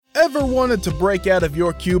Ever wanted to break out of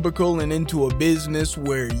your cubicle and into a business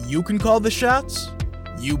where you can call the shots?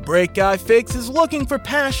 YouBreakIFix is looking for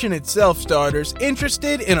passionate self-starters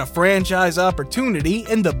interested in a franchise opportunity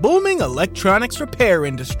in the booming electronics repair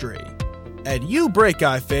industry. At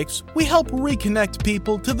YouBreakIFix, we help reconnect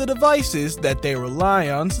people to the devices that they rely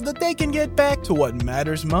on so that they can get back to what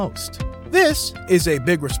matters most. This is a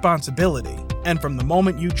big responsibility, and from the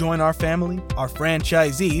moment you join our family, our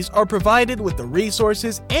franchisees are provided with the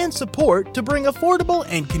resources and support to bring affordable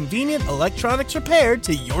and convenient electronics repair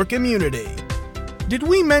to your community. Did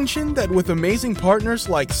we mention that with amazing partners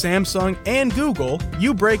like Samsung and Google,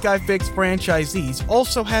 YouBreakIFix franchisees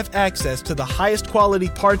also have access to the highest quality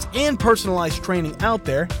parts and personalized training out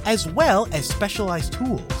there, as well as specialized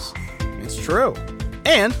tools? It's true.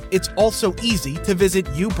 And it's also easy to visit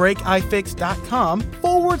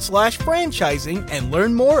YouBreakIFix.com/franchising and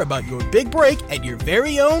learn more about your big break at your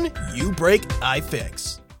very own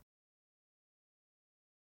YouBreakIFix.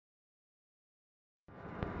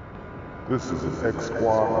 This is an X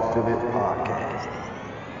Squad affiliate podcast.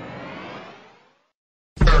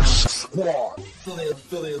 X Squad. The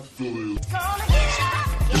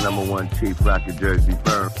 #1 cheap rocket jersey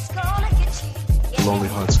firm. Lonely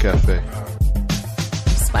Hunts Cafe.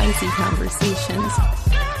 Spicy conversations.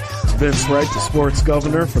 Vince Wright, the sports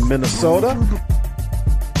governor from Minnesota.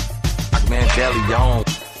 Man, Deli Young.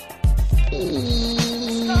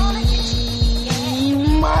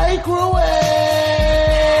 Microwave.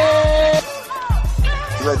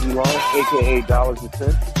 Reggie Long, a.k.a. Dollars and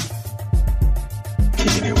Cents.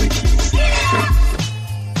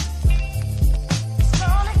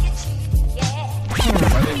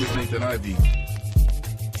 My name is Nathan Ivey.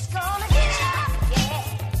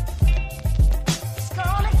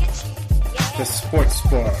 The Sports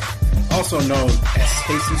Bar, also known as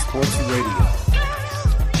Stacy Sports Radio.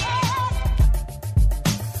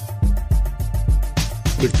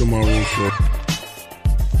 Victor Maroon Show.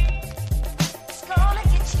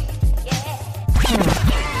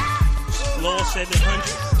 Law 700.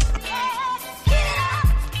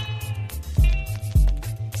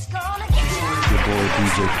 Your boy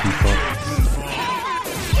DJ Keeper.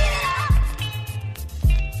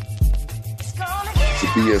 The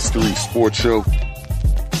BS3 Sports Show.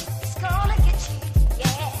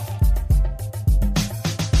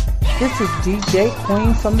 This is DJ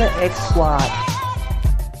Queen from the X Squad.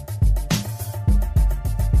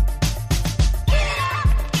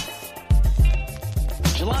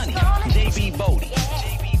 Jelani, JB Bodie,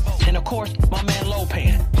 and of course, my man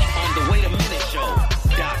Lopan on the Wait a Minute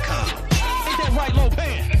Show.com. Ain't that right,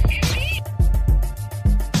 Lopan?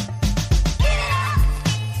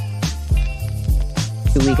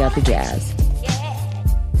 We got the jazz.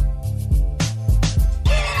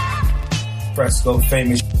 Fresco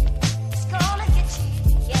famous.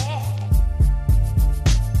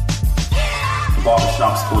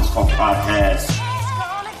 Barbershop Sports Talk Podcast.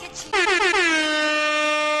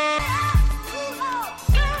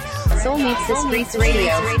 Soul Meets the Streets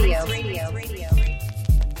Radio.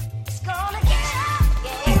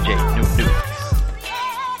 DJ New.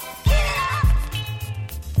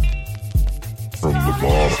 From the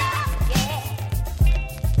bar.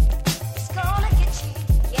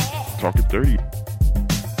 Talking 30.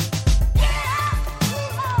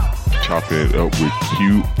 Chopping it up with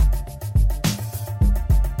Q.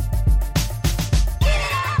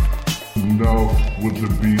 Enough with the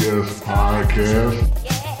BS podcast.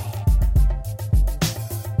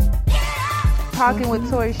 Talking with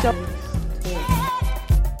Tori Show.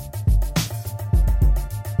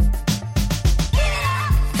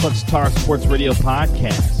 Clutch Tar Sports Radio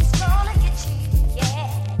Podcast.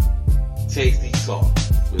 Tasty Talk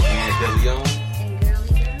with man Deli Young.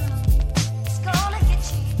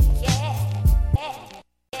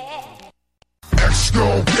 X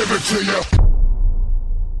gon' give it to you.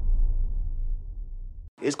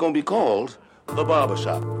 It's gonna be called The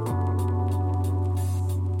Barbershop.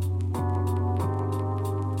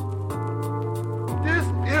 This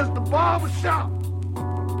is the barbershop.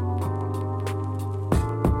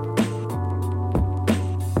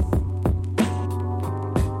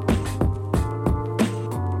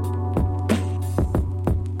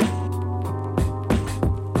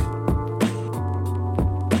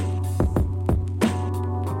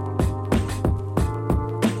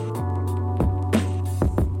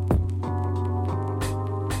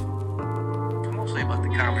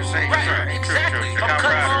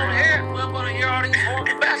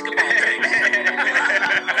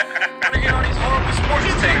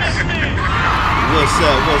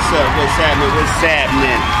 What's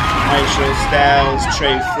happening? Maestro Styles,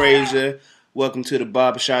 Trey Frazier, Welcome to the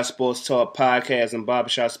Barbershop Sports Talk Podcast and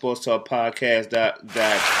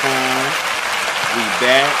barbershopsportstalkpodcast.com. We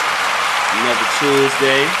back. Another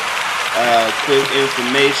Tuesday. Quick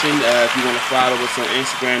information. If you want to follow us on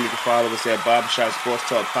Instagram, you can follow us at Barbershop Sports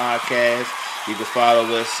Talk Podcast. You can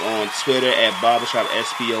follow us on Twitter at Barbershop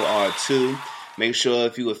SPOR2. Make sure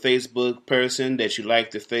if you're a Facebook person that you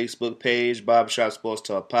like the Facebook page, Barbershop Sports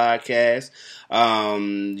Talk Podcast.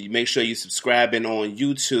 You make sure you're subscribing on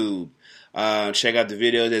YouTube. Check out the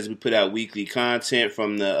videos as we put out weekly content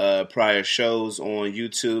from the prior shows on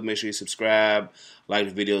YouTube. Make sure you subscribe,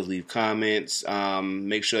 like the videos, leave comments.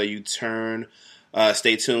 Make sure you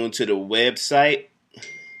stay tuned to the website.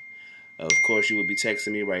 Of course, you will be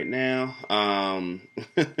texting me right now.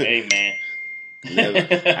 Hey, man.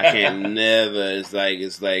 I can't never. It's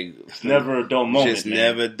like never a dull moment. Just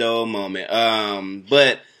never a dull moment.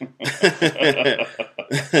 But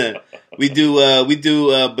we do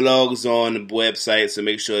blogs on the website, so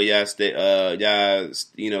make sure y'all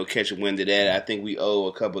catch a wind of that. I think we owe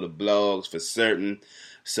a couple of blogs for certain,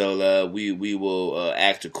 so we will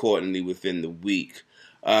act accordingly within the week.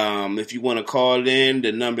 If you want to call in,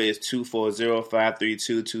 the number is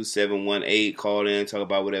 240-532-2718. Call in, talk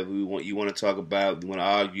about whatever you want to talk about. You want to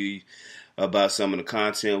argue about some of the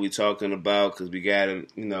content we're talking about, because we got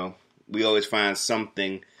we always find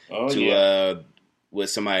something where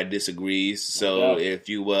somebody disagrees. So if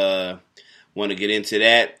you want to get into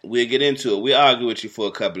that, we'll get into it. We'll argue with you for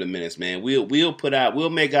a couple of minutes, man. We'll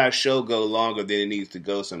make our show go longer than it needs to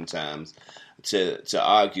go sometimes, to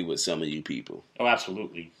argue with some of you people. Oh,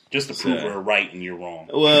 absolutely. Just to prove we're right and you're wrong.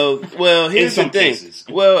 Well, here's the thing. Cases.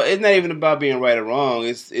 Well, it's not even about being right or wrong.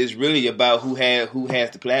 It's really about who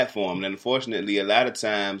has the platform. And unfortunately, a lot of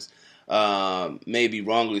times, maybe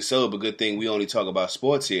wrongly so, but good thing we only talk about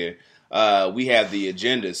sports here. We have the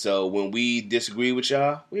agenda. So when we disagree with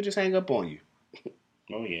y'all, we just hang up on you.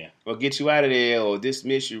 Oh, yeah. Or get you out of there or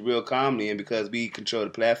dismiss you real calmly. And because we control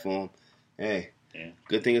the platform, hey. Yeah.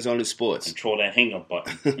 Good thing it's only sports. Control that hang-up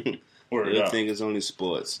button. Word Good up. thing it's only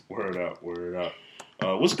sports. Word up.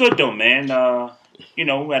 What's good, though, man?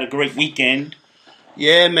 We had a great weekend.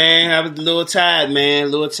 Yeah, man. I was a little tired,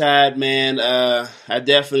 man. I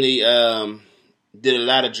definitely did a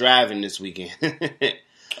lot of driving this weekend.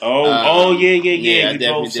 Yeah. I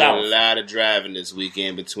definitely did a lot of driving this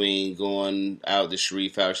weekend between going out to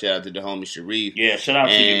Sharif House. Shout out to the homie Sharif. Yeah, shout out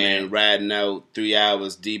to you, man. And riding out 3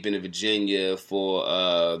 hours deep into Virginia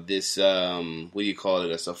for this, a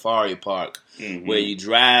safari park, where you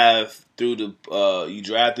drive through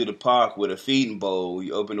the park with a feeding bowl.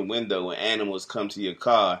 You open the window and animals come to your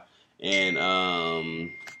car, and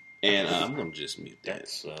I'm gonna just mute that.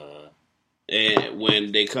 And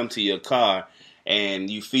when they come to your car, and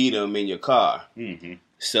you feed them in your car. Mm-hmm.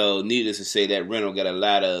 So, needless to say, that rental got a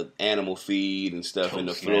lot of animal feed and stuff in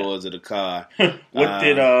the floors of the car. What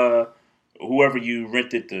did whoever you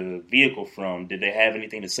rented the vehicle from, did they have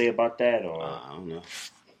anything to say about that? Or I don't know.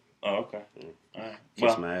 Oh, okay. All right.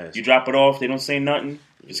 Kiss my ass. You drop it off, they don't say nothing,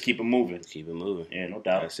 just keep it moving. Keep it moving. Yeah, no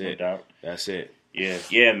doubt. That's it.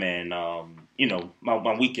 Yeah, man.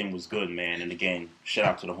 My weekend was good, man. And again, shout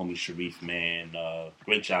out to the homie Sharif, man.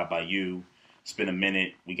 Great job by you. It's been a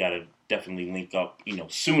minute. We got to definitely link up,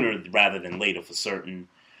 sooner rather than later for certain.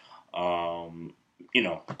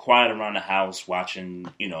 Quiet around the house, watching,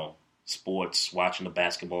 sports, watching the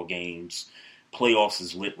basketball games. Playoffs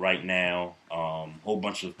is lit right now. Whole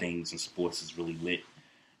bunch of things in sports is really lit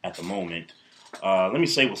at the moment. Let me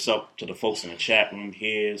say what's up to the folks in the chat room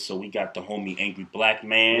here. So we got the homie Angry Black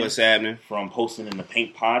Man. What's happening? From Posting in the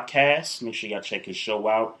Paint podcast. Make sure y'all check his show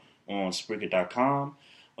out on Spreaker.com.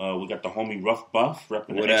 We got the homie Rough Buff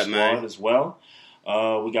repping the X Squad as well.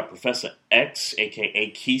 We got Professor X, a.k.a.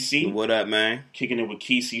 Kesey. What up, man? Kicking it with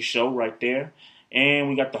Kesey show right there. And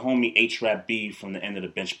we got the homie H-Rap B from the End of the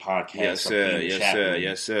Bench podcast.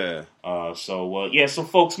 Yes, sir. So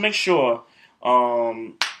folks, make sure,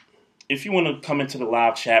 if you want to come into the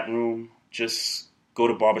live chat room, just go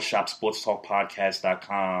to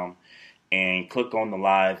barbershopsportstalkpodcast.com and click on the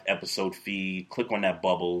live episode feed, click on that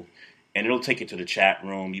bubble, and it'll take you to the chat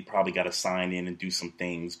room. You probably got to sign in and do some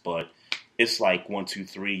things, but it's like 1, 2,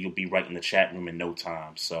 3. You'll be right in the chat room in no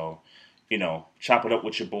time. So, chop it up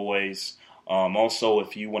with your boys. Also,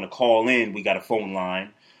 if you want to call in, we got a phone line.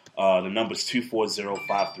 The number's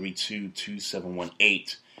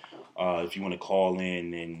 240-532-2718. If you want to call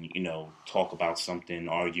in and, talk about something,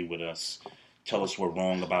 argue with us, tell us we're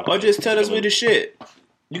wrong about or just tell us we the shit.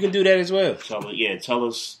 You can do that as well. Tell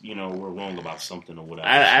us, we're wrong about something or whatever.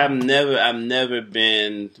 I've never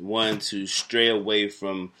been one to stray away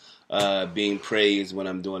from being praised when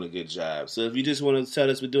I'm doing a good job. So if you just want to tell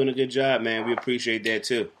us we're doing a good job, man, we appreciate that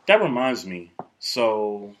too. That reminds me.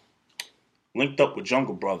 So, linked up with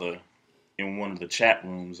Jungle Brother in one of the chat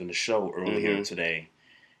rooms in the show earlier today,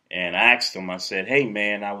 and I asked him. I said, "Hey,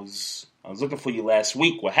 man, I was looking for you last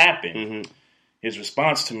week. What happened?" His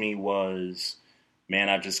response to me was, "Man,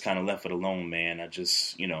 I just kind of left it alone, man. I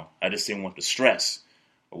just didn't want the stress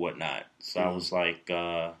or whatnot." So I was like,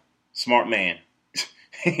 "Smart man."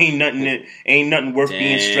 Ain't nothing worth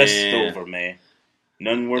being stressed over, man.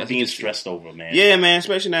 Nothing worth being stressed over, man. Yeah, man.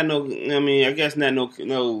 Especially not no. I mean, I guess not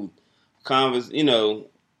no converse.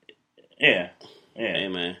 Yeah. Hey,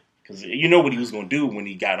 man. Because you know what he was gonna do when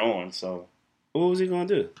he got on. So what was he gonna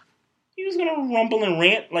do? He was gonna rumble and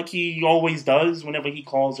rant like he always does whenever he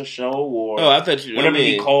calls a show, or whenever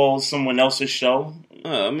he calls someone else's show.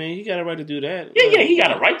 Oh, I mean, he got a right to do that. Yeah, he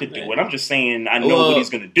got a right to do it. I'm just saying, I know what he's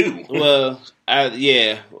going to do. Well,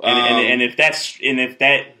 yeah. And if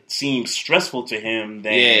that seems stressful to him,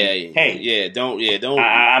 then don't.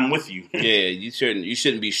 I'm with you. Yeah, you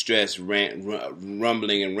shouldn't be stressed,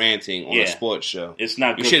 rumbling and ranting on a sports show. It's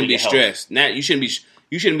not good. You shouldn't for be stressed.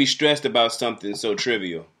 You shouldn't be stressed about something so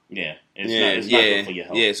trivial. Yeah, it's not good for your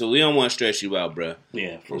health. Yeah, so we don't want to stress you out, bro.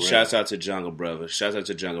 Yeah, for real. Shouts out to Jungle Brother.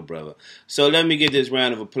 So let me get this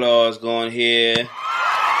round of applause going here.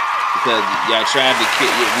 Because y'all tried to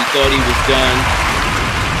kill you. We thought he was done.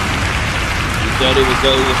 We thought it was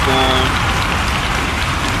over for him.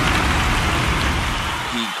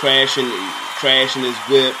 He crashing his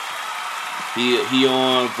whip. He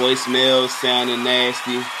on voicemails sounding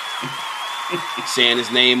nasty. Saying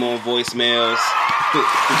his name on voicemails. They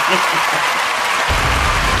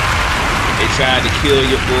tried to kill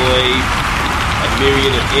your boy. A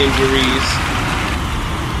myriad of injuries.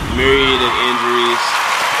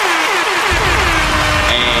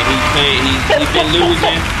 And he's been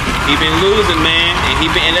losing. He been losing, man.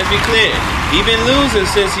 And let's be clear, he been losing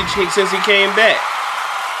since he came back.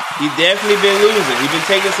 He definitely been losing. He been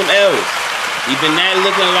taking some L's. He been not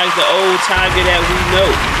looking like the old Tiger that we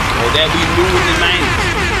know or that we knew in the 90s.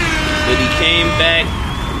 But he came back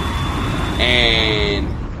and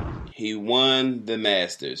he won the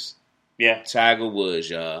Masters. Yeah. Tiger Woods,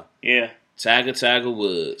 y'all. Yeah. Tiger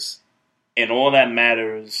Woods. And all that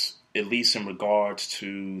matters, at least in regards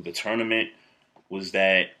to the tournament, was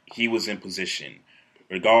that he was in position.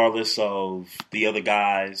 Regardless of the other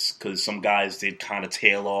guys, because some guys did kind of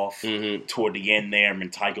tail off toward the end there,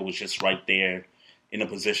 and Tiger was just right there in a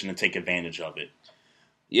position to take advantage of it.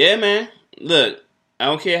 Yeah, man. Look, I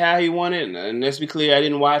don't care how he won it, and let's be clear, I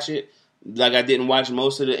didn't watch it. Like I didn't watch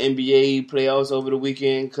most of the NBA playoffs over the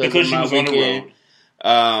weekend because you was weekend.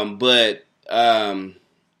 On the road.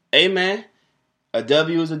 Hey, man, a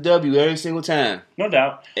W is a W every single time. No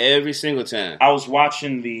doubt. Every single time. I was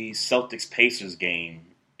watching the Celtics-Pacers game,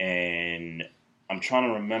 and I'm trying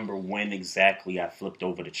to remember when exactly I flipped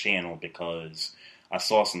over the channel because I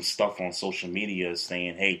saw some stuff on social media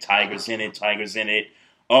saying, hey, Tiger's in it.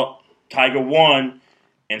 Oh, Tiger won.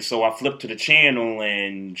 And so I flipped to the channel,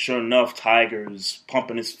 and sure enough, Tiger's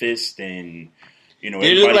pumping his fist, and, did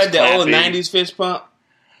it look like the old 90s fist pump?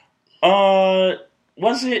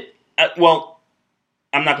 Was it? Well,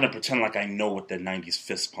 I'm not going to pretend like I know what the 90s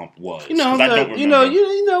fist pump was. I don't remember. You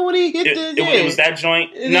know when he hit it was that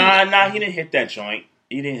joint? Nah, he didn't hit that joint.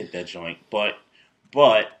 But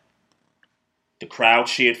the crowd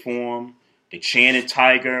cheered for him. They chanted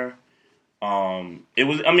Tiger. It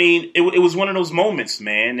was one of those moments,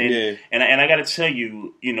 man. And I got to tell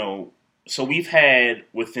you, so we've had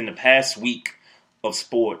within the past week of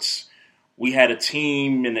sports, we had a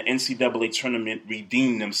team in the NCAA tournament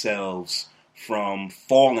redeem themselves from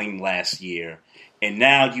falling last year. And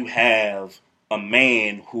now you have a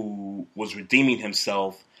man who was redeeming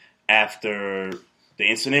himself after the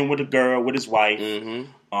incident with the girl, with his wife,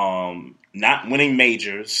 not winning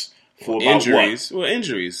majors for about injuries. what? Well,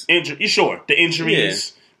 injuries. Sure, the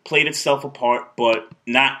injuries played itself apart, but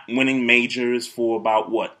not winning majors for about,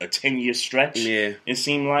 what, a 10-year stretch? Yeah. It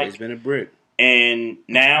seemed like. It's been a brick. And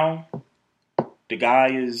now the guy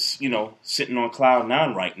is, sitting on cloud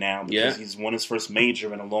nine right now because he's won his first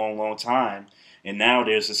major in a long, long time. And now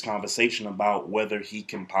there's this conversation about whether he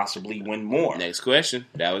can possibly win more. Next question.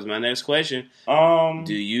 That was my next question.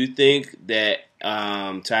 Do you think that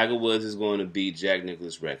Tiger Woods is going to beat Jack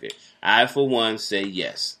Nicklaus' record? I, for one, say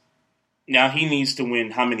yes. Now, he needs to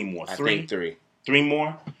win how many more? I think 3. 3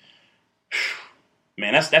 more?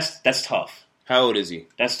 Man, that's tough. How old is he?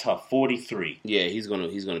 That's tough. 43. Yeah, he's gonna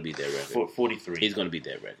beat that record. 43. He's gonna beat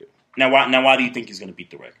that record. Now why do you think he's gonna beat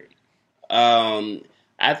the record?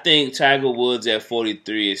 I think Tiger Woods at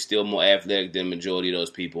 43 is still more athletic than the majority of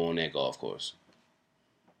those people on that golf course.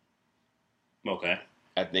 Okay.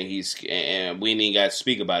 I think and we ain't even got to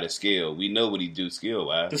speak about his skill. We know what he do skill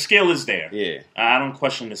wise. The skill is there. Yeah, I don't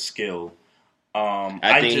question the skill.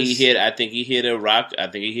 I think he hit a rock. I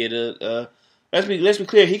think he hit a. Let's be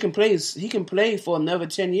clear. He can play. He can play for another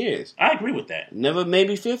 10 years. I agree with that.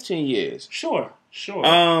 Maybe 15 years. Sure.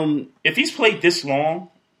 If he's played this long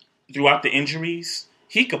throughout the injuries,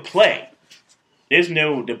 he could play. There's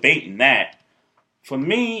no debate in that. For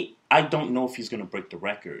me, I don't know if he's going to break the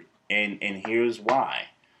record. And here's why.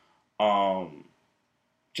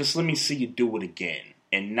 Just let me see you do it again,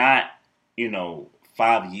 and not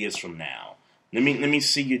 5 years from now. Let me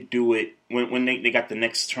see you do it when they got the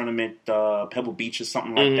next tournament, Pebble Beach or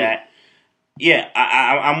something like that. Yeah,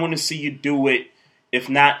 I want to see you do it. If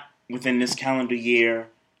not within this calendar year,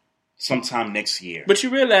 sometime next year. But you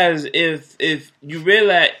realize if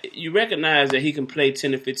you recognize that he can play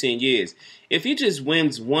 10 to 15 years. If he just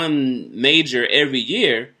wins one major every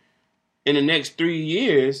year. In the next 3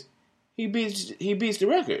 years, he beats the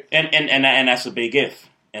record, and that's a big if,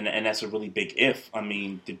 and that's a really big if. I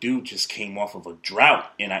mean, the dude just came off of a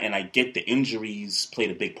drought, and I get the injuries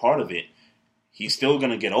played a big part of it. He's still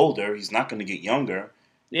going to get older. He's not going to get younger.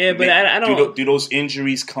 Yeah, but I don't. Do those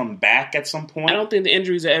injuries come back at some point? I don't think the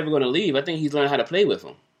injuries are ever going to leave. I think he's learned how to play with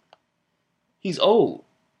them. He's old.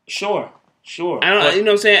 Sure. I don't. You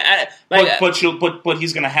know what I'm saying? But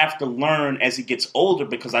he's gonna have to learn as he gets older,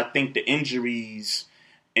 because I think the injuries,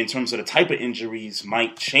 in terms of the type of injuries,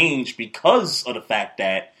 might change because of the fact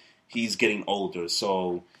that he's getting older.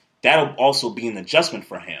 So that'll also be an adjustment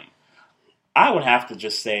for him. I would have to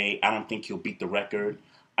just say I don't think he'll beat the record.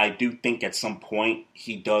 I do think at some point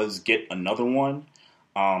he does get another one.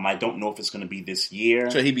 I don't know if it's going to be this year.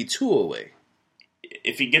 So he'd be 2 away.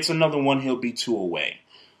 If he gets another one, he'll be 2 away.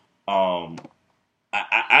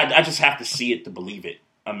 I just have to see it to believe it.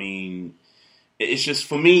 I mean, it's just,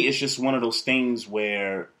 for me, it's just one of those things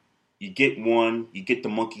where you get one, you get the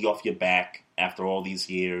monkey off your back after all these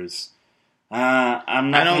years.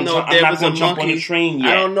 I'm not going to jump on the train yet.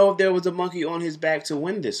 I don't know if there was a monkey on his back to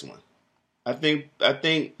win this one. I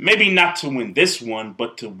think maybe not to win this one,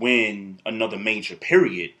 but to win another major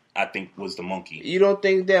period, I think was the monkey. You don't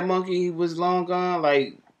think that monkey was long gone?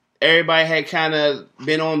 Like, everybody had kind of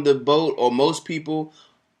been on the boat, or most people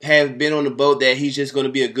have been on the boat that he's just going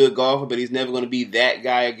to be a good golfer, but he's never going to be that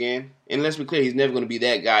guy again. And let's be clear, he's never going to be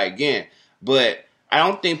that guy again. But I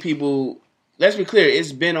don't think people... Let's be clear,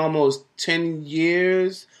 it's been almost 10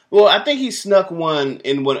 years. Well, I think he snuck one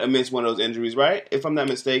amidst one of those injuries, right? If I'm not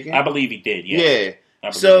mistaken. I believe he did, yeah.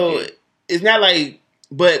 So, it's not like...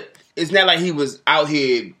 But it's not like he was out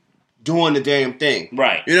here doing the damn thing.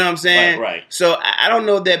 Right. You know what I'm saying? Right. So I don't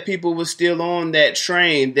know that people were still on that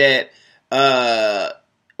train that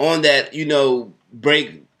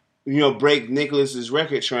break Nicklaus's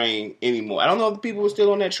record train anymore. I don't know if the people were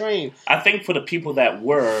still on that train. I think for the people that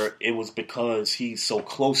were, it was because he's so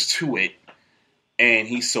close to it and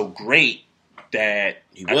he's so great that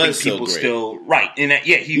he was, I think people so great. Still right. And that,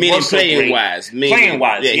 he meaning was so playing great. Playing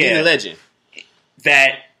wise, yeah. He's a legend.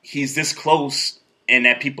 That he's this close. And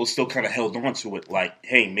that people still kind of held on to it, like,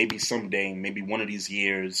 hey, maybe someday, maybe one of these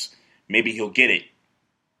years, maybe he'll get it.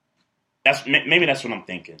 Maybe that's what I'm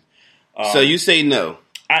thinking. So you say no?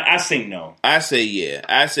 I say no. I say yeah.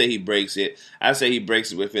 I say he breaks it. I say he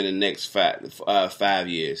breaks it within the next 5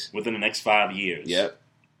 years. Within the next 5 years. Yep.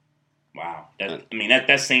 Wow.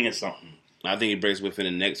 That's saying something. I think he breaks within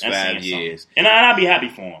the next 5 years, and I'd be happy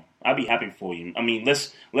for him. I'd be happy for you. I mean,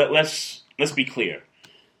 let's be clear.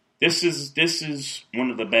 This is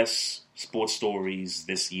one of the best sports stories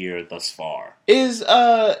this year thus far. Is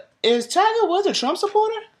Tiger Woods a Trump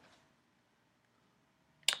supporter?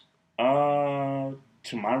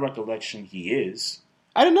 To my recollection, he is.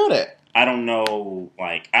 I didn't know that. I don't know,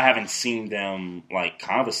 like, I haven't seen them, like,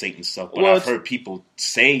 conversate and stuff, but I've heard people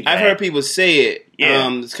say that. I've heard people say it.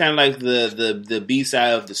 Yeah. It's kind of like the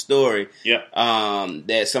B-side of the story. Yep.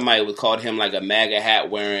 That somebody would call him, like, a MAGA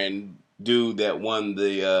hat wearing dude that won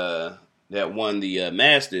the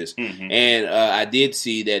Masters. Mm-hmm. And I did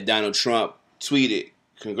see that Donald Trump tweeted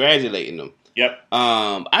congratulating him. Yep.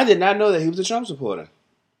 I did not know that he was a Trump supporter.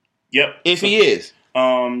 Yep. If he is.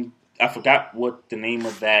 I forgot what the name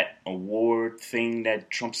of that award thing that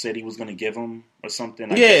Trump said he was going to give him or something.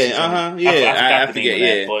 I forgot the name of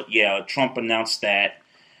that. But yeah, Trump announced that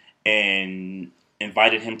and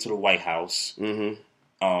invited him to the White House.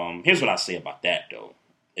 Mm-hmm. Here's what I say about that, though.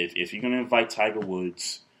 If you're going to invite Tiger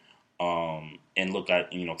Woods, and look,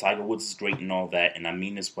 Tiger Woods is great and all that, and I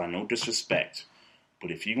mean this by no disrespect, but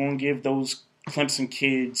if you're going to give those Clemson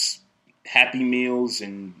kids Happy Meals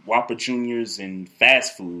and Whopper Juniors and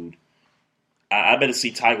fast food, I better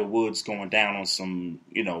see Tiger Woods going down on some,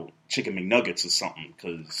 chicken McNuggets or something,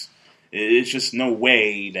 because it's just no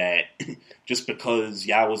way that just because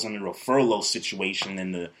y'all was under a furlough situation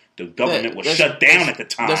and the government was shut down at the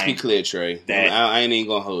time. Let's be clear, Trey. I ain't even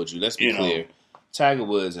gonna hold you. Let's be clear. Tiger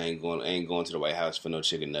Woods ain't going to the White House for no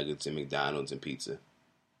chicken nuggets and McDonald's and pizza.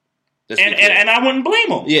 And I wouldn't blame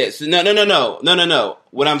him. Yes, no.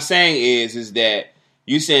 What I'm saying is that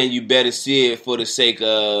you saying you better see it for the sake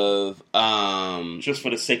of just for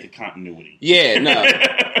the sake of continuity. Yeah, no.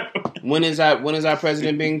 When is our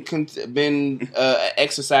president been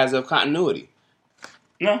exercise of continuity?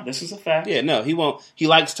 No, this is a fact. Yeah, no, he won't. He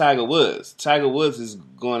likes Tiger Woods. Tiger Woods is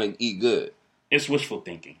going to eat good. It's wishful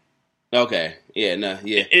thinking. Okay. Yeah, no,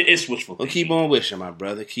 yeah. It's wishful thinking. Well, keep on wishing, my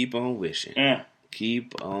brother. Keep on wishing. Yeah.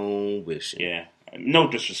 Keep on wishing. Yeah.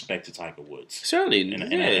 No disrespect to Tiger Woods. Certainly. And I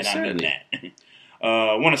mean that.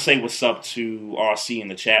 I want to say what's up to RC in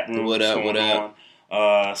the chat room. What up?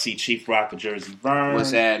 See Chief Rock of Jersey Vern.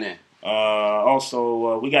 What's happening?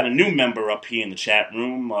 Also, we got a new member up here in the chat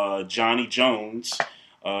room, Johnny Jones,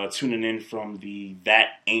 tuning in from the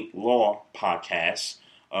That Ain't Law podcast.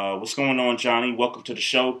 What's going on, Johnny? Welcome to the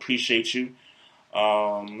show. Appreciate you.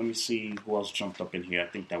 Let me see who else jumped up in here. I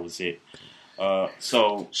think that was it.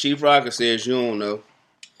 So Chief Rocker says you don't know.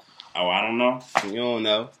 Oh, I don't know. You don't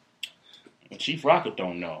know. Chief Rocker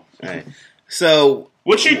don't know. Right. So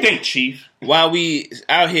what you think, Chief? While we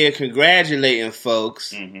out here congratulating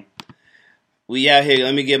folks, we out here.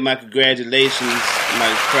 Let me get my congratulations,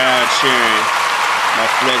 my crowd cheering, my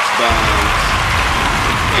flex bombs,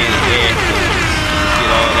 and air guns. Get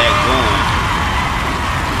all that going.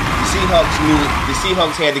 The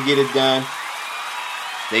Seahawks had to get it done.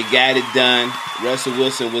 They got it done. Russell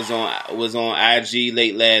Wilson was on IG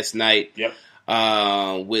late last night. Yep.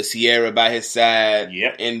 With Sierra by his side.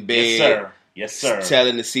 Yep. In bed. Yes, sir. Yes, sir.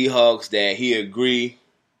 Telling the Seahawks that he agree.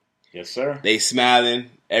 Yes, sir. They smiling.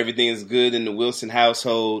 Everything is good in the Wilson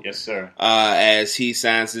household. Yes, sir. As he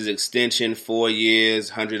signs his extension, 4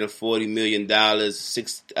 years, $140 million,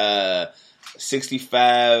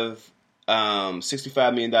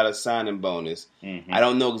 $65 million signing bonus. I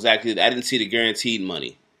don't know exactly. I didn't see the guaranteed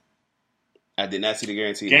money. I did not see the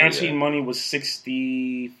guaranteed money was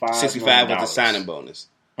 $65 $65 was the signing bonus.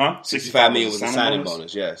 Huh? $65 million was the signing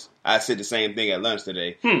bonus, yes. I said the same thing at lunch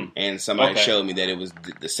today, and somebody showed me that it was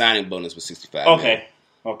the signing bonus was $65 million.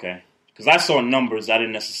 Okay. Because I saw numbers, I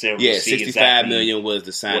didn't necessarily see $65 exactly million was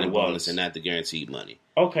the signing bonus and not the guaranteed money.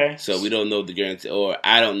 Okay. So we don't know the guarantee, or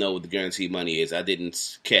I don't know what the guaranteed money is. I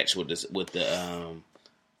didn't catch what the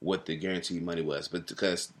guaranteed money was, but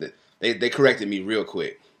because they corrected me real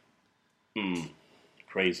quick.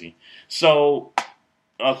 Crazy. So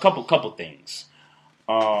a couple things.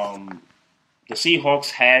 The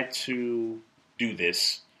Seahawks had to do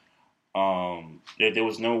this. There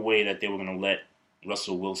was no way that they were going to let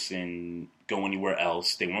Russell Wilson go anywhere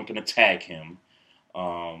else. They weren't going to tag him.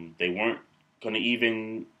 They weren't going to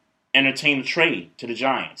even entertain a trade to the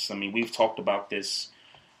Giants. I mean, we've talked about this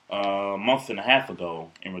a month and a half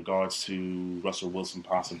ago in regards to Russell Wilson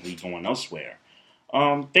possibly going elsewhere.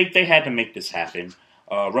 They had to make this happen.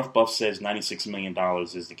 Rough Buff says $96 million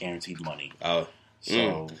is the guaranteed money. Oh.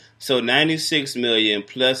 So $96 million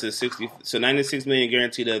plus a 60. So $96 million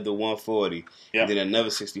guaranteed of the 140. Yeah. And then another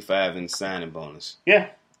 65 in signing bonus.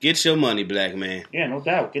 Yeah. Get your money, black man. Yeah, no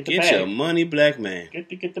doubt. Get Get your money, black man.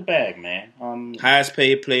 Get the bag, man. Highest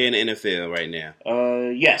paid player in the NFL right now.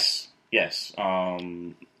 Yes.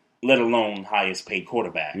 Let alone highest paid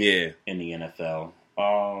quarterback. Yeah. In the NFL.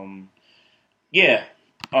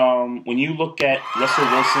 When you look at Russell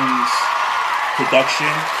Wilson's production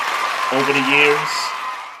over the years,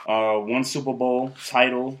 one Super Bowl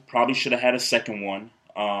title, probably should have had a second one.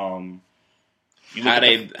 How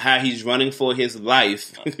he's running for his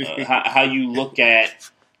life. how you look at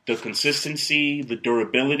the consistency, the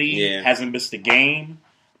durability, hasn't missed a game.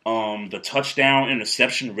 The touchdown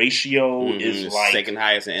interception ratio is like second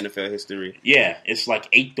highest in NFL history. Yeah, it's like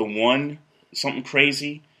 8-1, something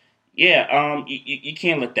crazy. Yeah, you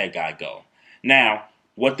can't let that guy go. Now,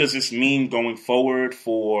 what does this mean going forward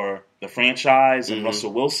for the franchise and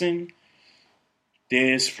Russell Wilson?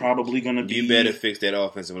 There's probably going to be... You better fix that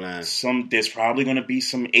offensive line. There's probably going to be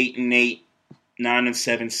some 8-8,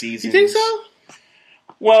 9-7 seasons. You think so?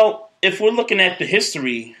 Well, if we're looking at the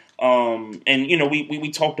history, and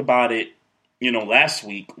we talked about it, last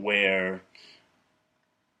week, where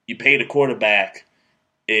you pay the quarterback,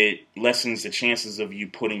 it lessens the chances of you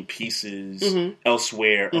putting pieces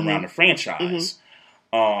elsewhere around the franchise.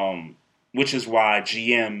 which is why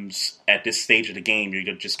GMs at this stage of the game,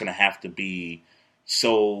 you're just going to have to be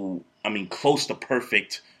close to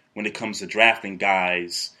perfect when it comes to drafting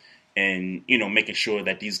guys and, making sure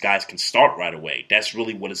that these guys can start right away. That's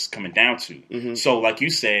really what it's coming down to. Mm-hmm. So, like you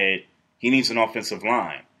said, he needs an offensive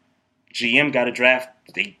line. GM got to draft.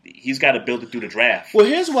 He's got to build it through the draft. Well,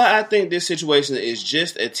 here's why I think this situation is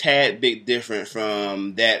just a tad bit different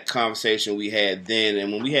from that conversation we had then.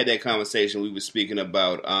 And when we had that conversation, we were speaking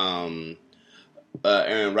about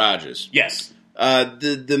Aaron Rodgers. Yes.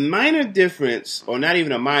 The minor difference, or not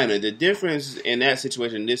even a minor, the difference in that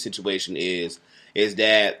situation and this situation is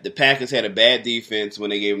that the Packers had a bad defense when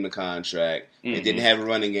they gave him the contract. Mm-hmm. They didn't have a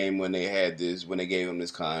running game when they gave him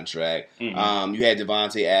this contract. Mm-hmm. You had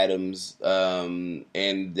Devontae Adams,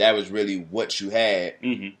 and that was really what you had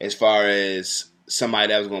as far as somebody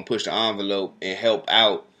that was going to push the envelope and help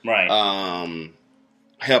out. Right.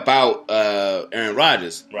 Aaron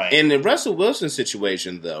Rodgers. Right. In the Russell Wilson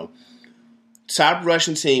situation, though, top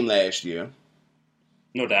rushing team last year.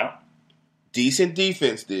 No doubt. Decent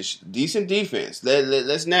defense.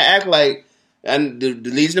 Let's not act like and the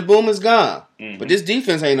Legion of Boom is gone. Mm-hmm. But this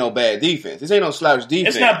defense ain't no bad defense. This ain't no slouch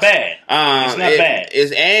defense. It's not bad. It's not bad.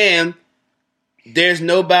 And there's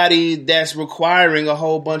nobody that's requiring a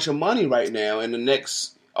whole bunch of money right now. And the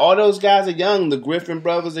next, all those guys are young. The Griffin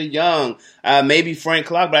brothers are young. Maybe Frank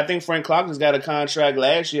Clark, but I think Frank Clark has got a contract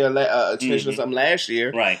last year, extension or something last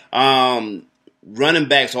year. Right. Running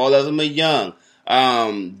backs, all of them are young.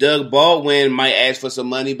 Doug Baldwin might ask for some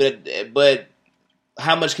money, but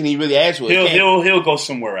how much can he really ask for? He'll go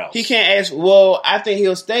somewhere else. He can't ask. Well, I think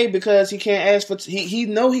he'll stay because he can't ask for.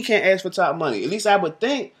 He can't ask for top money. At least I would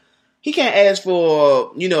think he can't ask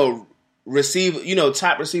for top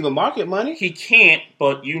receiver market money. He can't,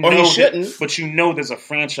 but he shouldn't. But there's a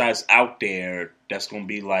franchise out there that's going to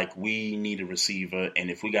be like, we need a receiver, and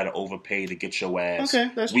if we got to overpay to get your ass,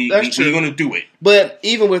 okay, that's true. We're going to do it. But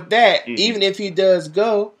even with that, even if he does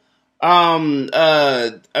go,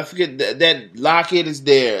 I forget that Lockett is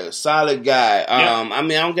there, solid guy. I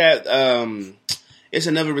don't got it's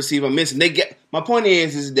another receiver I'm missing. My point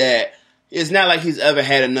is that it's not like he's ever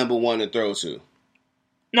had a number one to throw to.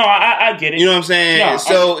 No, I get it. You know what I'm saying? No,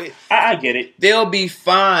 so I get it. They'll be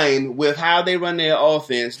fine with how they run their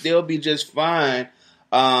offense. They'll be just fine.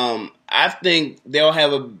 I think they'll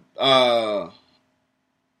have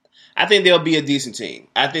I think they'll be a decent team.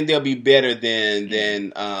 I think they'll be better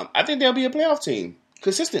than I think they'll be a playoff team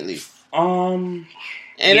consistently.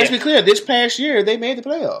 Let's be clear, this past year they made the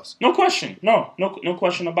playoffs. No question. No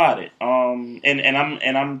question about it.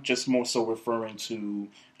 And I'm just more so referring to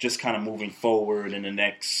just kind of moving forward in the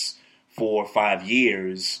next 4 or 5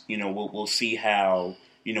 years. We'll see how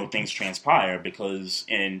things transpire, because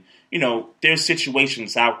there's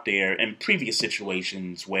situations out there and previous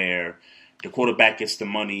situations where the quarterback gets the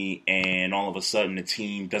money and all of a sudden the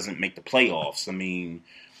team doesn't make the playoffs. I mean,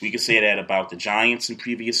 we could say that about the Giants in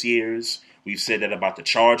previous years. We've said that about the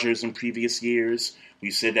Chargers in previous years.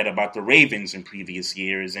 We've said that about the Ravens in previous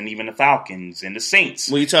years, and even the Falcons and the Saints.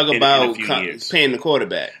 When you talk about paying the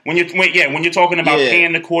quarterback, when you're talking about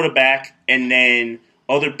paying the quarterback, and then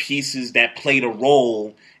other pieces that played a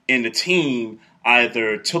role in the team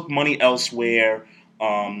either took money elsewhere,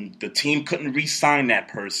 the team couldn't re-sign that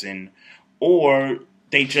person, or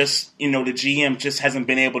they just, the GM just hasn't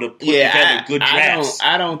been able to put together good drafts.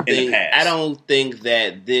 I don't think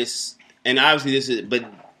that this. And obviously this is, but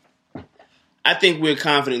I think we're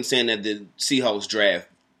confident in saying that the Seahawks draft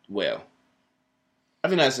well. I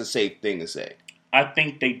think that's a safe thing to say. I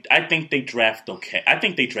think they draft okay.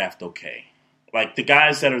 Like the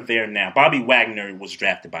guys that are there now, Bobby Wagner was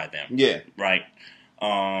drafted by them. Yeah. Right.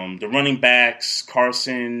 The running backs,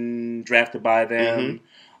 Carson drafted by them.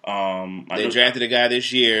 Mm-hmm. They drafted a guy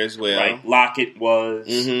this year as well. Right. Lockett was.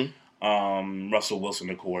 Mm-hmm. Russell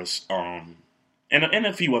Wilson, of course. And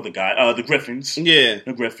a few other guys. The Griffins. Yeah.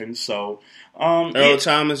 The Griffins. So, Earl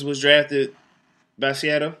Thomas was drafted by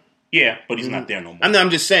Seattle? Yeah, but he's not there no more. I'm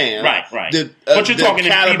just saying. Right. But you're talking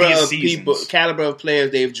caliber in previous of seasons. Caliber of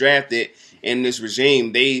players they've drafted in this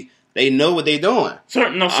regime, they know what they're doing. For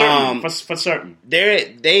certain.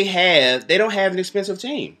 They don't have an expensive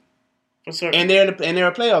team. For certain. And they're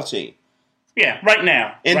a playoff team. Yeah, right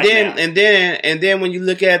now. And then when you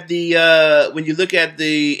look at the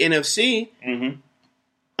NFC,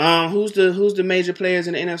 who's the major players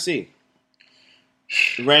in the NFC?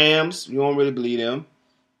 Rams. You don't really believe them.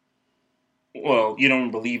 Well, you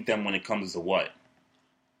don't believe them when it comes to what?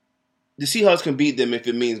 The Seahawks can beat them if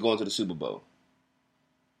it means going to the Super Bowl.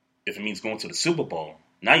 If it means going to the Super Bowl,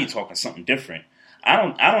 now you're talking something different. I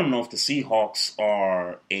don't know if the Seahawks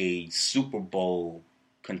are a Super Bowl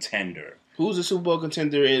contender. Who's a Super Bowl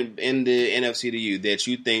contender in the NFC to you that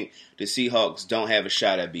you think the Seahawks don't have a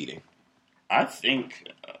shot at beating? I think,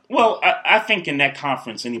 I think in that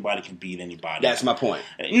conference, anybody can beat anybody. That's my point.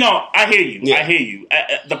 No, I hear you. Yeah. I hear you.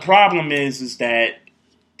 The problem is that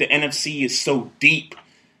the NFC is so deep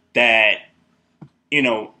that,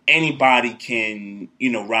 anybody can,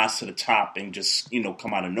 rise to the top and just,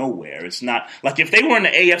 come out of nowhere. It's not like if they were in the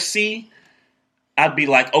AFC, I'd be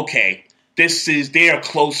like, okay, they're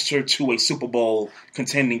closer to a Super Bowl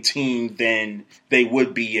contending team than they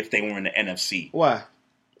would be if they were in the NFC. Why?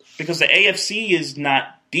 Because the AFC is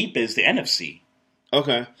not deep as the NFC.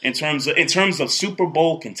 Okay. In terms of Super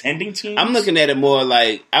Bowl contending teams, I'm looking at it more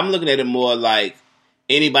like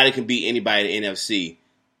anybody can beat anybody in the NFC.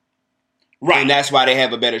 Right. And that's why they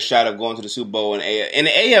have a better shot of going to the Super Bowl in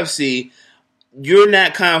the AFC. You're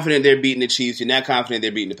not confident they're beating the Chiefs. You're not confident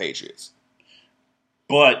they're beating the Patriots.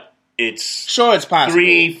 But it's possible.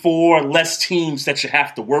 3-4 less teams that you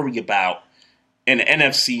have to worry about in the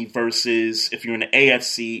NFC versus if you're in the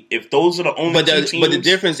AFC. If those are the only two teams, but the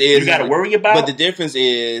difference is you got to worry about. But the difference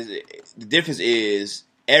is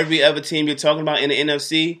every other team you're talking about in the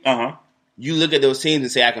NFC. You look at those teams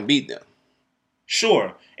and say, I can beat them.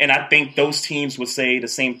 Sure, and I think those teams would say the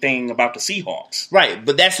same thing about the Seahawks. Right,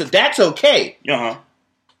 but that's okay.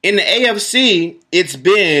 In the AFC, it's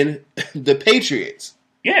been the Patriots.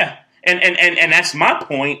 Yeah. And that's my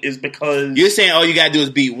point is because you're saying all you gotta do is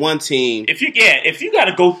beat one team. If you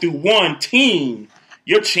gotta go through one team,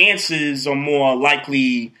 your chances are more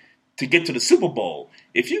likely to get to the Super Bowl.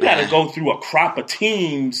 If you gotta go through a crop of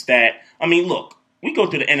teams look, we go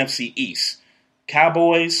to the NFC East.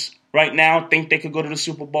 Cowboys right now think they could go to the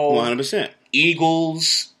Super Bowl. 100%.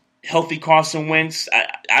 Eagles, healthy Carson Wentz,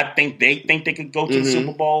 I think they could go to the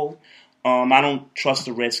Super Bowl. I don't trust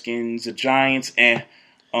the Redskins, the Giants, and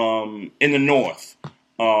in the North,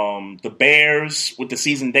 the Bears with the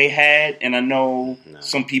season they had, and I know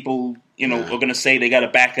some people, are going to say they got to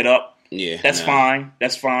back it up. Yeah, that's fine.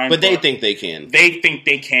 That's fine. But they think they can. They think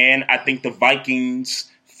they can. I think the Vikings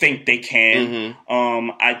think they can.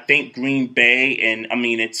 I think Green Bay, and I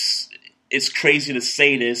mean it's crazy to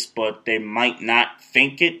say this, but they might not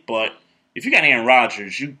think it. But if you got Aaron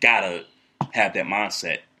Rodgers, you gotta have that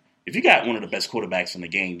mindset. If you got one of the best quarterbacks in the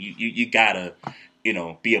game, you gotta,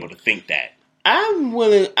 be able to think that. I'm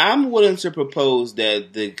willing to propose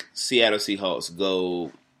that the Seattle Seahawks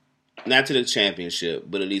go not to the championship,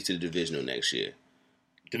 but at least to the divisional next year.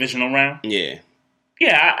 Divisional round? Yeah.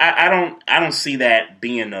 Yeah, I don't see that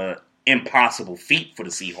being a impossible feat for the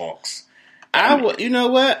Seahawks. You know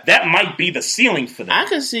what? That might be the ceiling for them. I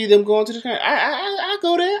can see them going to the. I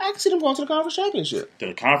go there. I can see them going to the conference championship. To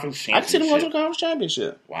the conference championship. I can see them going to the conference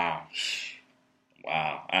championship. Wow.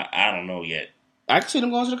 I don't know yet. I can see them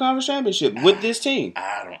going to the conference championship with this team.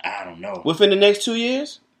 I don't know. Within the next 2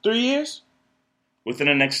 years, 3 years. Within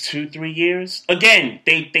the next 2-3 years. Again,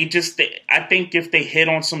 I think if they hit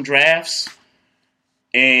on some drafts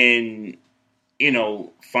and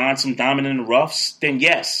find some diamond in the roughs, then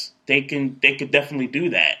yes. They could definitely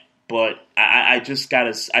do that, but I just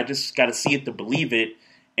gotta see it to believe it.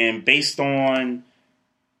 And based on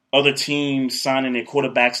other teams signing their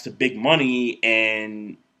quarterbacks to big money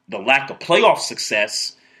and the lack of playoff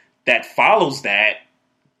success that follows that,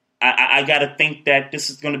 I gotta think that this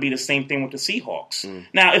is going to be the same thing with the Seahawks.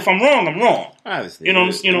 Now, if I'm wrong, I'm wrong. Obviously, you know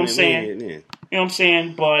what I'm saying. Yeah. You know what I'm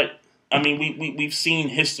saying. But I mean, we've seen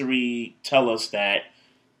history tell us that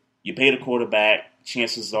you pay the quarterback.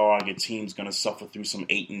 Chances are your team's going to suffer through some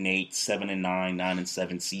 8-8, 7-9,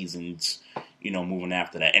 9-7 seasons, moving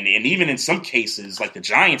after that. And even in some cases, like the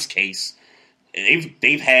Giants case,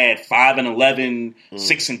 they've had 5-11,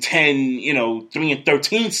 6-10,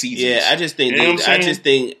 3-13 seasons. Yeah, I just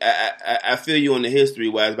think I feel you on the history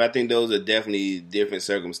wise, but I think those are definitely different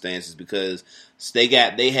circumstances because they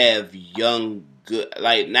have young good,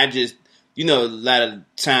 like not just a lot of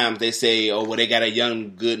times they say, oh well, they got a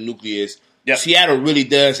young good nucleus. Yep. Seattle really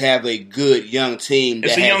does have a good young team that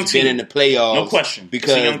has been in the playoffs. No question.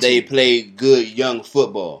 Because they play good young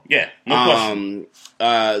football. Yeah, no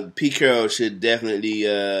question. Pete Carroll should definitely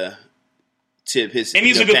tip his... And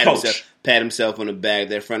he's a good coach. Pat himself on the back.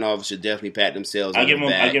 Their front office should definitely pat themselves on the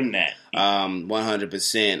back. I'll give him that.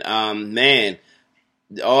 100%. Man,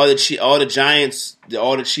 all the Giants,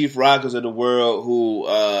 all the Chief Rockers of the world who...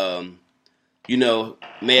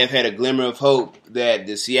 may have had a glimmer of hope that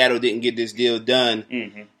the Seattle didn't get this deal done.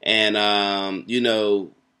 Mm-hmm.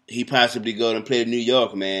 And, he possibly go and play to New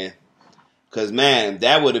York, man. Because, man,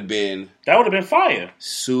 that would have been fire.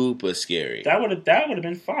 Super scary. That would have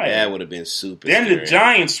been fire. That would have been super scary. Then the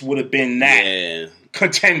Giants would have been that. Yeah.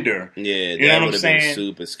 contender. Yeah, you know that what would I'm have saying? been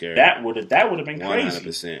super scary. That would have been crazy.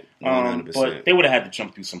 100%. 100%. But they would have had to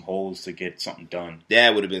jump through some holes to get something done.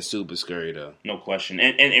 That would have been super scary, though. No question.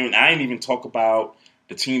 And I ain't even talk about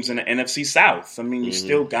the teams in the NFC South. I mean, you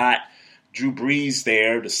still got Drew Brees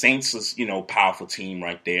there. The Saints is, powerful team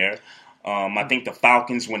right there. I think the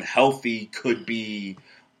Falcons, when healthy, could be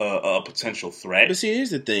a potential threat. But see, here's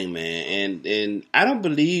the thing, man, and I don't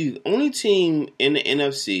believe only team in the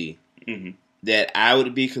NFC that I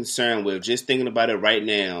would be concerned with, just thinking about it right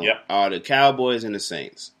now, are the Cowboys and the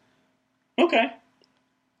Saints. Okay.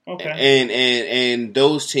 And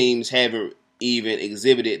those teams haven't even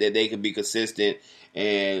exhibited that they can be consistent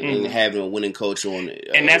and having a winning culture on it.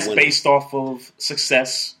 And that's based off of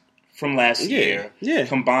success from last year,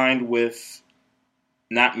 combined with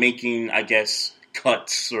not making, I guess,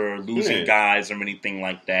 cuts or losing guys or anything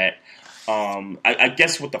like that. I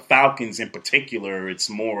guess with the Falcons in particular, it's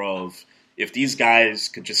more of if these guys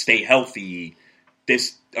could just stay healthy,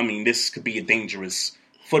 this could be a dangerous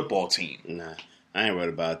football team. Nah, I ain't worried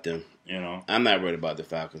about them. I'm not worried about the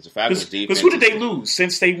Falcons. The Falcons defense. Because who did they lose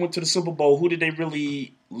since they went to the Super Bowl? Who did they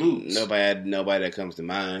really lose? Nobody that comes to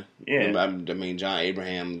mind. Yeah, I mean, John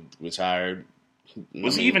Abraham retired.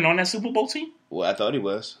 Was he even on that Super Bowl team? Well, I thought he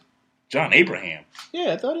was. John Abraham.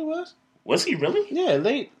 Yeah, I thought he was. Was he really? Yeah,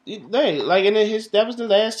 late. Like in that was the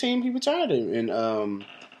last team he retired in, and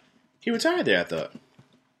he retired there. I thought.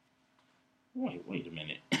 Wait a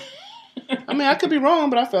minute. I mean, I could be wrong,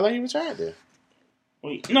 but I felt like he retired there.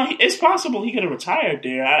 Wait, no, it's possible he could have retired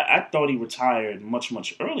there. I thought he retired much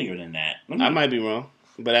earlier than that. I might be wrong,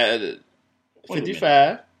 but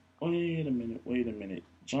 55. Wait a minute.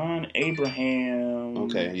 John Abraham.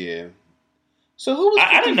 Okay, yeah. So who was?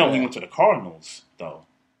 I didn't know he went to the Cardinals though.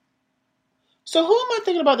 So who am I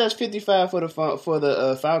thinking about? That's 55 for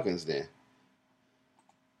the Falcons then.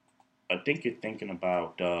 I think you're thinking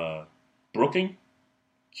about Brooking.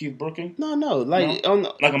 Keith Brooking? No, like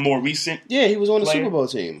a more recent. Yeah, he was on the player. Super Bowl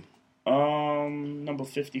team. Number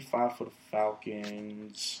 55 for the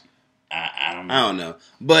Falcons. I don't know.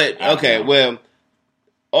 But okay, well,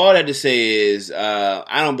 all that to say is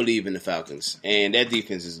I don't believe in the Falcons, and that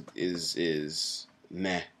defense is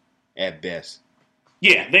meh at best.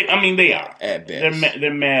 Yeah, they are at best.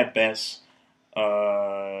 They're meh at best.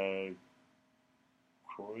 Croy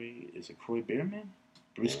Bierman?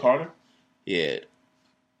 Bruce Carter? Yeah.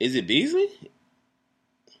 Is it Beasley?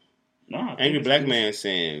 No. Angry Black Man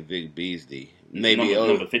saying Vic Beasley. Maybe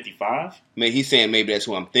number 55? Maybe he's saying maybe that's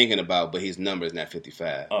who I'm thinking about, but his number is not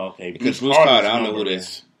 55. Oh, okay. Because Bruce Carter, I don't know who that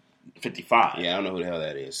is. 55. Yeah, I don't know who the hell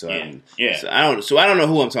that is. So yeah. So I don't know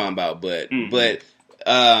who I'm talking about, but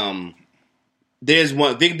there's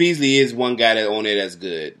one. Vic Beasley is one guy that on there that's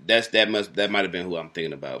good. That might have been who I'm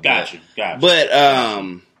thinking about. Gotcha. But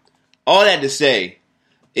all that to say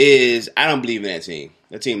is I don't believe in that team.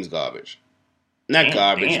 That team is garbage. Not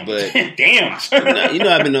garbage, but damn.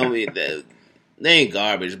 I've been knowing that they ain't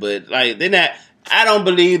garbage, but like they're not. I don't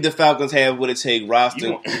believe the Falcons have what it takes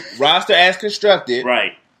roster as constructed.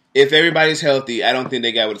 Right. If everybody's healthy, I don't think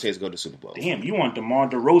they got what it takes to go to the Super Bowl. Damn, you want DeMar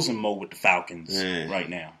DeRozan mode with the Falcons right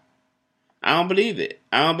now. I don't believe it.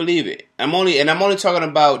 I'm only talking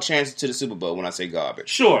about chances to the Super Bowl when I say garbage.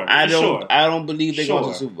 Sure. I don't believe they're going to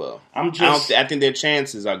the Super Bowl. I think their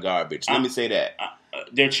chances are garbage. Let me say that.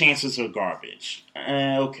 Their chances are garbage.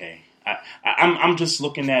 Okay. I'm just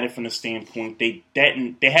looking at it from the standpoint they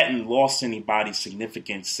hadn't lost anybody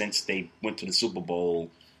significant since they went to the Super Bowl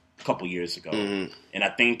a couple years ago. Mm-hmm. And I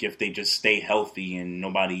think if they just stay healthy and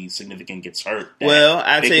nobody significant gets hurt.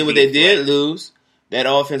 I'll tell you what they did lose. That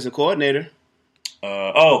offensive coordinator.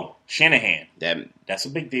 Shanahan. That's a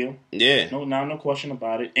big deal. Yeah. No question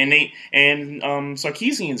about it. And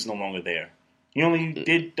Sarkisian's no longer there. He only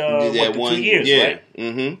did 2 years, right?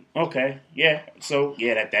 Mm-hmm. Okay. Yeah. So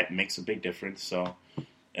that makes a big difference. So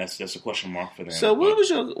that's a question mark for them. So what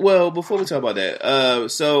was before we talk about that,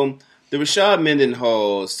 so the Rashad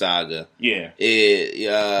Mendenhall saga. Yeah.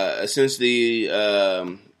 Essentially,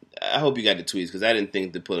 I hope you got the tweets because I didn't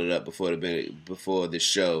think to pull it up before the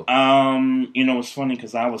show. It's funny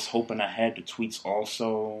because I was hoping I had the tweets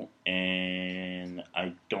also, and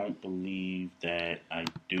I don't believe that I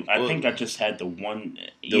do. I think I just had the one.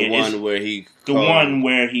 Where he one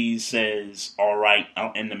where he says, "All right,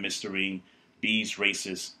 I'll end the mystery. B's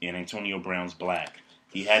racist and Antonio Brown's black.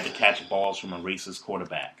 He had to catch balls from a racist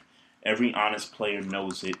quarterback. Every honest player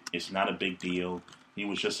knows it. It's not a big deal. He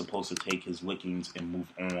was just supposed to take his lickings and move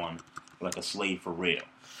on like a slave for real."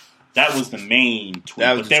 That was the main tweet.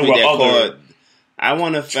 But there were other. I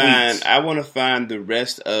want to find the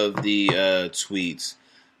rest of the tweets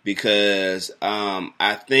because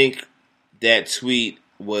I think that tweet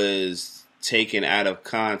was taken out of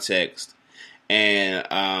context, and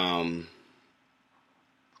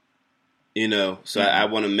so I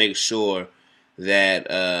want to make sure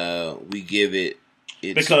that we give it.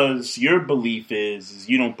 Because your belief is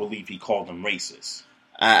you don't believe he called them racist.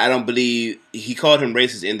 I don't believe he called him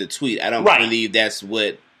racist in the tweet. I don't believe that's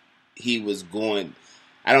what he was going.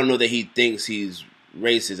 I don't know that he thinks he's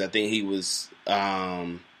racist. I think he was.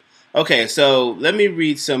 Okay, so let me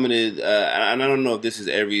read some of the. And I don't know if this is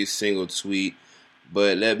every single tweet,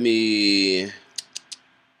 but let me.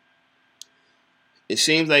 It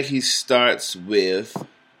seems like he starts with.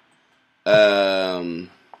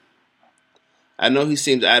 I know he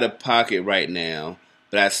seems out of pocket right now,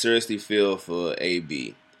 but I seriously feel for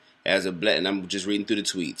AB as a black. And I'm just reading through the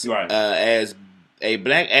tweets. Right. As a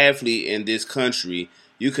black athlete in this country,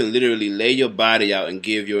 you can literally lay your body out and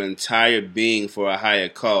give your entire being for a higher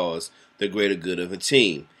cause, the greater good of a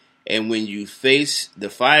team. And when you face the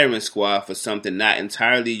firing squad for something not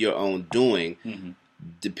entirely your own doing,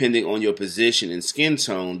 depending on your position and skin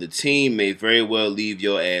tone, the team may very well leave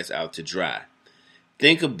your ass out to dry.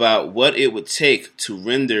 Think about what it would take to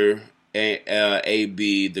render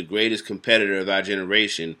AB the greatest competitor of our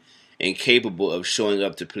generation and capable of showing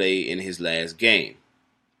up to play in his last game.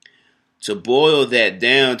 To boil that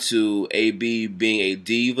down to AB being a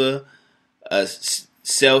diva, a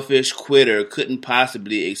selfish quitter couldn't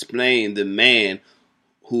possibly explain the man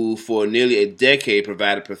who for nearly a decade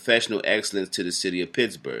provided professional excellence to the city of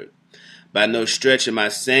Pittsburgh. By no stretch am I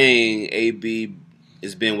saying AB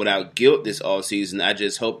has been without guilt this offseason. I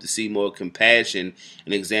just hope to see more compassion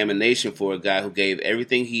and examination for a guy who gave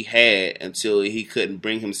everything he had until he couldn't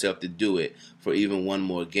bring himself to do it for even one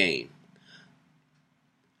more game.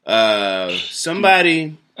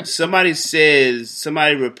 Somebody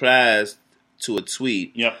replies to a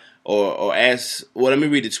tweet. Yep. Or asks, well, let me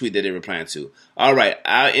read the tweet that they're replying to. All right,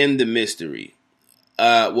 I'll end the mystery.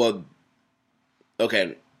 Okay.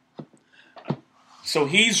 So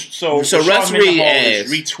Russ Reed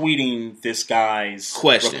is retweeting this guy's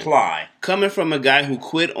question. Reply. Coming from a guy who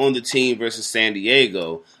quit on the team versus San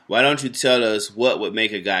Diego, why don't you tell us what would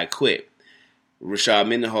make a guy quit? Rashad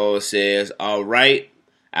Mendenhall says, all right,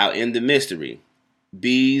 I'll end the mystery.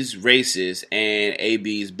 B's racist and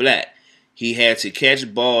AB's black. He had to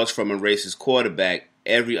catch balls from a racist quarterback.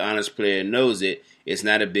 Every honest player knows it. It's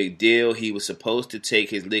not a big deal. He was supposed to take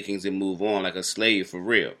his lickings and move on like a slave for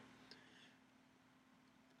real.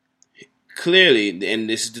 Clearly, and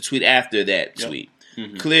this is the tweet after that tweet.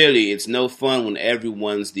 Mm-hmm. Clearly, it's no fun when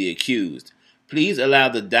everyone's the accused. Please allow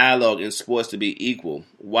the dialogue in sports to be equal.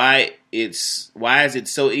 Why is it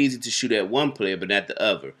so easy to shoot at one player but not the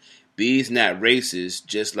other? B's not racist,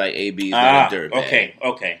 just like AB's not a dirtbag.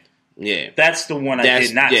 Okay. Yeah. That's the one I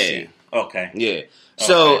did not see. Okay. Yeah.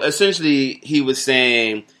 So, essentially, he was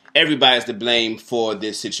saying everybody's to blame for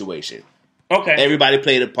this situation. Okay. Everybody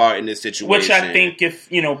played a part in this situation. Which I think if,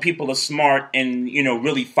 people are smart and,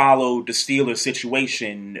 really follow the Steelers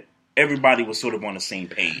situation, everybody was sort of on the same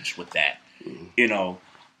page with that.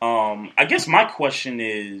 I guess my question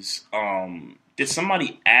is, did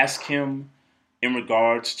somebody ask him in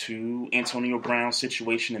regards to Antonio Brown's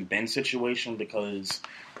situation and Ben's situation? Because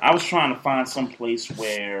I was trying to find some place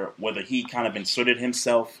whether he kind of inserted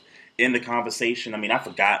himself in the conversation. I mean, I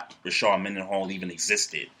forgot Rashad Mendenhall even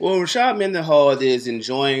existed. Well, Rashad Mendenhall is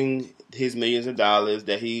enjoying his millions of dollars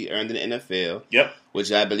that he earned in the NFL. Yep.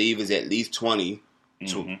 Which I believe is at least 20 mil.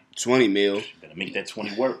 Better make that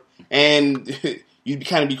 20 work. And you'd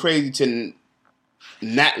kind of be crazy to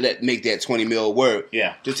not make that 20 mil work.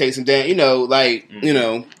 Yeah. To take some damn,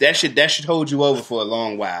 that should hold you over for a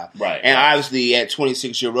long while. Right. And obviously at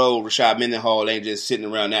 26-year-old, Rashad Mendenhall ain't just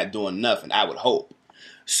sitting around not doing nothing, I would hope.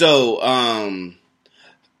 So,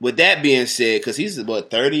 with that being said, because he's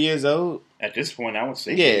 30 years old at this point, I would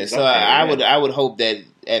say. Yeah, so I would hope that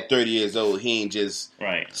at 30 years old he ain't just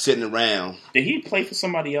sitting around. Did he play for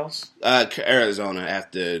somebody else? Arizona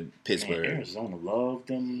after Pittsburgh. Man, Arizona loved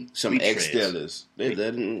them. Some ex-Steelers. They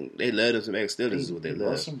love them some ex-Steelers is what they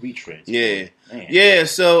love. Some retreads. Yeah, yeah.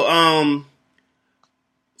 So I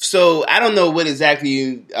don't know what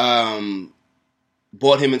exactly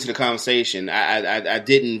brought him into the conversation. I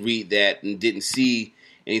didn't read that and didn't see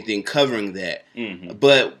anything covering that. Mm-hmm.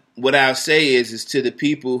 But what I'll say is to the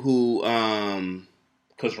people who...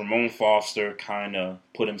 Because Ramon Foster kind of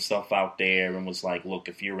put himself out there and was like, look,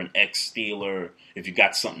 if you're an ex-Steeler, if you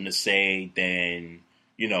got something to say, then,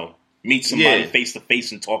 meet somebody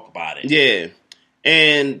face-to-face and talk about it.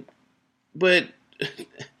 Yeah. But,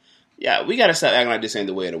 we got to stop acting like this ain't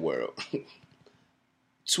the way of the world.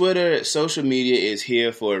 Twitter, social media is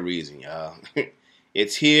here for a reason, y'all.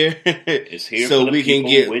 It's here. It's here so for the we people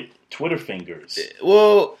can get with Twitter fingers.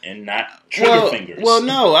 Well, and not trigger fingers. Well,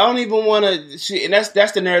 no, I don't even want to. And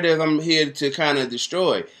that's the narrative I'm here to kind of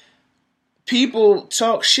destroy. People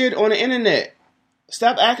talk shit on the internet.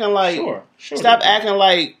 Stop acting like. Sure. Stop acting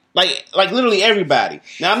like literally everybody.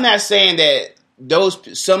 Now, I'm not saying that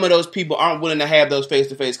some of those people aren't willing to have those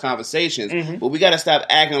face-to-face conversations, but we got to stop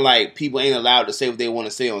acting like people ain't allowed to say what they want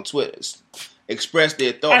to say on Twitter. Express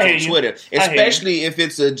their thoughts on Twitter, especially if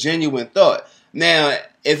it's a genuine thought. Now,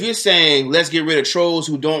 if you're saying let's get rid of trolls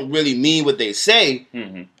who don't really mean what they say,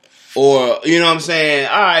 or you know what I'm saying,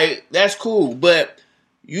 all right, that's cool, but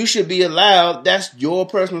you should be allowed. That's your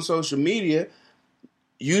personal social media.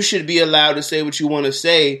 You should be allowed to say what you want to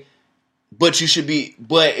say, but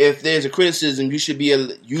if there's a criticism, you should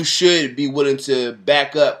be willing to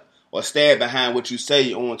back up or stand behind what you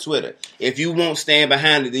say on Twitter. If you won't stand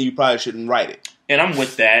behind it, then you probably shouldn't write it. And I'm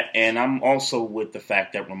with that, and I'm also with the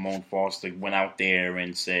fact that Ramon Foster went out there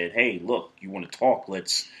and said, "Hey, look, you want to talk?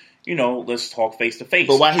 Let's talk face to face."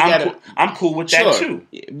 But why I'm cool with that too.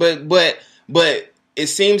 But it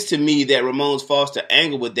seems to me that Ramon Foster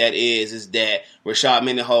angle with that is that Rashad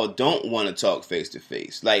Mendenhall don't want to talk face to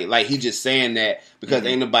face. Like he just saying that because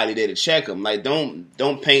ain't nobody there to check him. Like don't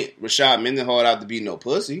paint Rashad Mendenhall out to be no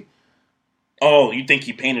pussy. Oh, you think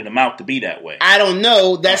he painted him out to be that way? I don't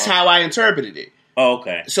know. That's how I interpreted it. Oh,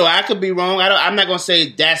 okay. So I could be wrong. I'm not going to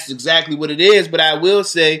say that's exactly what it is, but I will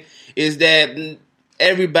say is that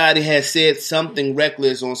everybody has said something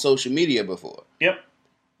reckless on social media before. Yep.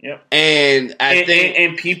 And I think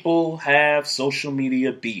and people have social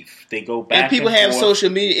media beef. They go back. And people and have forth. social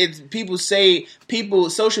media.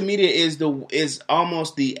 Social media is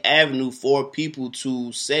almost the avenue for people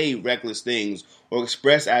to say reckless things or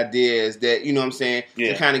express ideas that, you know what I'm saying,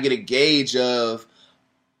 to kind of get a gauge of,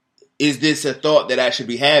 is this a thought that I should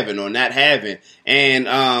be having or not having? And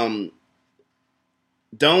I'm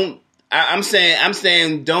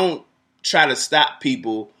saying don't try to stop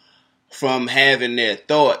people from having their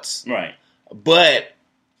thoughts. Right. But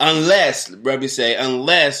unless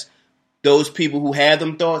those people who have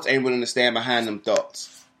them thoughts ain't willing to stand behind them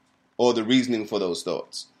thoughts or the reasoning for those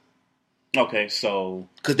thoughts. Okay, so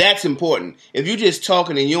because that's important. If you're just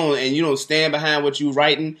talking and you don't stand behind what you're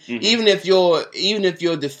writing, even if your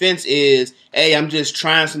defense is, hey, I'm just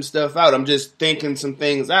trying some stuff out, I'm just thinking some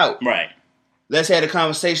things out. Right. Let's have a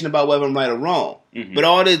conversation about whether I'm right or wrong. But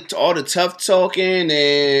all the tough talking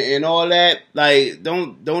and all that, like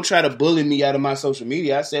don't try to bully me out of my social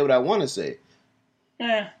media. I say what I want to say.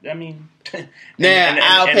 I mean,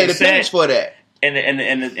 I'll pay the penance for that.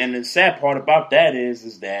 And the sad part about that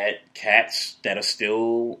is that cats that are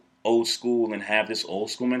still old school and have this old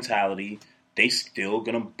school mentality, they still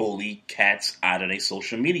gonna bully cats out of their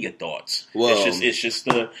social media thoughts. Whoa. It's just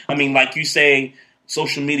like you say,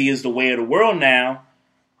 social media is the way of the world now.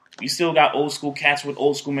 You still got old school cats with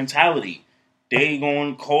old school mentality. They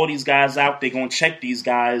gonna call these guys out. They gonna check these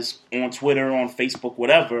guys on Twitter, on Facebook,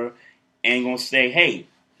 whatever, and gonna say, hey,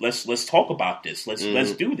 Let's talk about this. Let's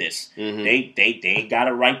do this. They got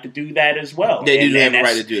a right to do that as well. They do have a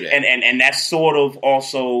right to do that. And that's sort of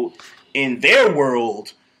also in their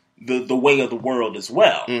world the way of the world as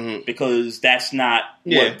well, because that's not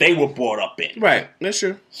what they were brought up in. Right. That's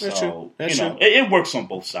true. It works on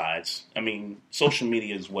both sides. I mean, social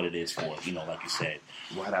media is what it is for. Like you said.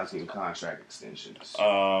 White House getting contract extensions.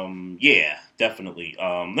 Yeah, definitely.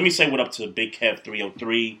 Let me say what up to Big Kev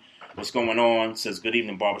 303. What's going on? Says, good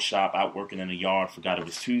evening, barbershop. Out working in the yard. Forgot it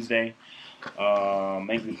was Tuesday.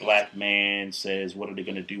 Angry Black Man says, what are they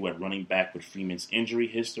going to do at running back with Freeman's injury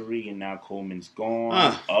history and now Coleman's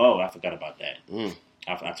gone? Oh, I forgot about that.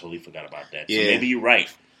 I totally forgot about that. Yeah. So maybe you're right.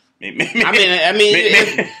 Maybe. I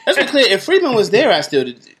mean, let's be clear. If Freeman was there, I still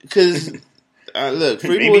did. Because, look,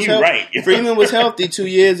 Freeman was right. Freeman was healthy 2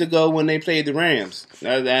 years ago when they played the Rams.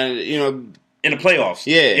 In the playoffs.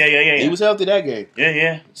 Yeah. He was healthy that game.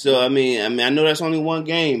 Yeah. So, I mean, I know that's only one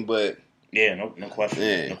game, but... Yeah, no question.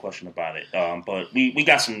 Yeah. No question about it. But we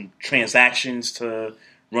got some transactions to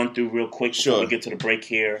run through real quick before we get to the break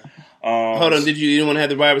here. Hold on, you didn't want to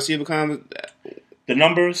have the wide receiver the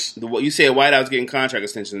numbers? You said White House getting contract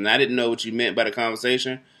extensions, and I didn't know what you meant by the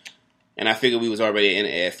conversation, and I figured we was already in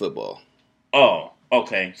at football. Oh,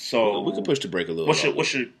 okay. So... We could push the break a little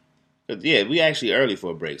What's your... Yeah, we actually early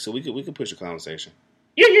for a break, so we could push the conversation.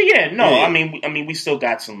 Yeah. No, yeah. I mean, we still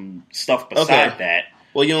got some stuff beside that.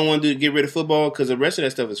 Well, you don't want to get rid of football because the rest of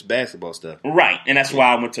that stuff is basketball stuff, right? And that's why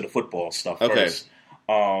I went to the football stuff first.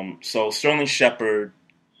 So Sterling Shepard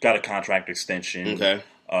got a contract extension. Okay.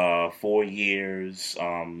 4 years.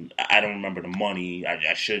 I don't remember the money.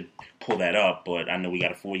 I should pull that up, but I know we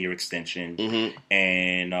got a 4-year extension. Mm-hmm.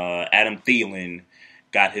 And Adam Thielen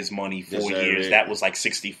got his money 4 Deserve years. it. That was like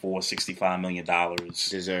 $65 million.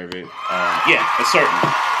 Deserve it. Yeah, for certain.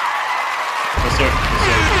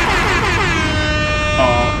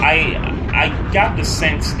 I got the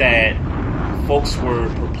sense that folks were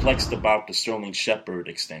perplexed about the Sterling Shepard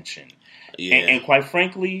extension. Yeah. And quite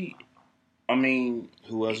frankly, I mean,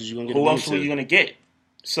 who else is you gonna get? Who else were you gonna get?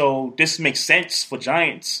 So this makes sense for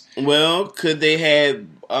Giants. Well, could they have?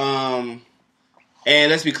 And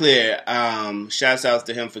let's be clear. Shouts out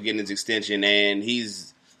to him for getting his extension, and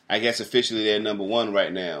he's, I guess, officially their number one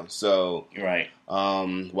right now. So right.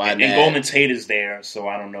 Why and not? Golden Tate is there, so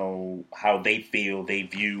I don't know how they view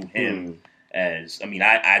him as. I mean,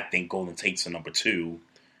 I think Golden Tate's a number 2.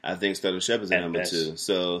 I think Sterling Shepard's a number best. 2.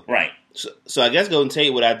 So right. So I guess Golden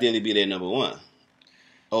Tate would ideally be their number 1.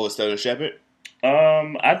 Oh, it's Sterling Shepard?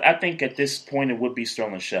 I think at this point it would be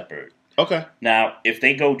Sterling Shepard. Okay. Now, if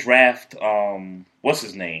they go draft, what's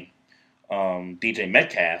his name? DJ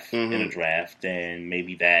Metcalf in a draft, then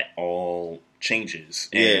maybe that all changes.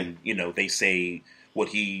 And, they say what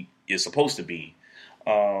he is supposed to be.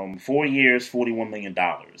 4 years, $41 million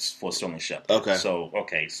for Sterling Shepard. Okay.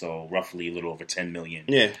 So roughly a little over $10 million.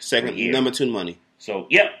 Yeah, second, number 2 money. So,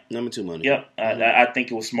 yep. Number 2 money. Yep. I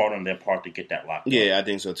think it was smart on their part to get that locked up. Yeah, I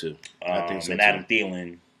think so too. And Adam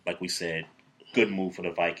Thielen, like we said, good move for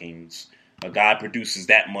the Vikings. A guy produces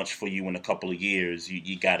that much for you in a couple of years,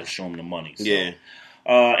 you got to show him the money. So. Yeah.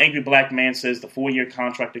 Angry Black Man says the 4-year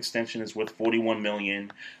contract extension is worth $41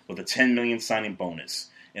 million with a $10 million signing bonus.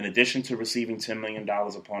 In addition to receiving $10 million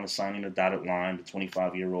upon signing the dotted line, the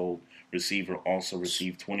 25-year-old receiver also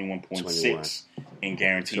received $21.6 in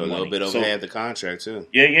guaranteed money. So a little bit over half the contract too.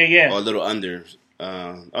 Yeah. Or a little under.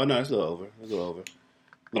 Oh no, it's a little over.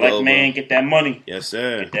 Black man, get that money. Yes,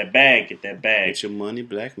 sir. Get that bag. Get your money,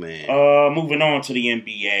 black man. Moving on to the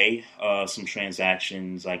NBA, some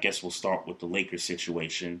transactions. I guess we'll start with the Lakers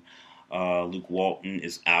situation. Luke Walton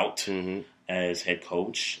is out as head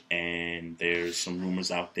coach, and there's some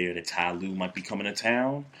rumors out there that Ty Lue might be coming to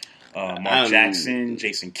town. Mark Jackson,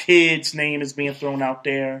 Jason Kidd's name is being thrown out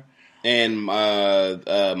there. And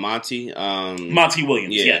Monty. Monty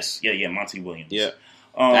Williams, yes. Yeah, Monty Williams. Yeah.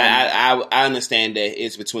 I understand that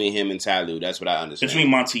it's between him and Ty Lue. That's what I understand. Between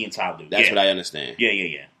Monty and Ty Lue. That's what I understand.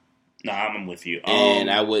 Yeah. No, I'm with you.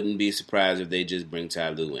 And I wouldn't be surprised if they just bring Ty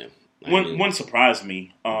Lue in. Wouldn't surprise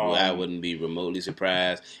me. I wouldn't be remotely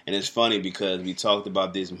surprised. And it's funny because we talked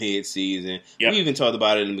about this mid-season. Yep. We even talked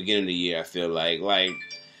about it in the beginning of the year, I feel like. I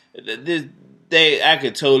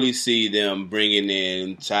could totally see them bringing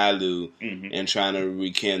in Ty Lue and trying to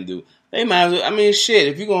rekindle. They might as well. I mean, shit,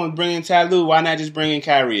 if you're going to bring in Ty Lue, why not just bring in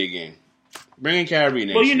Kyrie again? Bring in Kyrie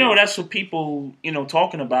next year. That's what people,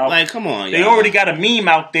 talking about. Like, come on, They already got a meme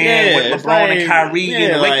out there with LeBron and Kyrie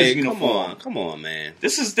in the Lakers uniform. Come on, man.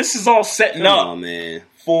 This is all setting up Come on, man.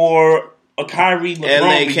 For a Kyrie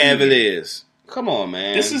LeBron LA Cavaliers. Come on,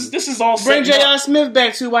 man. This is all bring J.R. Smith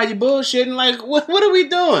back too while you bullshitting. Like, what are we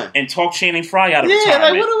doing? And talk Channing Frye out of retirement. Yeah,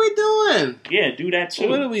 like, what are we doing? Yeah, do that too.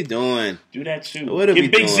 What are we doing? Do that too. What are we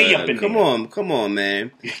Get Big doing? Z up in come there. Come on,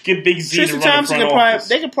 man. Get Big Z Tristan to run Thompson the front office.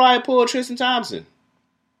 They could probably pull Tristan Thompson.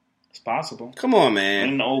 It's possible. Come on, man.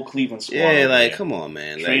 In the old Cleveland squad. Yeah, like, come on,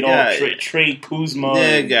 man. Trade Kuzma,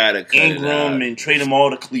 Ingram, and trade them all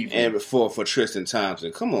to Cleveland. And for Tristan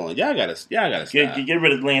Thompson, come on, y'all gotta stop. Get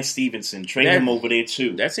rid of Lance Stevenson. Trade him over there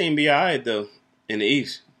too. That team be alright though in the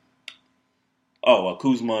East. Oh,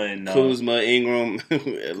 Kuzma, Ingram,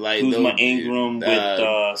 Ingram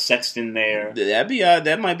with Sexton there.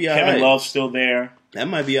 That might be alright. Kevin Love still there. That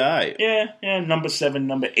might be alright. Yeah, number 7,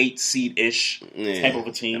 number 8 seed-ish type of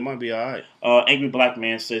a team. That might be alright. Angry Black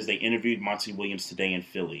Man says they interviewed Monty Williams today in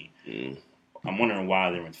Philly. I'm wondering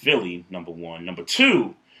why they're in Philly, number 1. Number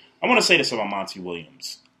 2, I want to say this about Monty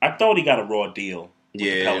Williams. I thought he got a raw deal with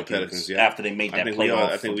the Pelicans after they made that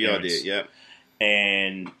playoff. I think we all did, yep.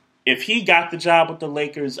 And if he got the job with the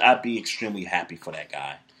Lakers, I'd be extremely happy for that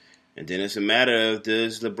guy. And then it's a matter of,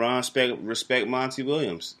 does LeBron respect Monty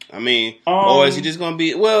Williams? I mean, or is he just going to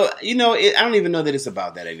be... Well, I don't even know that it's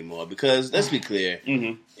about that anymore because, let's be clear,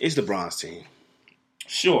 it's LeBron's team.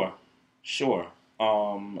 Sure.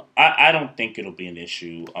 I don't think it'll be an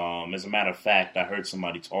issue. As a matter of fact, I heard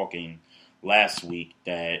somebody talking last week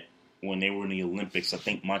that when they were in the Olympics, I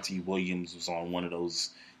think Monty Williams was on one of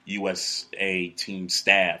those USA team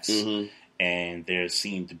staffs. And there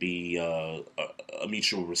seemed to be a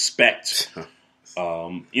mutual respect, for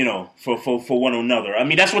one another. I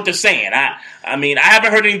mean, that's what they're saying. I mean, I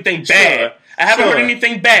haven't heard anything bad. Sure. I haven't heard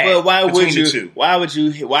anything bad. But why would between you? the two. Why would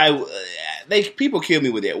you? Why? People kill me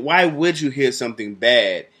with that. Why would you hear something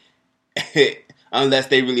bad unless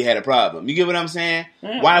they really had a problem? You get what I'm saying?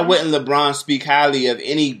 Yeah. Why wouldn't LeBron speak highly of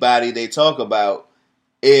anybody they talk about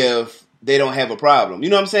if they don't have a problem? You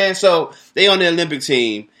know what I'm saying? So they on the Olympic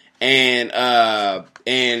team, and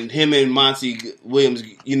him and Monty Williams,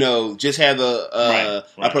 just have a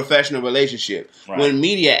professional relationship. Right. When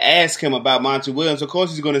media ask him about Monty Williams, of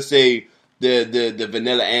course he's going to say the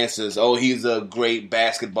vanilla answers. Oh, he's a great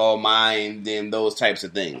basketball mind and those types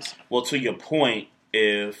of things. Well, to your point,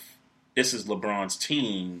 if this is LeBron's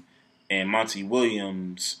team and Monty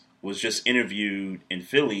Williams was just interviewed in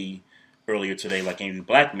Philly earlier today, like Andrew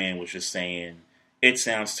Blackman was just saying, it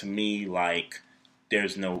sounds to me like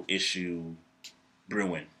there's no issue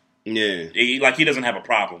brewing. Yeah. He doesn't have a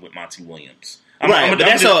problem with Monty Williams. But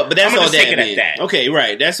that's all that means. That. Okay,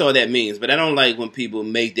 right. That's all that means. But I don't like when people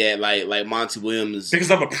make that like Monty Williams because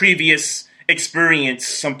of a previous experience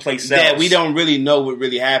someplace else. That we don't really know what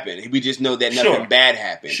really happened. We just know that nothing bad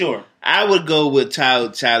happened. Sure. I would go with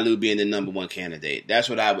Ty Lue being the number one candidate. That's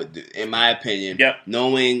what I would do, in my opinion. Yep.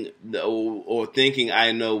 Knowing or thinking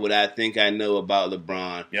I know what I think I know about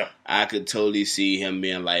LeBron. Yep. I could totally see him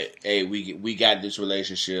being like, "Hey, we got this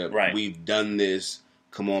relationship. Right. We've done this.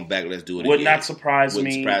 Come on back, let's do it Would again." not surprise me.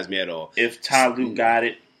 Wouldn't surprise me at all. If Ty Lue got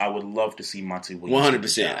it, I would love to see Monty Williams.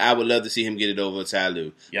 100%. I would love to see him get it over Ty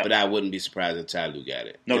Lue. Yep. But I wouldn't be surprised if Ty Lue got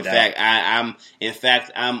it. No doubt.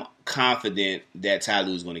 I'm confident that Ty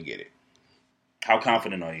Lue's going to get it. How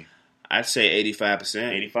confident are you? I'd say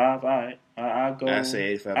 85%. 85? All right. I'd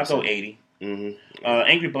say 85%. I'll go 80. Mm-hmm.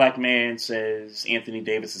 Angry Black Man says Anthony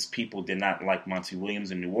Davis's people did not like Monty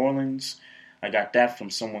Williams in New Orleans. I got that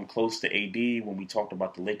from someone close to AD when we talked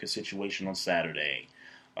about the Lakers situation on Saturday.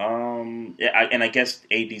 And I guess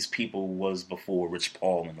AD's people was before Rich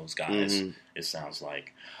Paul and those guys, it sounds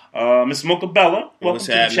like. Miss Mocha Bella, welcome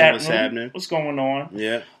to the chat room. Happening? What's going on?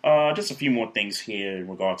 Yeah. Just a few more things here in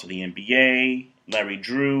regard to the NBA. Larry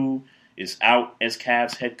Drew is out as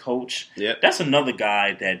Cavs head coach. Yep. That's another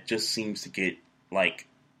guy that just seems to get, like,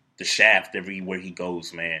 the shaft everywhere he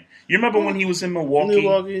goes, man. You remember when he was in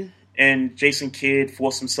Milwaukee? And Jason Kidd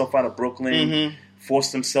forced himself out of Brooklyn,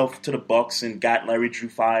 forced himself to the Bucks, and got Larry Drew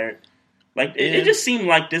fired. Like it just seemed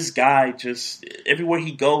like this guy just everywhere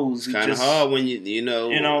he goes, he kind of just hard when you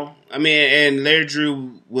know. I mean, and Larry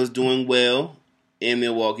Drew was doing well in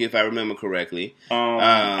Milwaukee, if I remember correctly.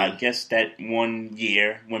 I guess that 1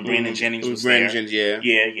 year when Brandon Jennings was there. Jennings, yeah,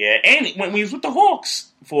 and when he was with the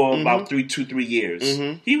Hawks for about 3 years,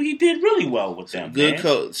 he did really well with them. Good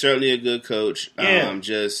coach, certainly a good coach. Yeah.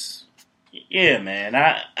 Yeah, man.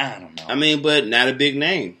 I don't know. I mean, but not a big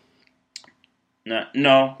name. Definitely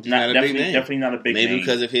not a big name. Maybe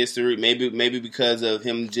because of history. Maybe because of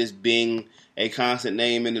him just being a constant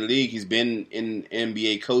name in the league. He's been in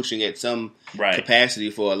NBA coaching at some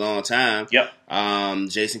capacity for a long time. Yep.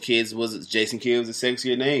 Jason Kidd was a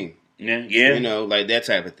sexier name. Yeah. You know, like that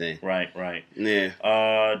type of thing. Right.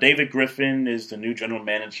 Yeah. David Griffin is the new general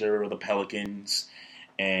manager of the Pelicans,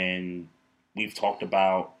 and we've talked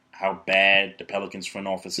about how bad the Pelicans front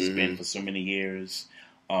office has been for so many years.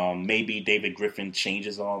 Maybe David Griffin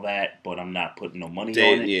changes all that, but I'm not putting no money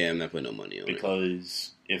on it. Yeah, I'm not putting no money on it.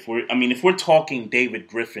 Because if we're talking David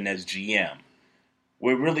Griffin as GM,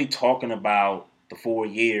 we're really talking about the 4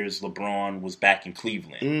 years LeBron was back in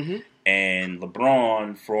Cleveland. And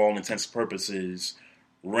LeBron, for all intents and purposes,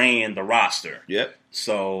 ran the roster. Yep.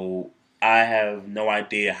 So I have no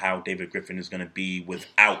idea how David Griffin is going to be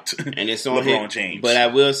without and it's on LeBron James. But I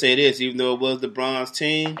will say this, even though it was LeBron's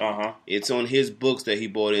team, it's on his books that he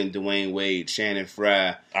brought in Dwayne Wade, Shannon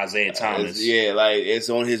Fry, Isaiah Thomas. It's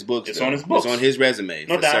on his books. It's on his books. It's on his resume,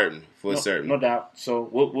 no for doubt. certain. No doubt. So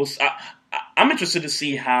I'm interested to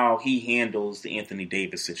see how he handles the Anthony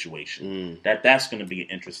Davis situation. That's going to be an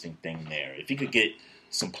interesting thing there. If he could get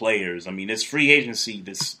some players, I mean, there's free agency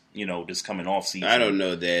this coming off season. I don't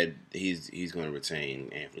know that he's going to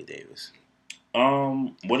retain Anthony Davis.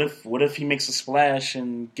 What if he makes a splash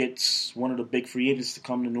and gets one of the big free agents to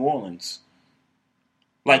come to New Orleans?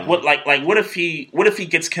 What if he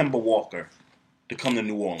gets Kemba Walker to come to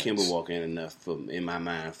New Orleans? Kemba Walker ain't enough in my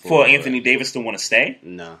mind for Anthony Davis to want to stay.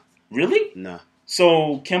 No. Really? No.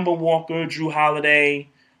 So Kemba Walker, Drew Holiday,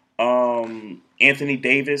 Anthony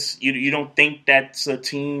Davis. You don't think that's a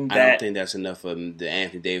team that... I don't think that's enough for the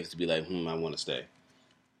Anthony Davis to be like, I want to stay.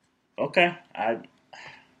 Okay. I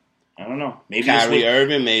don't know. Maybe Kyrie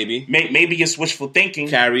Irving, maybe. Maybe it's wishful thinking.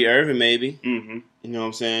 Kyrie Irving, maybe. Mm-hmm. You know what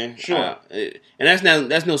I'm saying? Sure. And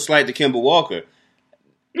that's no slight to Kemba Walker.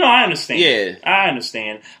 No, I understand. Yeah. I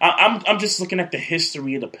understand. I'm just looking at the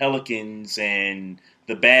history of the Pelicans and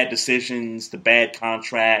the bad decisions, the bad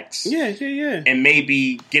contracts. Yeah. And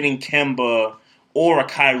maybe getting Kemba or a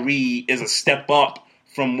Kyrie is a step up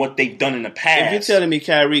from what they've done in the past. If you're telling me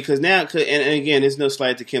Kyrie, because now, and again, there's no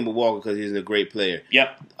slight to Kemba Walker because he's a great player.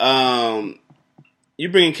 Yep. You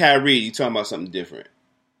bring Kyrie, you're talking about something different.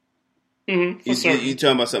 Mm-hmm, for certain. You're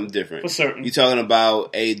talking about something different. For certain. You're talking about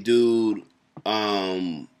a dude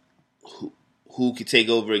who can take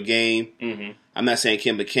over a game. Mm-hmm. I'm not saying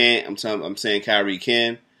Kemba can't. I'm saying Kyrie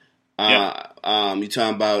can. You're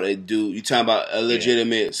talking about a dude. You're talking about a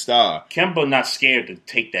legitimate star. Kemba not scared to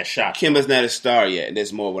take that shot. Kemba's not a star yet.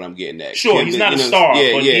 That's more what I'm getting at. Sure, Kemba, he's not a star,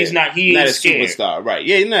 but he's not. He not is a scared. superstar, right?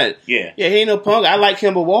 Yeah, he's not. Yeah, he ain't no punk. I like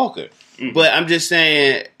Kemba Walker, but I'm just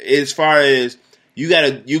saying, as far as you're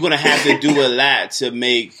gonna have to do a lot to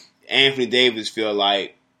make Anthony Davis feel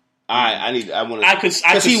like I want to,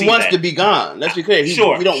 because he wants to be gone. Let's be clear. He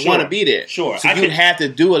don't want to be there. Sure, so you'd have to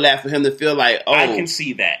do a lot for him to feel like, oh, I can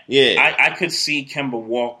see that. Yeah, I could see Kemba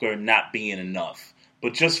Walker not being enough,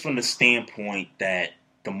 but just from the standpoint that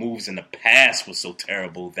the moves in the past were so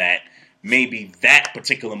terrible that maybe that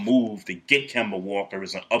particular move to get Kemba Walker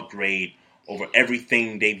is an upgrade over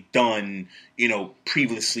everything they've done,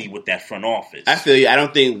 previously with that front office. I feel you. I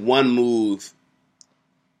don't think one move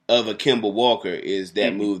of a Kemba Walker is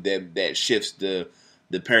that move that shifts the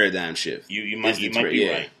paradigm shift. You might be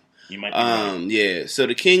right. You might be right. Yeah. So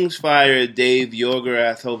the Kings fired Dave Joerger.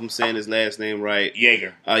 I hope I'm saying his last name right.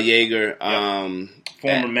 Joerger. Joerger. Yep.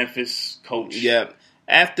 Former Memphis coach. Yep.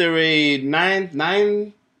 After a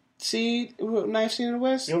ninth seed in the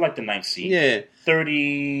West. They were like the 9th seed. Yeah.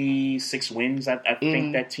 36 wins. I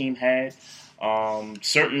think that team had.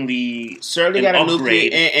 Certainly got a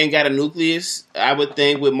nucleus and got a nucleus. I would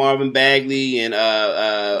think with Marvin Bagley and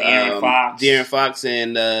De'Aaron Fox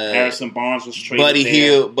and Harrison Barnes was traded.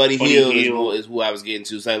 Buddy Hield is who I was getting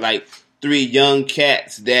to. So like 3 young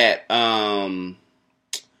cats that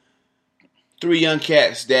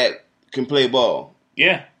can play ball.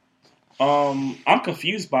 Yeah. I'm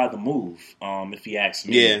confused by the move. If you ask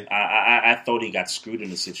me, yeah. I thought he got screwed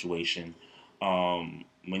in the situation.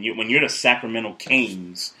 When you're the Sacramento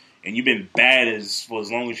Kings and you've been bad for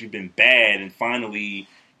as long as you've been bad, and finally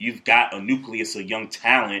you've got a nucleus of young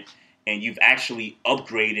talent and you've actually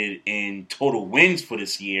upgraded in total wins for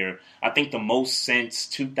this year, I think the most since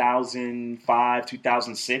 2005,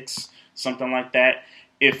 2006, something like that.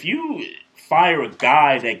 If you fire a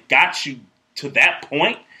guy that got you to that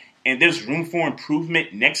point and there's room for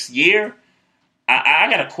improvement next year, I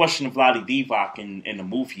got to question Vlade Divac and the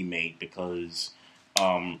move he made, because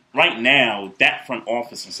right now, that front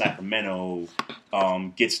office in Sacramento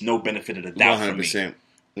gets no benefit of the doubt 100%.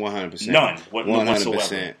 100%. None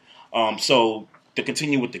whatsoever. So, to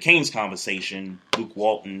continue with the Kings conversation, Luke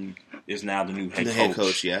Walton is now the new head coach. Head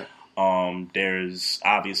coach, yeah. There's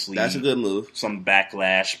obviously that's a good move. Some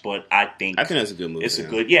backlash, but I think that's a good move. It's a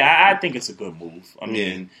good, I think it's a good move. I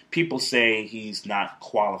mean, people say he's not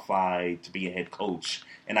qualified to be a head coach,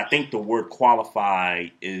 and I think the word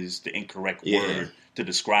 "qualified" is the incorrect word to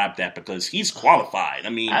describe that, because he's qualified. I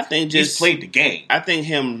mean, I think he's played the game. I think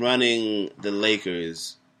him running the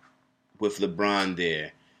Lakers with LeBron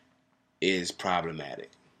there is problematic.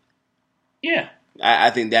 Yeah, I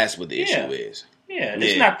think that's what the issue is. Yeah,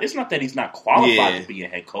 it's not that he's not qualified to be a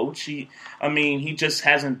head coach. He just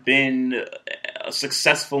hasn't been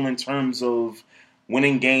successful in terms of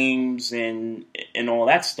winning games and all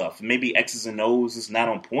that stuff. Maybe X's and O's is not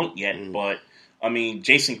on point yet, but I mean,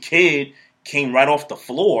 Jason Kidd came right off the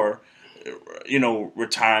floor,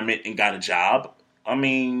 retirement, and got a job. I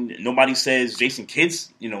mean, nobody says Jason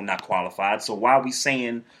Kidd's, not qualified. So why are we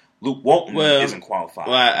saying Luke Walton isn't qualified?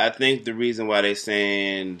 Well, I think the reason why they're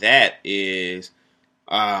saying that is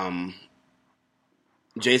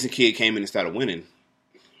Jason Kidd came in and started winning.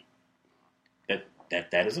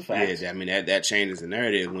 That is a fact. Yeah, I mean that changes the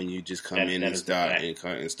narrative when you just come in and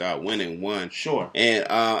start winning one. Sure. And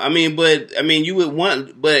you would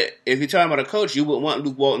want, but if you're talking about a coach, you would want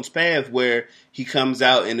Luke Walton's path where he comes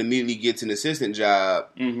out and immediately gets an assistant job,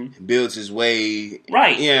 builds his way.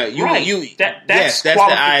 Right. Yeah. That's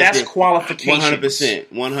qualification. 100%.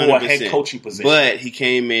 For a head coaching position. But he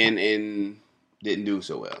came in and didn't do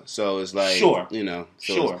so well. So it's like, sure.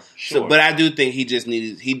 So, but I do think he just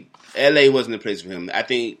needed LA wasn't the place for him. I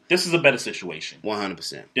think this is a better situation.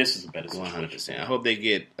 100%. This is a better situation. 100%. I hope they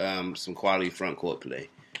get some quality front court play.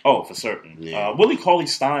 Oh, for certain. Yeah. Willie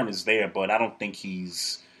Cauley-Stein is there, but I don't think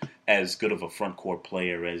he's as good of a front court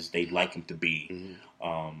player as they'd like him to be.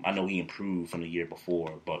 I know he improved from the year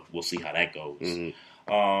before, but we'll see how that goes.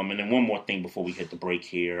 And then one more thing before we hit the break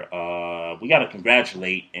here. We got to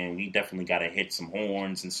congratulate, and we definitely got to hit some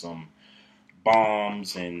horns and some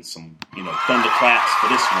bombs and some, thunderclaps for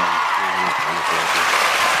this one.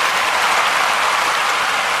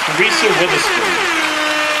 Teresa Witherspoon.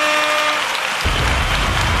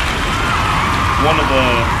 One of the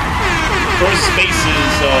first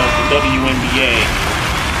faces of the WNBA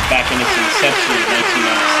back in its inception in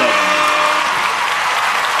 1997.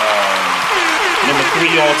 Number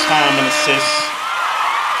 3 all-time in assists.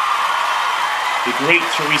 The great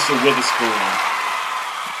Teresa Witherspoon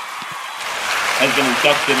has been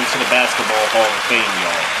inducted into the Basketball Hall of Fame,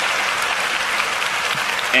 y'all.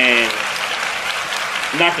 And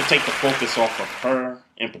not to take the focus off of her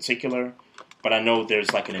in particular, but I know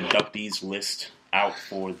there's like an inductees list out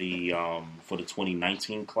for the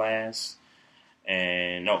 2019 class.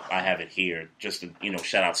 And I have it here. Just to,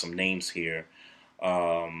 shout out some names here.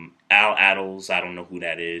 Al Attles, I don't know who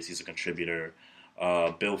that is. He's a contributor.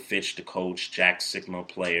 Bill Fitch, the coach. Jack Sigma,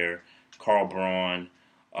 player. Carl Braun.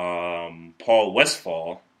 Paul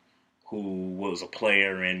Westphal, who was a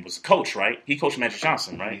player and was a coach, right? He coached Magic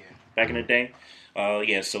Johnson, right? Yeah. Back in the day.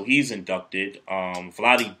 So he's inducted.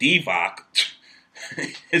 Vlade Divac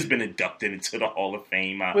has been inducted into the Hall of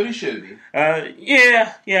Fame. But he should be.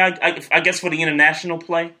 I guess for the international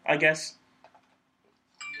play, I guess.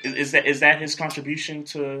 Is that his contribution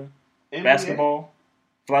to NBA? Basketball,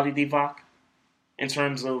 Vlade Divac, in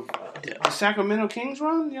terms of the Sacramento Kings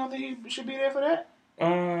run? You don't think he should be there for that?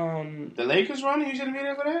 The Lakers run, he shouldn't be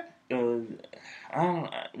there for that.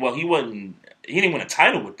 Well, he wasn't. He didn't win a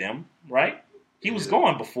title with them, right? He was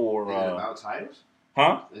gone before. Is it about titles?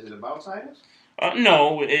 Huh? Is it about titles?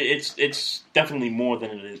 No, it's definitely more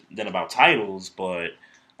than about titles, but.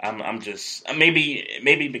 I'm just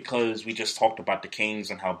maybe because we just talked about the Kings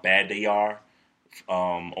and how bad they are,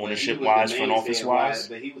 ownership wise, front office wise.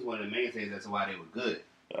 But he was one of the main things. That's why they were good.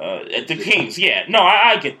 The Kings, yeah, no,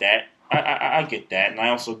 I get that. I get that, and I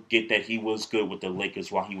also get that he was good with the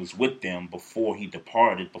Lakers while he was with them before he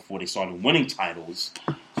departed, before they started winning titles.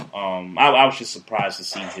 I was just surprised to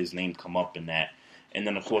see his name come up in that, and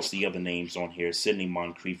then of course the other names on here. Sidney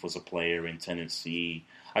Moncrief was a player in Tennessee.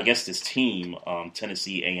 I guess this team,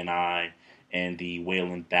 Tennessee A&I and the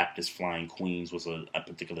Wayland Baptist Flying Queens, was a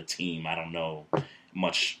particular team. I don't know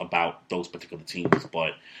much about those particular teams.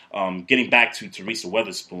 But getting back to Teresa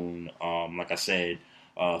Witherspoon, like I said,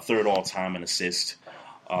 3rd all-time in assist.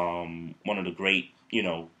 One of the great,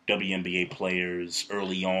 WNBA players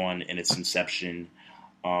early on in its inception.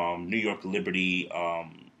 New York Liberty,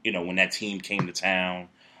 when that team came to town,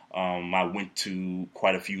 I went to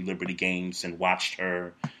quite a few Liberty games and watched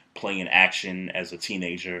her play in action as a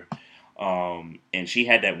teenager. And she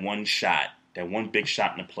had that one shot, that one big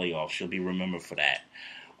shot in the playoffs. She'll be remembered for that.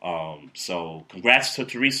 So congrats to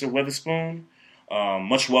Teresa Witherspoon.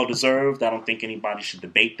 Much well-deserved. I don't think anybody should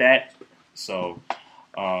debate that. So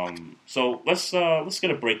let's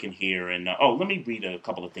get a break in here. And let me read a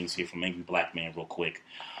couple of things here from Angry Black Man real quick.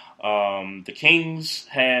 The Kings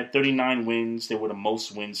had 39 wins. They were the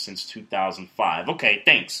most wins since 2005. Okay,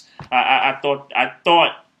 thanks. I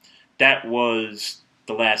thought that was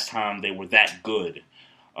the last time they were that good.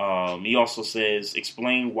 He also says,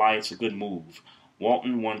 explain why it's a good move.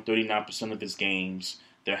 Walton won 39% of his games.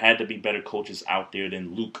 There had to be better coaches out there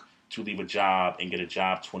than Luke to leave a job and get a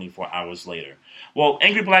job 24 hours later. Well,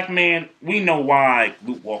 Angry Black Man, we know why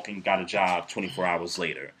Luke Walton got a job 24 hours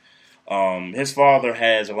later. His father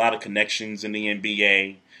has a lot of connections in the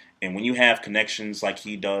NBA, and when you have connections like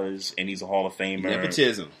he does, and he's a Hall of Famer,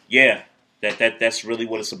 nepotism. Yeah, that's really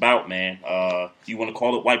what it's about, man. You want to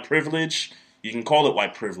call it white privilege? You can call it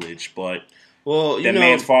white privilege, but that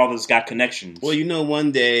man's father's got connections. Well,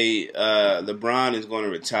 one day LeBron is going to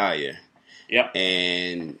retire. Yep,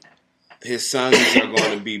 and his sons are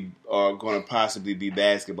going to possibly be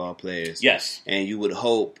basketball players. Yes, and you would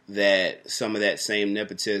hope that some of that same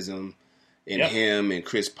nepotism in him and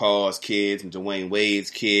Chris Paul's kids and Dwayne Wade's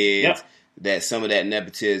kids, that some of that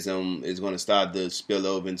nepotism is going to start to spill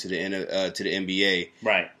over into the NBA,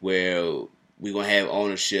 right? Where we're going to have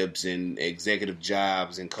ownerships and executive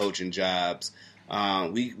jobs and coaching jobs.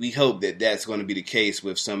 We hope that that's going to be the case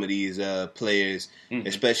with some of these players,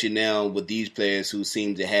 especially now with these players who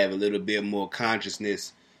seem to have a little bit more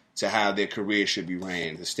consciousness to how their career should be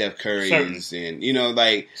ran. The Steph Curry's and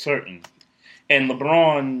certain. And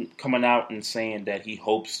LeBron coming out and saying that he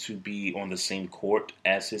hopes to be on the same court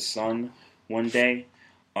as his son one day.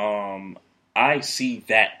 I see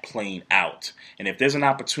that playing out. And if there's an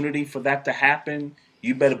opportunity for that to happen,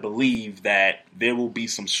 you better believe that there will be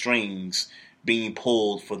some strings being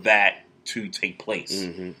pulled for that to take place.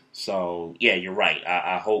 Mm-hmm. So, yeah, you're right.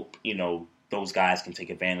 I hope, those guys can take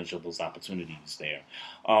advantage of those opportunities there.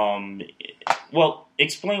 Well,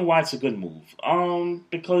 explain why it's a good move.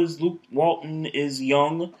 Because Luke Walton is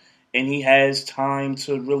young and he has time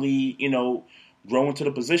to really, grow into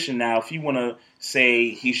the position. Now, if you want to say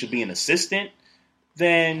he should be an assistant,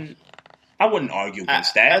 then I wouldn't argue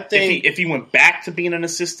against that. I think if he went back to being an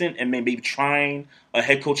assistant and maybe trying a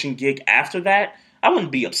head coaching gig after that, I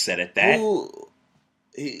wouldn't be upset at that.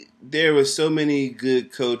 There were so many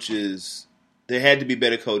good coaches. There had to be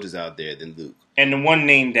better coaches out there than Luke. And the one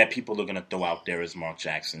name that people are going to throw out there is Mark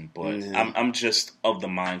Jackson. But I'm just of the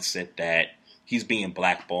mindset that he's being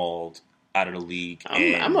blackballed out of the league.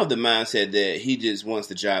 I'm of the mindset that he just wants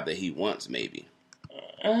the job that he wants, maybe.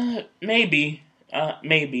 Maybe. I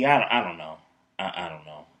don't know. I don't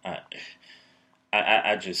know.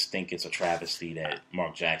 I just think it's a travesty that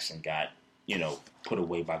Mark Jackson got, put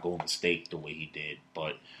away by Golden State the way he did.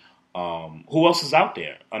 But who else is out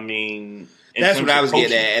there? I mean, that's what I was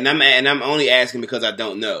getting at, and I'm only asking because I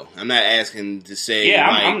don't know. I'm not asking to say. Yeah,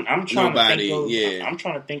 I'm trying nobody. To think of, I'm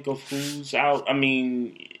trying to think of who's out. I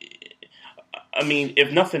mean,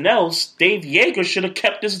 if nothing else, Dave Yeager should have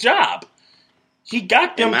kept his job. He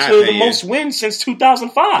got them to the most wins since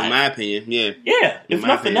 2005. In my opinion, yeah. Yeah, if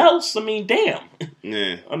nothing else, damn.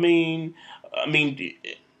 Yeah. I mean,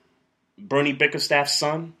 Bernie Bickerstaff's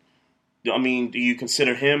son. Do you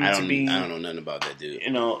consider him to be? I don't know nothing about that dude.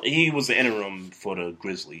 He was the interim for the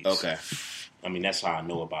Grizzlies. Okay. That's how I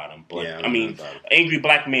know about him. But yeah, Angry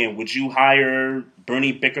Black Man, would you hire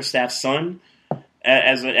Bernie Bickerstaff's son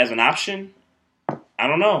as an option? I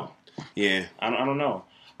don't know. Yeah, I don't know.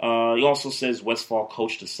 He also says Westphal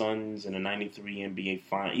coached the Suns in the '93 NBA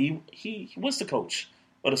Final. He was the coach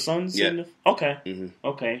of the Suns. Yeah. Okay. Mm-hmm.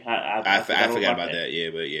 Okay. I forgot about that.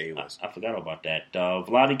 Yeah, but yeah, he was. I forgot about that.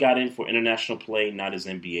 Vlade got in for international play, not his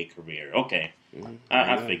NBA career. Okay. Mm-hmm.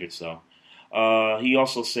 I figured so. He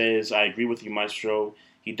also says, I agree with you, Maestro.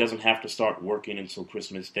 He doesn't have to start working until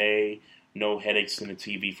Christmas Day. No headaches in the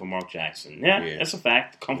TV for Mark Jackson. Yeah. That's a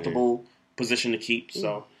fact. Comfortable position to keep.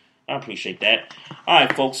 So I appreciate that. All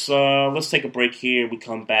right, folks. Let's take a break here. We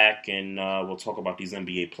come back and we'll talk about these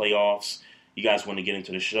NBA playoffs. You guys want to get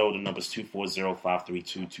into the show, the number's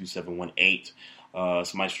 240-532-2718.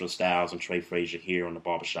 It's Maestro Styles and Trey Frazier here on the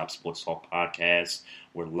Barbershop Sports Talk Podcast.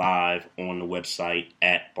 We're live on the website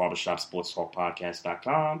at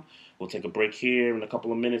barbershopsportstalkpodcast.com. We'll take a break here. In a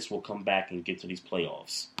couple of minutes, we'll come back and get to these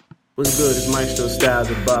playoffs. What's good? It's Maestro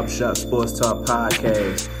Styles at Barbershop Sports Talk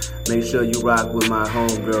Podcast. Make sure you rock with my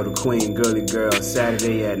homegirl, the Queen Girly Girl,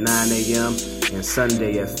 Saturday at 9 a.m. and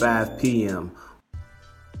Sunday at 5 p.m.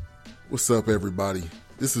 What's up, everybody?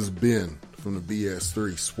 This is Ben from the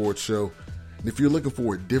BS3 Sports Show. And if you're looking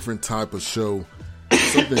for a different type of show,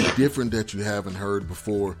 something different that you haven't heard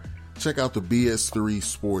before, check out the BS3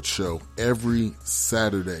 Sports Show every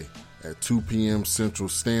Saturday at 2 p.m. Central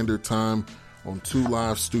Standard Time on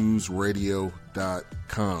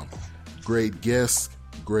 2livestewsradio.com. Great guests,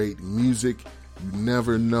 great music. You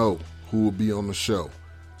never know who will be on the show.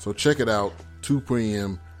 So check it out, 2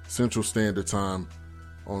 p.m. Central Standard Time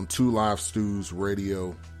on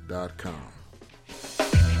 2livestewsradio.com.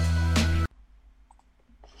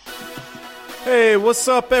 Hey, what's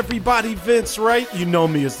up, everybody? Vince Wright. You know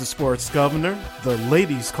me as the sports governor. The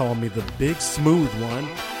ladies call me the big smooth one.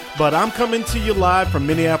 But I'm coming to you live from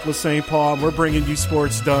Minneapolis, St. Paul, and we're bringing you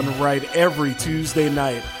sports done right every Tuesday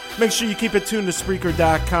night. Make sure you keep it tuned to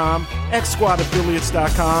Spreaker.com,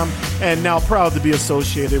 XSquadAffiliates.com, and now proud to be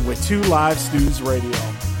associated with 2 Live Stews Radio.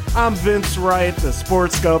 I'm Vince Wright, the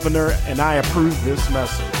sports governor, and I approve this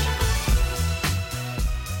message.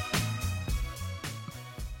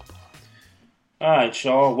 All right,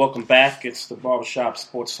 y'all. Welcome back. It's the Barbershop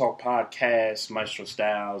Sports Talk Podcast. Maestro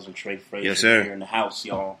Styles and Trey Frazier here in the house,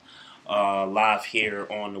 y'all. Live here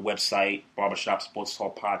on the website,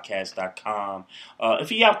 barbershopsportstalkpodcast.com.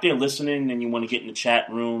 If you're out there listening and you want to get in the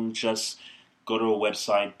chat room, just go to our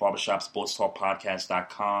website,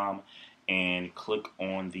 barbershopsportstalkpodcast.com, and click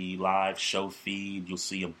on the live show feed. You'll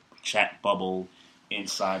see a chat bubble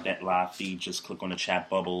inside that live feed. Just click on the chat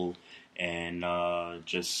bubble and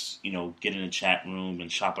just, get in the chat room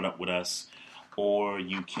and chop it up with us. Or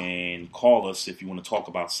you can call us if you want to talk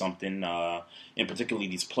about something, in particularly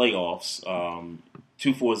these playoffs.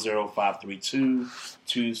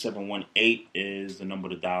 240-532-2718 is the number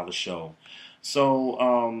to dial the show.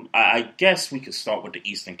 So I guess we could start with the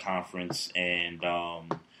Eastern Conference. And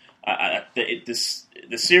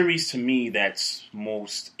the series to me that's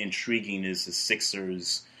most intriguing is the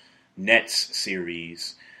Sixers-Nets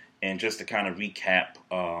series. And just to kind of recap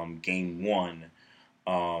Game 1,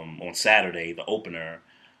 on Saturday, the opener,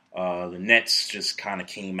 the Nets just kind of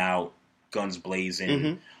came out guns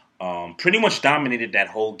blazing. Pretty much dominated that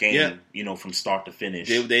whole game, from start to finish.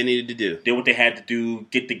 Did what they needed to do. Did what they had to do,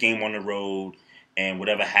 get the game on the road, and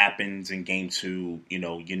whatever happens in game 2,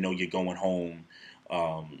 you're going home,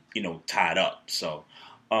 tied up. So,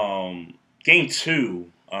 game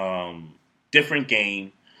 2, different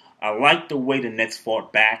game. I like the way the Nets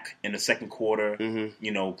fought back in the second quarter,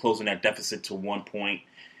 closing that deficit to 1 point.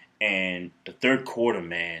 And the third quarter,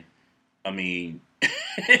 man, I mean,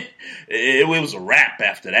 it was a wrap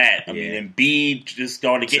after that. I mean, Embiid just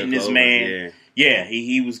started getting his man. Yeah,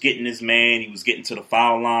 he was getting his man. He was getting to the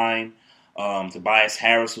foul line. Tobias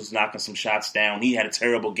Harris was knocking some shots down. He had a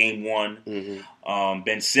terrible game 1.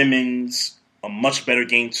 Ben Simmons, a much better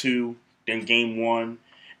game 2 than game 1.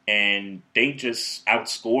 And they just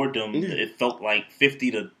outscored them. It felt like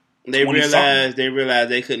 50 to 20 something. They realized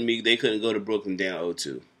they couldn't go to Brooklyn down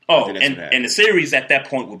 0-2. Oh, and the series at that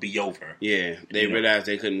point would be over. Yeah, they realized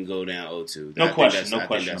they couldn't go down 0-2. No question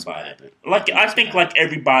about it. I think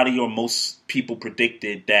everybody or most people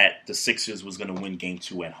predicted that the Sixers was going to win Game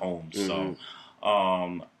 2 at home. So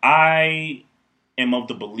I am of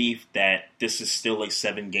the belief that this is still a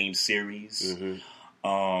 7-game series.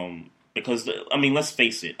 Because, let's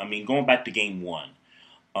face it. Going back to Game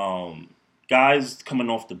 1, guys coming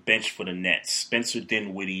off the bench for the Nets, Spencer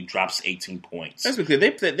Dinwiddie drops 18 points. That's because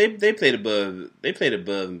they played above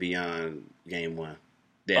and beyond Game 1.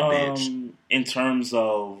 That bench. In terms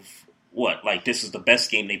of what? Like, this is the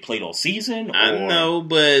best game they played all season? Or? I know,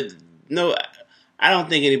 but no, I don't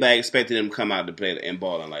think anybody expected them to come out to play and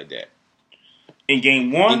balling like that. In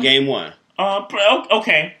Game 1? In Game 1.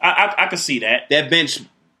 Okay. I can see that. That bench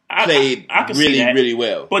played really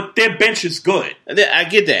well. But their bench is good. I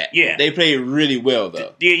get that. Yeah. They played really well,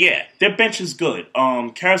 though. Yeah. Their bench is good.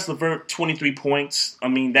 Caris LeVert, 23 points.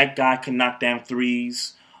 That guy can knock down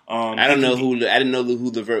threes. I didn't know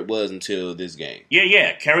who LeVert was until this game.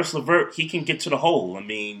 Yeah. Caris LeVert, he can get to the hole.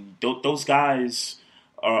 Those guys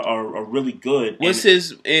are really good.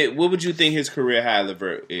 What would you think his career high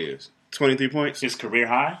LeVert is? 23 points? His career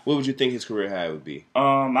high? What would you think his career high would be?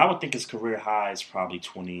 I would think his career high is probably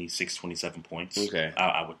 26, 27 points. Okay.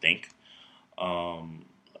 I would think.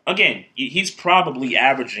 Again, he's probably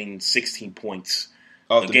averaging 16 points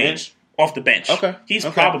off the bench? Off the bench. Okay. He's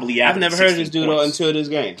probably averaging 16 I've never heard of this dude until this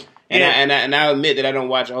game. And I admit that I don't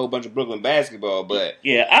watch a whole bunch of Brooklyn basketball, but...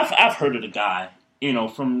 Yeah, I've heard of the guy,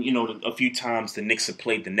 from, a few times the Knicks have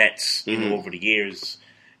played the Nets, over the years.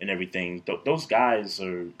 And everything. Those guys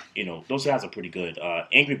are, pretty good.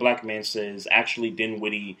 Angry Black Man says actually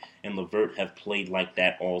Dinwiddie and LeVert have played like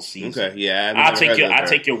that all season. Okay, yeah, I'll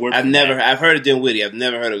take your word. I've heard of Dinwiddie. I've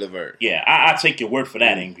never heard of LeVert. Yeah, I'll take your word for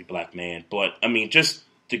that, Angry Black Man. But just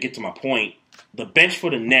to get to my point, the bench for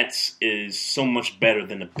the Nets is so much better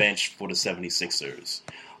than the bench for the 76ers.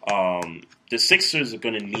 The Sixers are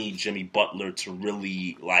going to need Jimmy Butler to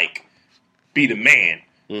really be the man.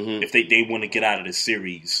 If they want to get out of this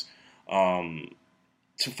series. For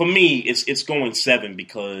me, it's going 7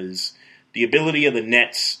 because the ability of the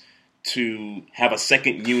Nets to have a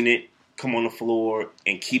second unit come on the floor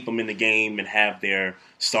and keep them in the game and have their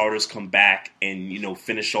starters come back and,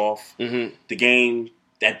 finish off the game,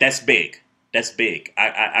 that's big. That's big.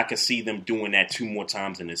 I can see them doing that 2 more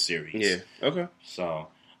times in this series. Yeah, okay. So,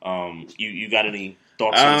 you got any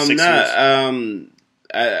thoughts on the Sixers?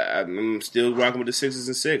 I'm still rocking with the Sixers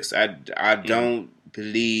and 6. I don't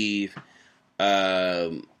believe. I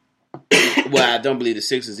don't believe the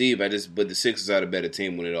Sixers either. But the Sixers are the better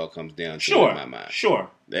team when it all comes down to it, in my mind. Sure.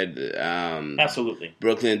 Absolutely.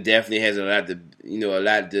 Brooklyn definitely has a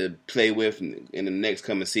lot to play with in the next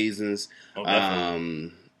coming seasons. Oh,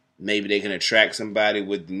 definitely. Maybe they can attract somebody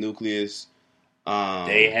with the nucleus.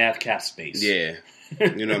 They have cap space. Yeah.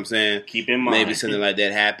 You know what I'm saying? Keep in mind. Maybe something like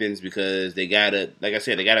that happens because they got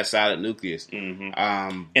a solid nucleus.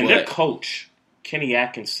 And their coach, Kenny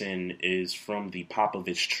Atkinson, is from the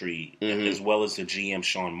Popovich tree, as well as the GM,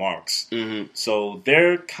 Sean Marks. So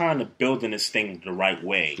they're kind of building this thing the right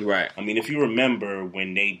way. Right. If you remember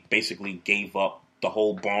when they basically gave up the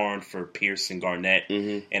whole barn for Pierce and Garnett,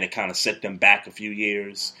 and it kind of set them back a few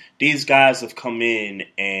years, these guys have come in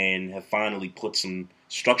and have finally put some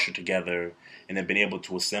structure together and have been able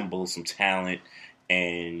to assemble some talent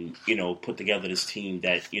and, put together this team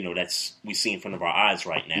that, that's we see in front of our eyes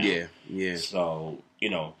right now. Yeah. So,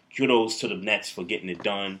 kudos to the Nets for getting it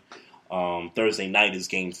done. Thursday night is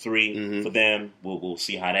Game 3 for them. We'll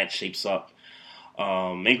see how that shapes up.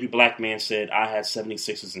 Angry Black Man said, I had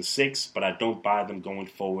 76ers in 6, but I don't buy them going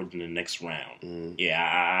forward in the next round. Mm-hmm.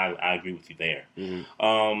 Yeah, I agree with you there.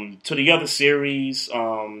 Mm-hmm. To the other series,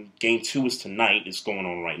 Game 2 is tonight. It's going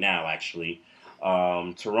on right now, actually.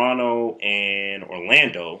 Toronto and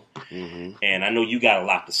Orlando. Mm-hmm. And I know you got a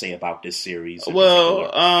lot to say about this series.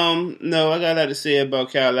 Well, no, I got a lot to say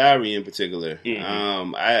about Kyle Lowry in particular.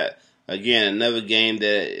 Mm-hmm. Again, another game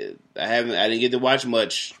that I didn't get to watch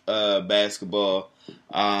much basketball.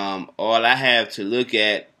 All I have to look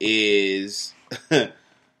at is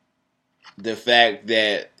the fact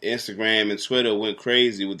that Instagram and Twitter went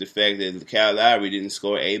crazy with the fact that Kyle Lowry didn't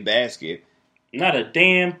score a basket. Not a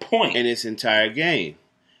damn point in this entire game.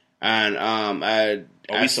 And are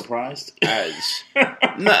we surprised?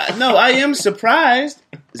 No, I am surprised.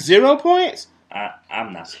 0 points?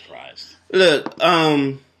 I'm not surprised. Look,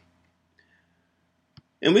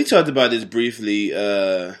 and we talked about this briefly.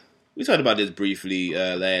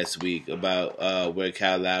 Last week about where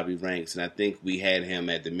Kyle Lowry ranks, and I think we had him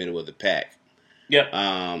at the middle of the pack. Yep.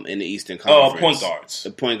 In the Eastern Conference. Point guards.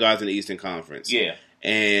 The point guards in the Eastern Conference. Yeah.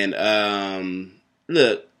 And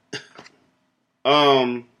look,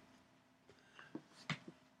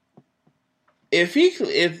 if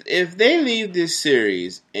they leave this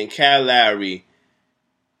series and Kyle Lowry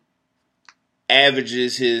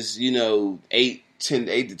averages his 8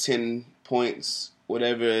 to 10 points,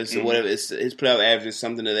 whatever it's his playoff average is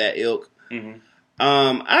something of that ilk. Mm-hmm.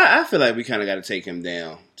 I feel like we kind of got to take him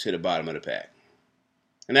down to the bottom of the pack.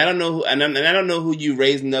 And I don't know who, and I don't know who you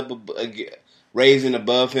raising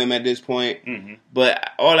above him at this point. Mm-hmm.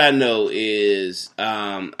 But all I know is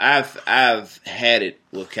I've had it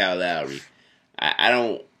with Kyle Lowry.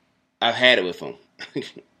 I've had it with him.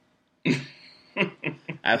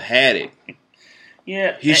 I've had it.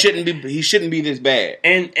 Yeah, he shouldn't be this bad.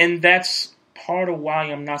 And that's part of why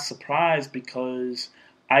I'm not surprised, because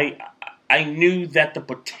I knew that the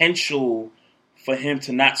potential for him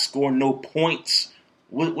to not score no points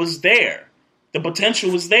was there. The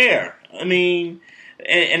potential was there. I mean,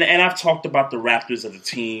 and I've talked about the Raptors as a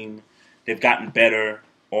team. They've gotten better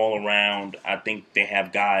all around. I think they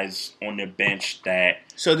have guys on their bench that...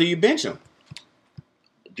 So do you bench them?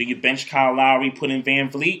 Do you bench Kyle Lowry, put in Van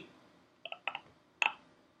Vliet?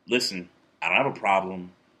 Listen, I don't have a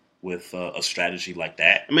problem with a strategy like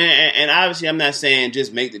that. I mean, and obviously I'm not saying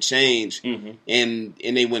just make the change mm-hmm. and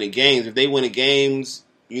they win the games. If they win the games,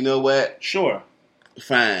 you know what? Sure.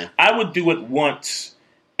 Fine. I would do it once,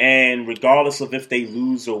 and regardless of if they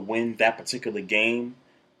lose or win that particular game,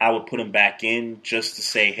 I would put them back in just to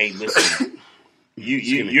say, hey, listen,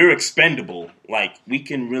 you're expendable. Like, we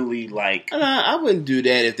can really, like... I wouldn't do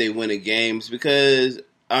that if they win the games, because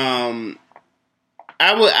I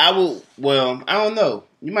would. Well, I don't know.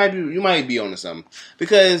 You might be onto something,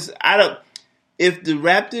 because if the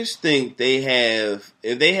Raptors think if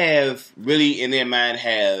they have really in their mind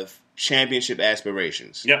have championship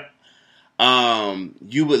aspirations. Yep.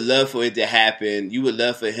 You would love for it to happen. You would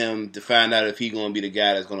love for him to find out if he's going to be the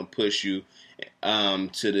guy that's going to push you to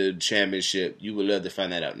the championship. You would love to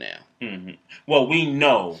find that out now. Mm-hmm. Well, we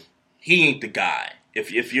know he ain't the guy.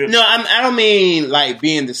 If you're I don't mean like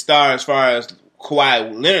being the star as far as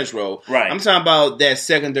Kawhi Leonard's role. Right. I'm talking about that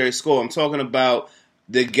secondary score. I'm talking about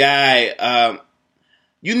the guy.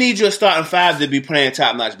 You need your starting five to be playing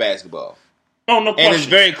top-notch basketball. Oh, no question. And it's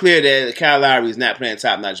very clear that Kyle Lowry is not playing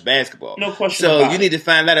top-notch basketball. No question So about you need to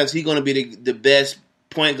find out if he's going to be the best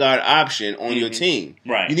point guard option on your team.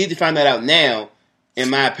 Right. You need to find that out now, in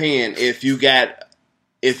my opinion, if you got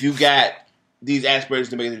these aspirations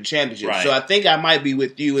to make it to the championship. Right. So I think I might be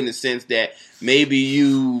with you in the sense that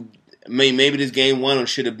maybe this game one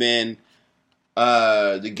should have been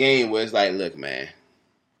the game where it's like, look, man,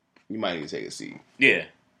 you might need to take a seat. Yeah.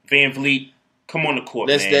 Van Vliet, come on the court,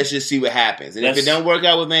 Let's just see what happens. And if it don't work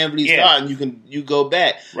out with Van Vliet starting, you go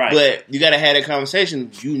back. Right. But you got to have that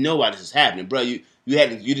conversation. You know why this is happening, bro. You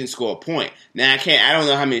didn't score a point. Now I don't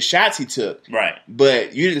know how many shots he took. Right.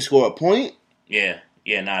 But you didn't score a point. Yeah.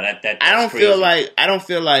 Yeah. Nah. That's I don't crazy.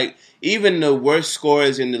 feel like even the worst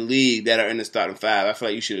scorers in the league that are in the starting five, I feel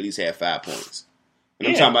like you should at least have 5 points. And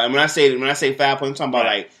I'm talking about when I say 5 points, I'm talking about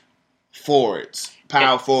like forwards,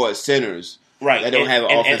 power forwards, centers. Right. That don't have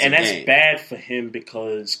an offensive and that's game. bad for him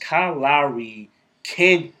because Kyle Lowry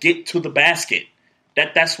can't get to the basket.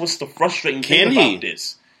 That's what's the frustrating thing about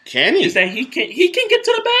this. Can he? Is that he can get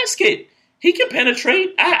to the basket. He can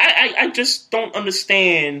penetrate. I just don't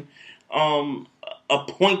understand a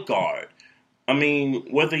point guard. I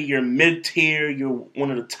mean, whether you're mid-tier, you're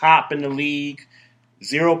one of the top in the league,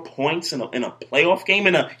 0 points in a playoff game,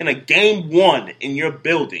 in a game one in your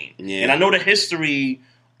building. Yeah. And I know the history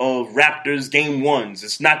of Raptors game ones.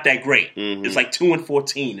 It's not that great. Mm-hmm. It's like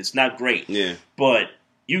 2-14. It's not great. Yeah. But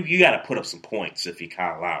you got to put up some points if you're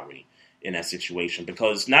Kyle Lowry in that situation.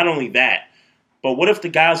 Because not only that, but what if the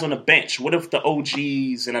guys on the bench? What if the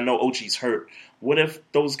OGs, and I know OG's hurt, what if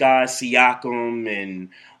those guys, Siakam and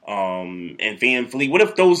Van Vliet, what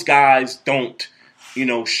if those guys don't,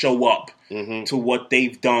 show up to what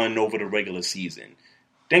they've done over the regular season?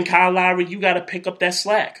 Then Kyle Lowry, you got to pick up that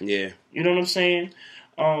slack. Yeah. You know what I'm saying?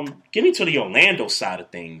 Getting to the Orlando side of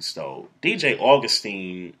things, though, DJ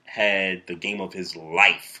Augustine had the game of his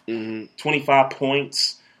life. 25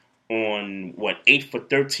 points on, 8 for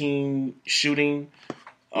 13 shooting,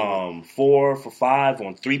 4 for 5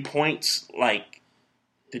 on 3 points. Like,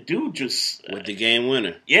 the dude just... with the game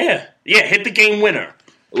winner. Yeah, hit the game winner.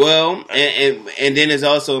 Well, and then it's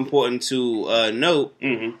also important to note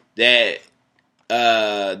that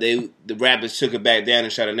the Raptors took it back down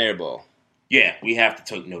and shot an air ball. Yeah, we have to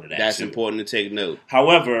take note of that. That's too. important to take note.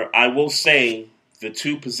 However, I will say the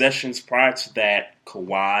 2 possessions prior to that,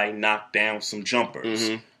 Kawhi knocked down some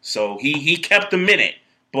jumpers. So he kept them in it,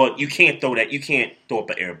 but you can't throw that. You can't throw up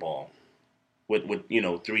an air ball with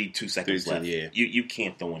 2 seconds left. Yeah. You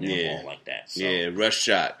can't throw an air ball like that. So. Yeah, rush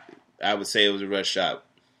shot. I would say it was a rush shot.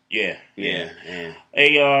 Yeah.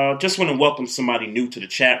 Hey, just want to welcome somebody new to the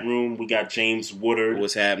chat room. We got James Woodard.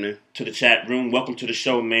 What's happening? To the chat room. Welcome to the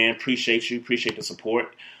show, man. Appreciate you. Appreciate the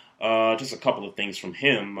support. Just a couple of things from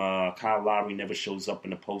him. Kyle Lowry never shows up in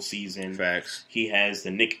the postseason. Facts. He has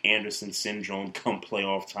the Nick Anderson syndrome come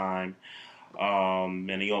playoff time.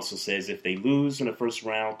 And he also says if they lose in the first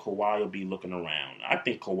round, Kawhi will be looking around. I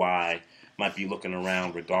think Kawhi might be looking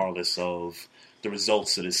around regardless of the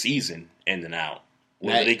results of the season ending out.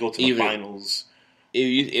 Whether they go to the finals.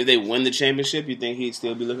 If they win the championship, you think he'd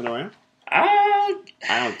still be looking around? I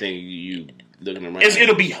don't think you looking around.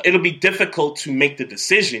 It'll be difficult to make the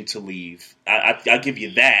decision to leave. I give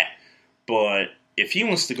you that. But if he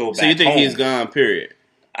wants to go back home... So you think he's gone, period?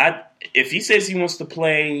 If he says he wants to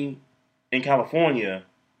play in California,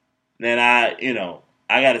 then I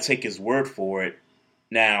got to take his word for it.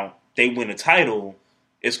 Now, they win a title,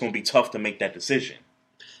 it's going to be tough to make that decision.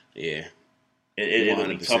 Yeah. It'll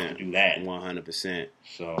be tough to do that. 100%.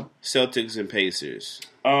 So Celtics and Pacers.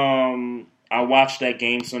 I watched that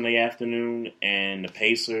game Sunday afternoon, and the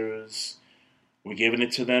Pacers were giving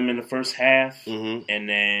it to them in the first half, and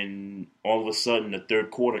then all of a sudden the third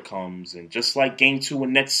quarter comes, and just like Game 2 of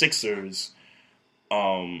Nets Sixers,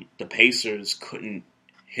 the Pacers couldn't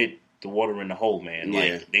hit the water in the hole, man.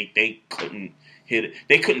 Yeah. Like they couldn't hit it.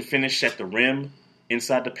 They couldn't finish at the rim.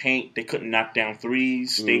 Inside the paint, they couldn't knock down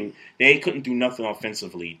threes. They couldn't do nothing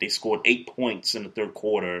offensively. They scored 8 points in the third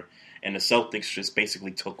quarter, and the Celtics just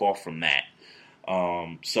basically took off from that.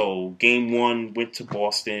 So Game 1 went to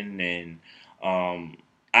Boston, and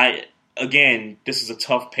this is a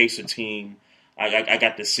tough Pacer team. I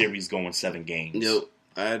got this series going 7 games. Nope,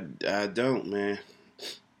 I don't, man.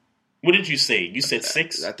 What did you say? You said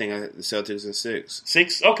 6? I think the Celtics in 6.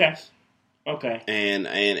 6? Okay. And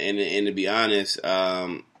to be honest,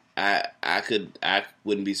 I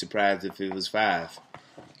wouldn't be surprised if it was 5.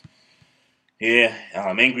 Yeah,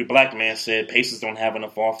 Angry Black Man said Pacers don't have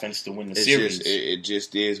enough offense to win the series. It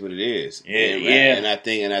just is what it is. Yeah, and I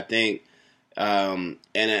think,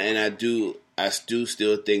 I do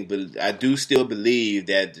still believe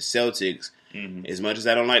that the Celtics, as much as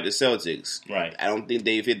I don't like the Celtics, right? I don't think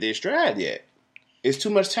they've hit their stride yet. It's too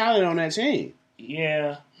much talent on that team.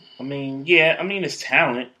 Yeah. I mean, it's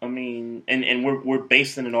talent. I mean, and we're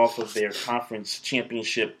basing it off of their conference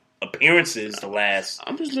championship appearances the last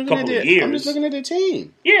couple of years. I'm just looking at their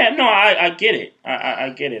team. Yeah, no, I get it. I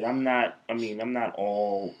get it. I'm not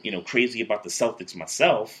all, crazy about the Celtics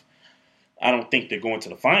myself. I don't think they're going to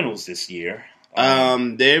the finals this year.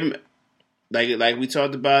 They're like we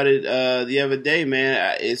talked about it the other day,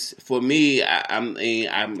 man. It's for me. I'm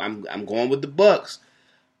going with the Bucks,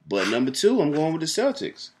 but number 2, I'm going with the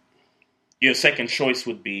Celtics. Your second choice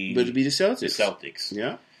would be the Celtics. The Celtics.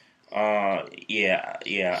 Yeah.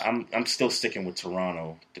 Yeah. I'm still sticking with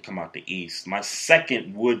Toronto to come out the East. My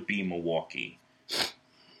second would be Milwaukee.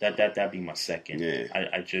 That'd be my second. Yeah.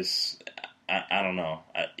 I don't know.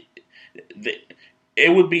 It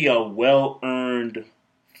would be a well-earned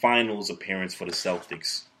finals appearance for the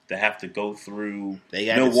Celtics to have to go through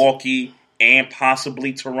Milwaukee and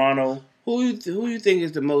possibly Toronto. Who you think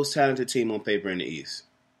is the most talented team on paper in the East?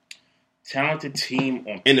 Talented team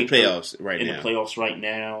on paper, in the playoffs right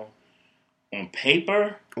now. On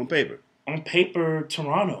paper,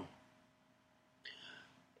 Toronto.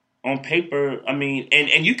 On paper, I mean,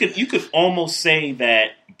 and you could almost say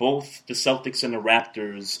that both the Celtics and the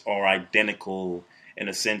Raptors are identical in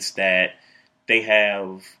a sense that they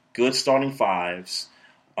have good starting fives.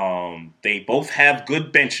 They both have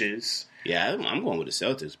good benches. Yeah, I'm going with the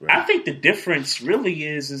Celtics, bro. I think the difference really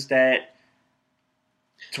is that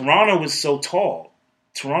Toronto is so tall.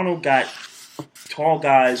 Toronto got tall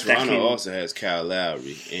guys. Toronto also has Kyle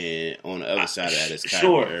Lowry, and on the other side of that is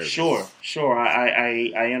Kyrie Irving. Sure.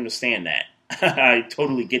 I understand that. I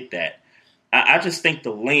totally get that. I just think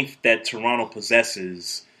the length that Toronto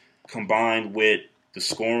possesses, combined with the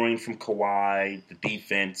scoring from Kawhi, the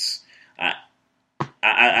defense,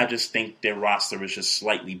 I just think their roster is just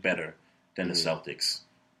slightly better than the Celtics,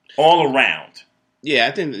 all around. Yeah,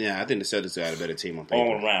 I think the Celtics are a better team on paper.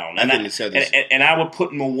 All around. I think the Celtics, and I would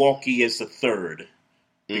put Milwaukee as the third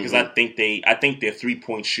because I think their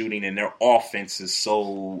 3-point shooting and their offense is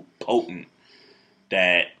so potent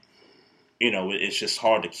that it's just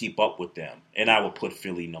hard to keep up with them. And I would put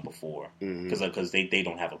Philly number 4 because they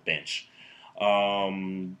don't have a bench.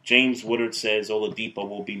 James Woodard says Oladipo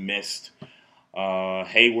will be missed.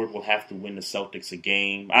 Hayward will have to win the Celtics a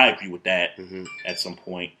game. I agree with that at some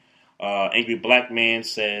point. Angry Black Man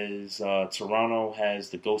says Toronto has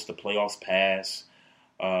the ghost of playoffs pass.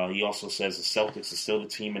 He also says the Celtics are still the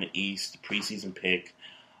team in the East, the preseason pick.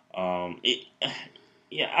 Okay,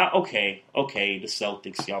 the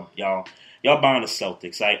Celtics, y'all buying the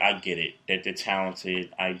Celtics. I get it that they're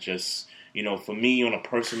talented. I just, for me on a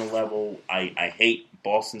personal level, I hate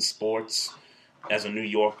Boston sports as a New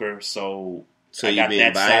Yorker, so I got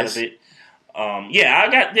that biased? Side of it. I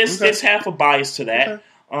got there's half a bias to that. Okay.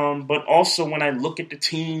 But also when I look at the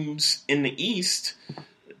teams in the East,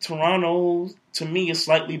 Toronto to me is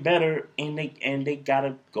slightly better, and they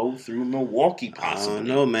gotta go through Milwaukee possibly. I don't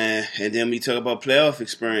know, man. And then we talk about playoff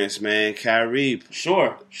experience, man. Kyrie,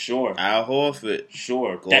 sure. Al Horford,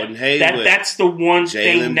 sure. Gordon Hayward. That's the one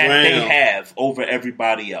thing that Brown. They have over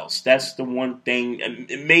everybody else. That's the one thing,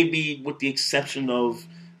 maybe with the exception of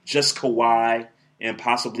just Kawhi and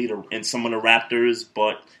possibly and some of the Raptors,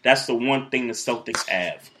 but that's the one thing the Celtics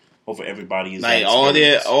have over everybody. Is like all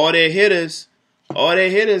their hitters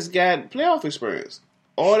got playoff experience.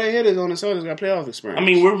 All their hitters on the Celtics got playoff experience. I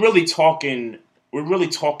mean, we're really talking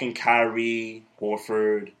Kyrie,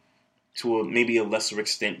 Horford, to maybe a lesser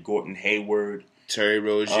extent Gordon Hayward, Terry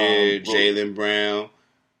Rozier, Jaylen Brown,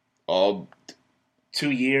 all 2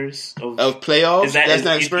 years of playoffs. That's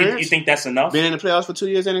not experience. You think that's enough? Being in the playoffs for 2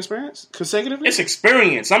 years and experience consecutively? It's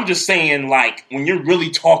experience. I'm just saying, like, when you're really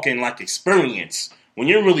talking like experience, when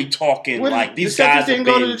you're really talking like these guys didn't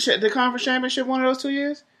go to the conference championship one of those 2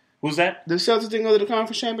 years. Who's that? The Celtics didn't go to the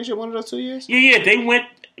conference championship one of those 2 years. Yeah, they went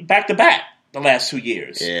back to back the last 2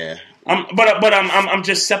 years. Yeah. But I'm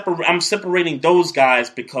just separating those guys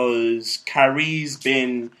because Kyrie's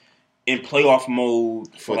been in playoff mode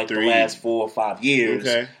for like the last 4 or 5 years.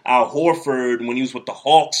 Okay. Al Horford, when he was with the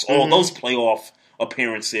Hawks, all those playoff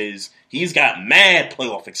appearances, he's got mad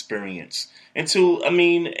playoff experience. And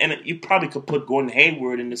you probably could put Gordon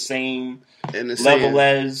Hayward in the same level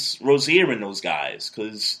as Rozier and those guys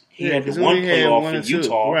because he had the one playoff in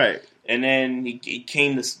Utah. Right. And then he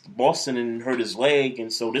came to Boston and hurt his leg,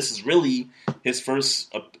 and so this is really his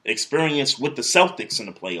first experience with the Celtics in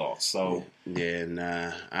the playoffs. So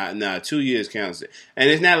 2 years counts, and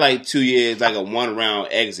it's not like 2 years like a 1-round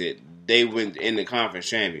exit. They went in the conference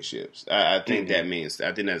championships. I think that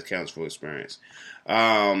counts for experience.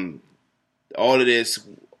 All of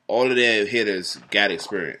their hitters got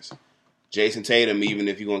experience. Jason Tatum, even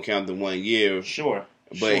if you're gonna count the 1 year, sure.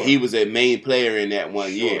 But he was a main player in that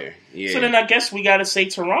 1 year. Yeah. So then I guess we got to say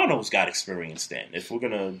Toronto's got experience then. If we're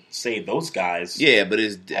going to say those guys. Yeah, but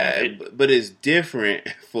it's different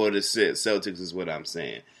for the Celtics is what I'm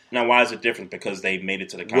saying. Now, why is it different? Because they made it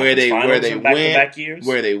to the conference finals in back-to-back years?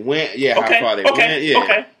 Where they went, how far they went.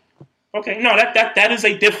 Yeah. Okay. No, that is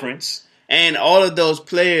a difference. And all of those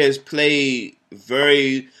players played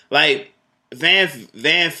very, like,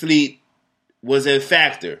 Van Fleet was a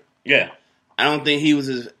factor. Yeah. I don't think he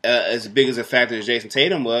was as big as a factor as Jason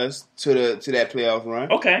Tatum was to that playoff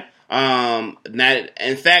run. Okay.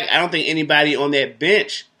 In fact, I don't think anybody on that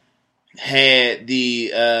bench had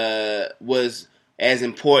was as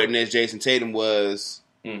important as Jason Tatum was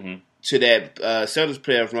to that Celtics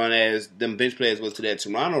playoff run as them bench players was to that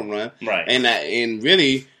Toronto run. Right. And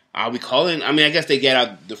really, are we calling? I mean, I guess they get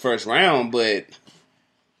out the first round, but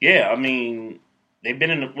yeah, I mean. They've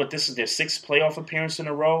been in this is their 6th playoff appearance in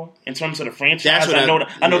a row in terms of the franchise. I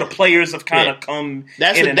know the players have kind of come in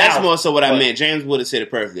and out. That's more so what I meant. James would have said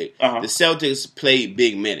it perfectly. The Celtics played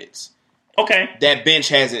big minutes. Okay. That bench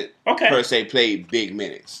hasn't per se played big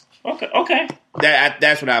minutes. Okay.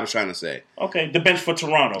 That's what I was trying to say. Okay. The bench for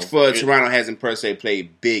Toronto. Toronto hasn't per se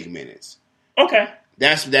played big minutes. Okay.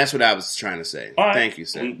 That's what I was trying to say. All right. Thank you,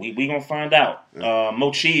 sir. We gonna find out.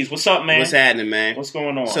 Mo Cheese, what's up, man? What's happening, man? What's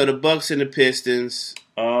going on? So the Bucks and the Pistons.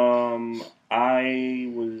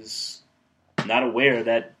 I was not aware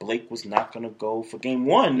that Blake was not gonna go for Game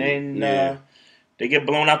 1, and they get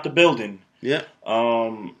blown out the building. Yeah.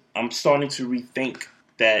 I'm starting to rethink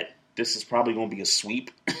that this is probably gonna be a sweep.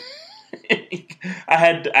 I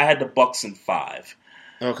had the Bucks in 5.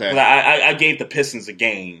 Okay. I gave the Pistons a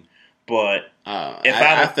game. But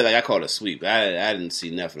I feel like I called a sweep. I didn't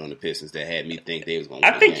see nothing on the Pistons that had me think they was going to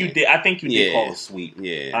win. I think you did. I think you did call a sweep.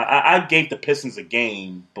 Yeah. I gave the Pistons a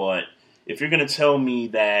game, but if you're going to tell me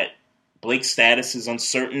that Blake's status is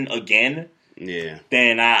uncertain again,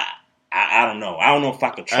 then I don't know. I don't know if I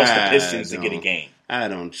could trust the Pistons to get a game. I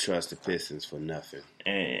don't trust the Pistons for nothing.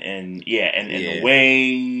 And the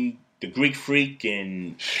way the Greek Freak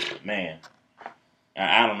and man.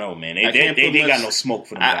 I don't know, man. They got no smoke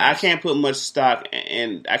for them guys. I can't put much stock,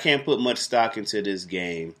 and I can't put much stock into this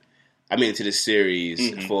game. I mean, into this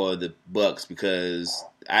series for the Bucks because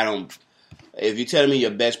I don't. If you're telling me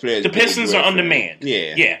your best player is the Pistons are undermanned.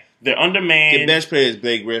 Yeah, they're undermanned. Your best player is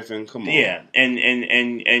Blake Griffin. Come on. Yeah,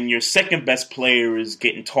 and your second best player is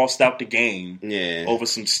getting tossed out the game. Over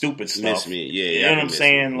some stupid stuff. Miss me. You know what I'm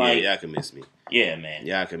saying? Like, y'all can miss me. Yeah, man.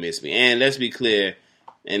 Y'all can miss me. And let's be clear.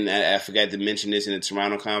 And I forgot to mention this in the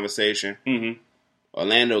Toronto conversation. Mm-hmm.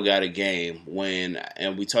 Orlando got a game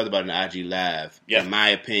and we talked about it in IG Live. In my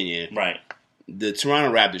opinion, the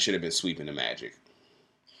Toronto Raptors should have been sweeping the Magic.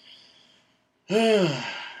 Yeah,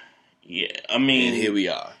 I mean, and here we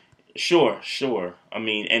are. Sure. I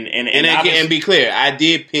mean, and be clear, I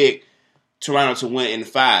did pick Toronto to win in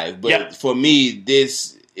 5, but for me,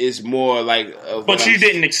 this is more like. But you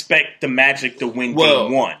didn't expect the Magic to win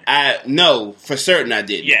Game 1. No, for certain I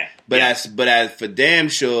didn't. Yeah. But I for damn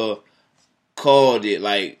sure called it.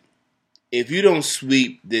 Like, if you don't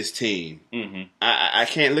sweep this team, I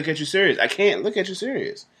can't look at you serious. I can't look at you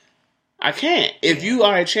serious. I can't. If you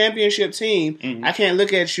are a championship team, I can't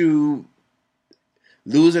look at you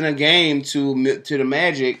losing a game to the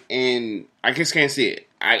Magic, and I just can't see it.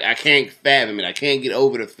 I can't fathom it. I can't get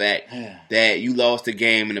over the fact that you lost the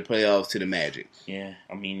game in the playoffs to the Magic. Yeah,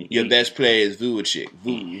 I mean, your best player is Vucevic,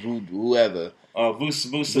 whoever.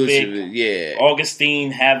 Vucevic. Yeah.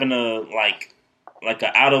 Augustine having a like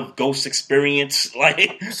an out of Ghost experience.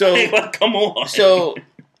 Like, come on. So,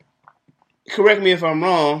 correct me if I'm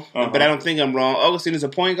wrong, but I don't think I'm wrong. Augustine is a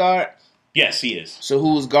point guard. Yes, he is. So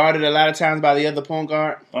who's guarded a lot of times by the other point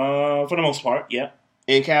guard? For the most part, yeah.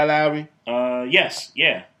 And Kyle Lowry? Yes,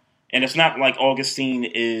 yeah. And it's not like Augustine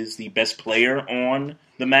is the best player on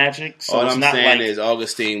the Magic. So all it's I'm not saying like, is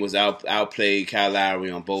Augustine was outplayed Kyle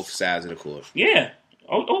Lowry on both sides of the court. Yeah.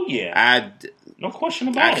 Oh yeah. No question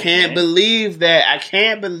about it. I can't believe that. I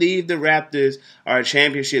can't believe the Raptors are a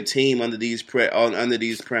championship team under these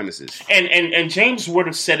premises. And James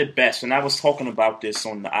Woodard said it best, and I was talking about this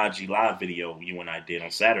on the IG Live video you and I did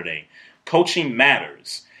on Saturday. Coaching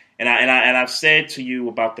matters. And I've said to you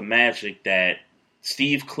about the Magic that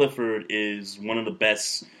Steve Clifford is one of the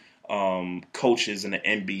best coaches in the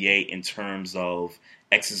NBA in terms of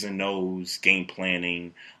X's and O's, game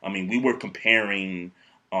planning. I mean, we were comparing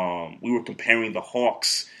the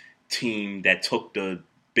Hawks team that took the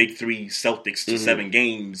Big Three Celtics to 7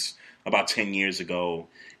 games about 10 years ago,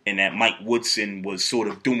 and that Mike Woodson was sort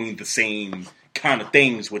of doing the same kind of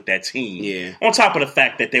things with that team. Yeah. On top of the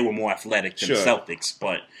fact that they were more athletic than the Celtics.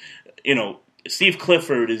 But, you know, Steve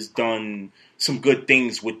Clifford has done some good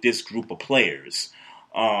things with this group of players.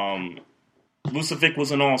 Vucevic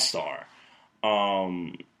was an all-star.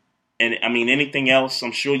 And, I mean, anything else,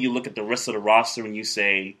 I'm sure you look at the rest of the roster and you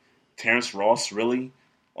say, Terrence Ross, really?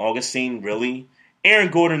 Augustine, really? Aaron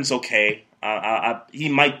Gordon's okay. He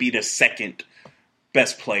might be the second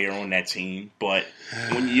best player on that team. But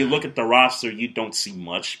when you look at the roster, you don't see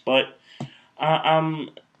much. But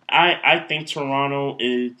I think Toronto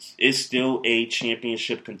is still a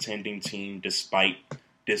championship contending team despite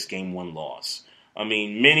this Game 1 loss. I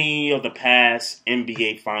mean, many of the past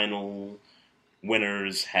NBA final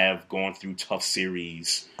winners have gone through tough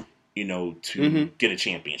series, you know, to get a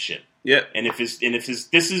championship. Yep. And if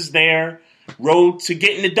this is their road to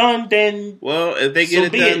getting it done, then if they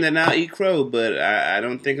get it done, then I'll eat crow. But I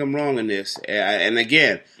don't think I'm wrong in this. And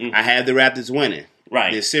again, I have the Raptors winning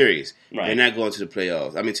this series. Right. They're not going to the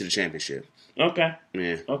playoffs. I mean, to the championship. Okay.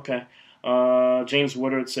 Yeah. Okay. James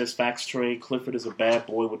Woodard says, facts trade, Clifford is a bad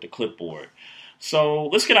boy with the clipboard. So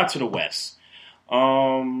let's get out to the West.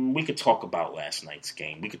 We could talk about last night's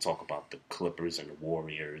game. We could talk about the Clippers and the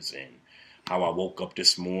Warriors and how I woke up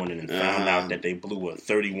this morning and found out that they blew a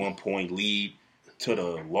 31-point lead to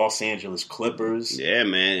the Los Angeles Clippers. Yeah,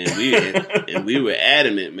 man. And we were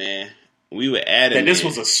adamant, man. We were adamant. That this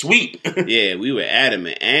was a sweep. Yeah, we were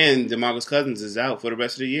adamant. And DeMarcus Cousins is out for the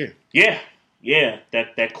rest of the year. Yeah.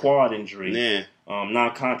 That quad injury. Yeah.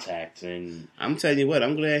 Non-contact. And I'm telling you what,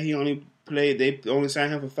 I'm glad he only played. They only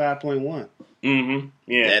signed him for 5.1. Mm-hmm.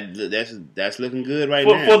 Yeah. That's looking good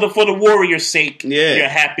now. For the Warriors' sake, yeah. You're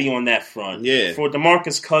happy on that front. Yeah. For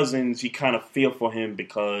DeMarcus Cousins, you kind of feel for him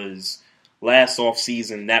because last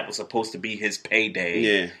offseason, that was supposed to be his payday.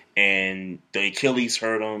 Yeah. And the Achilles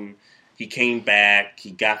hurt him. He came back.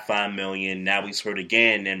 He got $5 million. Now he's hurt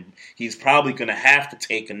again, and he's probably going to have to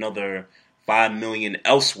take another $5 million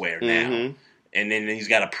elsewhere now. Mm-hmm. And then he's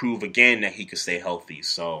got to prove again that he could stay healthy.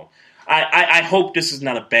 So I hope this is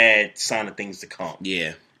not a bad sign of things to come.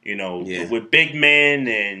 Yeah. With big men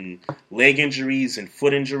and leg injuries and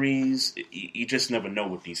foot injuries, you just never know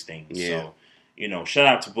with these things. Yeah. So, shout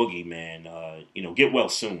out to Boogie, man. Get well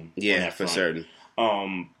soon. Yeah, for certain.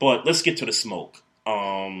 But let's get to the smoke.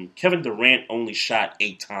 Kevin Durant only shot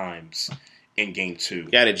 8 times in Game 2.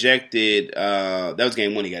 Got ejected. That was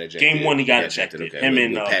Game 1 he got ejected. Game 1 he got ejected. Okay. Him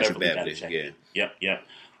and Patrick Beverly got Beverly. ejected. Yeah.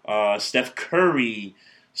 Yep. Steph Curry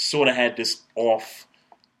sort of had this off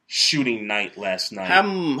shooting night last night.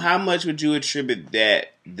 How much would you attribute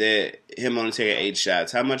that him only taking 8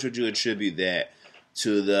 shots? How much would you attribute that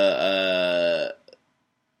to the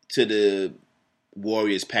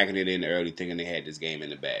Warriors packing it in early, thinking they had this game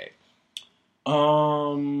in the bag?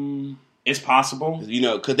 It's possible.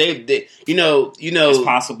 Because it's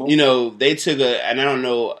possible. They took and I don't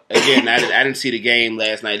know. Again, I didn't see the game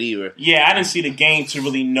last night either. Yeah, I didn't see the game to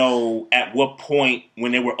really know at what point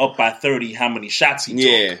when they were up by 30 how many shots he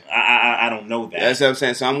took. I don't know that. That's what I'm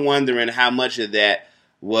saying. So I'm wondering how much of that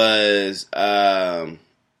was, them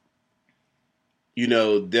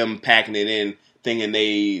packing it in, thinking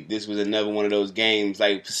this was another one of those games,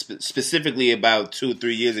 like specifically about 2 or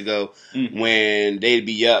 3 years ago, when they'd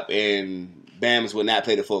be up and Bams would not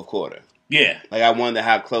play the fourth quarter. Yeah. Like, I wonder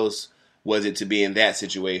how close was it to be in that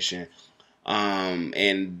situation.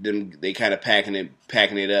 And them, they kind of packing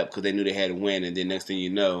it up because they knew they had to win, and then next thing you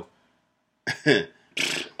know, yeah.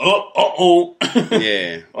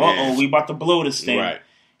 We about to blow this thing. Right.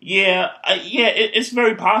 Yeah, it's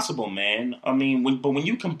very possible, man. I mean, when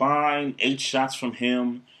you combine 8 shots from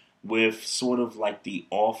him with sort of like the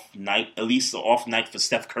off night, at least the off night for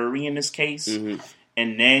Steph Curry in this case,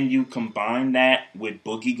 and then you combine that with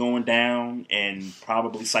Boogie going down and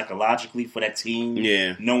probably psychologically for that team,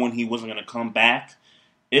 knowing he wasn't going to come back,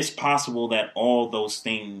 it's possible that all those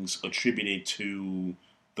things attributed to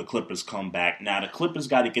the Clippers comeback. Now, the Clippers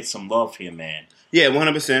got to get some love here, man. Yeah,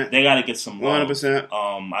 100%. They got to get some love. 100%.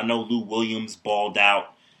 I know Lou Williams balled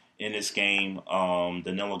out in this game.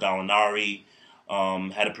 Danilo Gallinari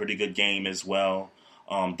had a pretty good game as well.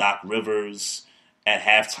 Doc Rivers at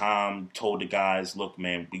halftime told the guys, look,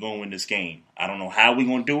 man, we're going to win this game. I don't know how we're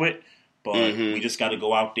going to do it, but we just got to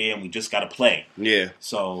go out there and we just got to play. Yeah.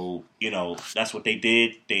 So, that's what they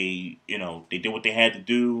did. They did what they had to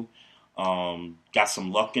do. Got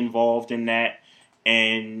some luck involved in that.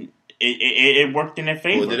 And it worked in their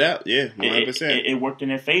favor. Pulled it out, yeah, 100%. It worked in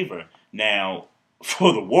their favor. Now,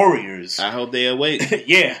 for the Warriors, I hope they awake.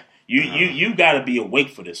 Yeah, you got to be awake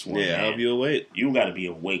for this one. Yeah, man. I hope you awake. You got to be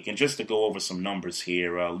awake. And just to go over some numbers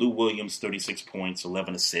here, Lou Williams, 36 points,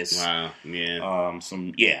 11 assists. Wow,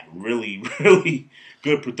 yeah. Really, really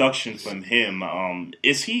good production from him.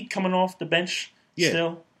 Is he coming off the bench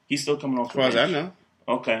still? He's still coming off the bench? As far as I know.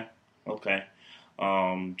 Okay.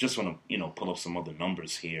 Just want to, pull up some other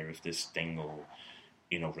numbers here if this thing will,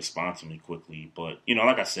 respond to me quickly. But,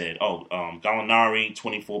 like I said, Gallinari,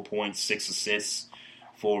 24 points, 6 assists,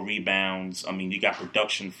 4 rebounds. I mean, you got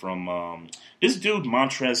production from this dude,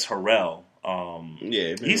 Montrezl Harrell.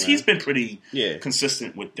 He's been pretty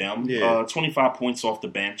consistent with them. 25 points off the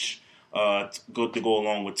bench. Good to go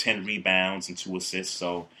along with 10 rebounds and 2 assists.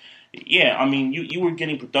 So, yeah, I mean, you were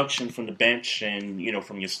getting production from the bench and,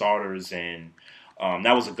 from your starters, and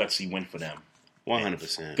that was a gutsy win for them.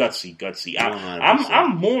 100%. Gutsy.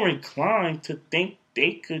 I'm more inclined to think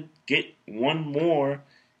they could get one more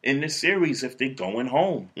in this series if they're going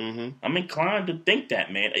home. I'm inclined to think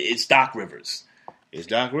that, man. It's Doc Rivers. It's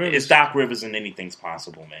Doc Rivers, and anything's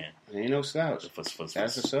possible, man. Ain't no slouch. That's for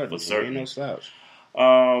certain. Ain't no slouch.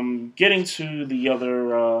 Getting to the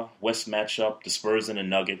other West matchup, the Spurs and the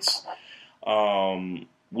Nuggets.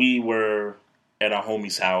 We were at our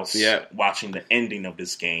homie's house watching the ending of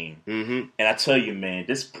this game. And I tell you, man,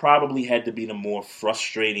 this probably had to be the more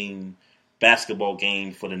frustrating basketball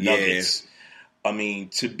game for the Nuggets. I mean,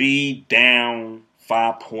 to be down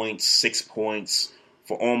 5 points, 6 points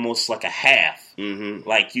for almost like a half. Mm-hmm.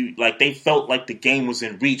 Like they felt like the game was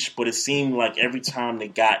in reach, but it seemed like every time they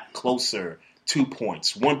got closer, 2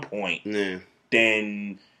 points, 1 point,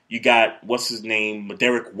 then you got, what's his name,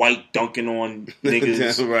 Derek White dunking on niggas.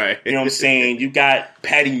 That's right. You know what I'm saying? You got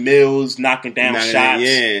Patty Mills knocking down shots.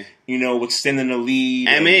 Yeah. You know, extending the lead.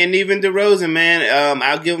 I mean, and even DeRozan, man,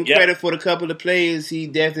 I'll give him credit for the couple of plays. He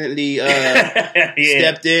definitely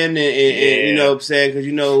stepped in and you know what I'm saying, because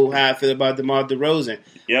you know how I feel about DeMar DeRozan.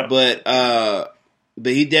 Yeah. But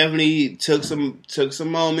he definitely took some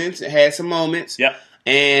moments, had some moments. Yep.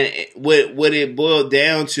 And what it boiled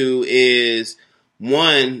down to is,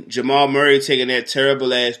 one, Jamal Murray taking that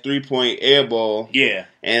terrible-ass 3-point air ball. Yeah.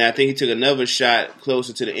 And I think he took another shot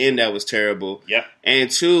closer to the end that was terrible. Yep.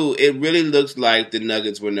 And two, it really looks like the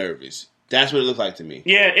Nuggets were nervous. That's what it looked like to me.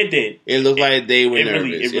 Yeah, it did. It looked like they were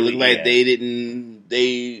nervous. It looked like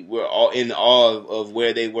they were all in awe of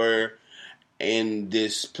where they were in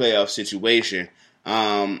this playoff situation.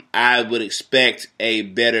 I would expect a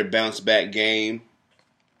better bounce-back game.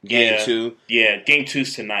 Game 2. Yeah, game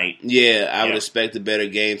 2's tonight. Yeah, I would expect a better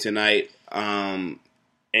game tonight. And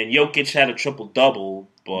Jokic had a triple-double,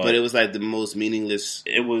 but it was like the most meaningless.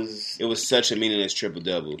 It was such a meaningless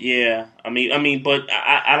triple-double. Yeah, I mean, but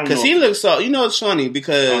I don't know. Because he looks so. You know, it's funny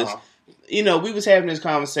because you know we was having this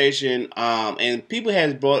conversation, and people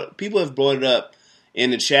have brought it up in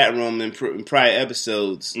the chat room in prior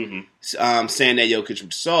episodes, saying that Jokic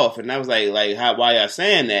was soft, and I was like, why y'all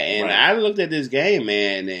saying that? And I looked at this game,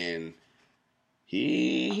 man, and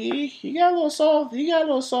he got a little soft. He got a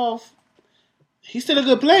little soft. He's still a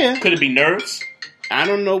good player. Could it be nerves? I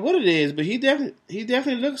don't know what it is, but he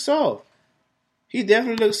definitely looks soft. He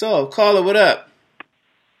definitely looks soft. Caller, what up?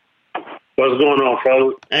 What's going on,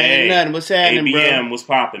 fellas? Ain't nothing. What's happening, ABM, bro? What's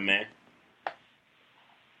popping, man?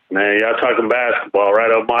 Man, y'all talking basketball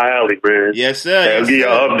right up my alley, man. Yes, sir. I'll give you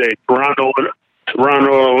an update. Toronto,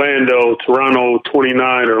 Orlando. Toronto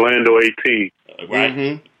 29, Orlando 18. Right.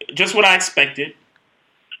 Mm-hmm. Just what I expected.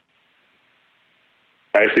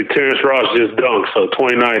 Actually, Terrence Ross just dunked, so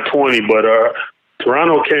 29-20. But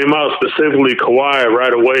Toronto came out specifically Kawhi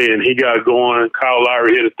right away, and he got going. Kyle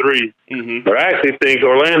Lowry hit a three. Mm-hmm. But I actually think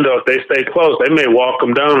Orlando, if they stay close, they may walk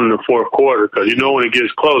them down in the fourth quarter because you know when it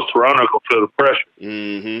gets close, Toronto can feel the pressure.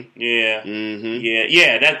 Mm-hmm. Yeah. Mm-hmm.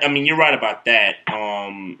 Yeah. That, I mean, you're right about that.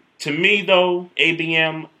 To me, though,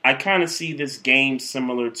 ABM, I kind of see this game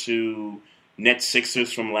similar to Nets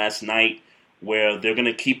Sixers from last night, where they're going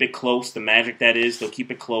to keep it close. The Magic, that is, they'll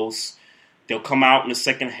keep it close. They'll come out in the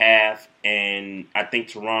second half, and I think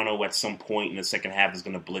Toronto at some point in the second half is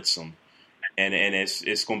going to blitz them, and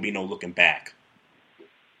it's going to be no looking back.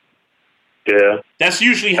 Yeah, that's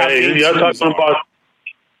usually how y'all talking about.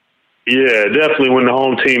 Yeah, definitely when the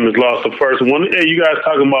home team has lost the first one. Hey, you guys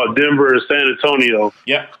talking about Denver and San Antonio?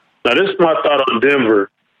 Yeah. Now this is my thought on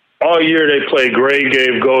Denver. All year they played great,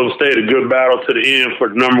 gave Golden State a good battle to the end for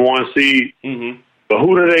the number one seed. Mm-hmm. But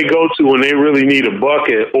who do they go to when they really need a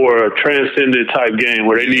bucket or a transcendent type game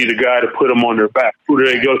where they need a guy to put them on their back? Who do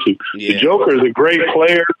they go to? Yeah. The Joker is a great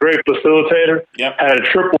player, great facilitator, had a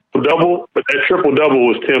triple-double, but that triple-double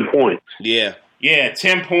was 10 points. Yeah. Yeah,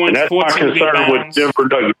 10 points, and that's 14 my concern rebounds. with Denver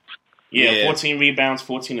Nuggets. Yeah, 14 rebounds,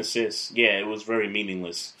 14 assists. Yeah, it was very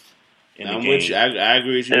meaningless in the game. With you. I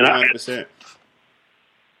agree with you 100%.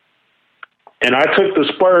 And I took the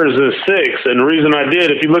Spurs in 6, and the reason I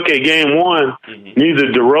did, if you look at Game 1,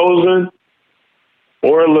 neither DeRozan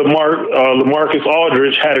or LaMarcus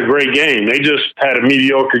Aldridge had a great game. They just had a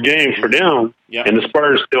mediocre game for them, and the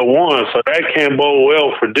Spurs still won. So that can't bode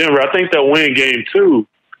well for Denver. I think they'll win Game 2,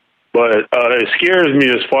 but it scares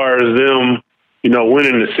me as far as them,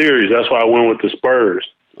 winning the series. That's why I went with the Spurs.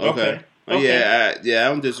 Okay. Yeah, I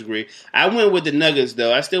don't disagree. I went with the Nuggets,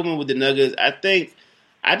 though. I still went with the Nuggets. I think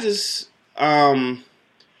the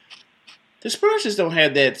Spurs just don't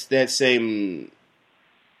have that same.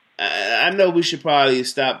 I know we should probably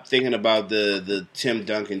stop thinking about the Tim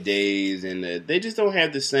Duncan days, and they just don't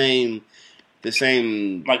have the same bounce,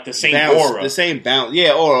 aura, the same bounce.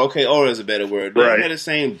 Yeah, aura. Okay, aura is a better word. They don't have the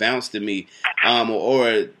same bounce to me, or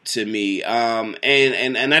aura to me.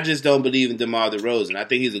 And I just don't believe in DeMar DeRozan. I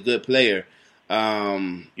think he's a good player.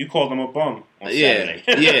 You called him a bum on Saturday.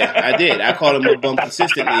 Saturday. Yeah, I did. I called him a bum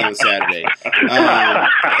consistently on Saturday.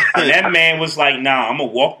 And that man was like, "Nah, I'm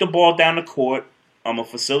gonna walk the ball down the court. I'm gonna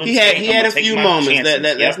facilitate." He had a few moments.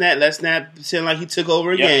 Let's not pretend like he took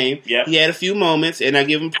over a game. Yep. He had a few moments, and I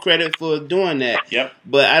give him credit for doing that. Yep.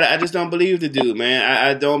 But I just don't believe the dude, man.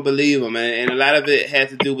 I don't believe him, and a lot of it had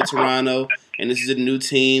to do with Toronto. And this is a new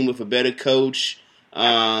team with a better coach.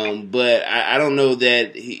 But I don't know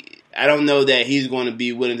that I don't know that he's going to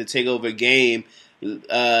be willing to take over a game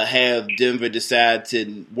have Denver decide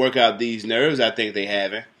to work out these nerves. I think they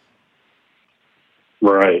haven't.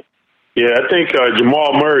 Right. Yeah, I think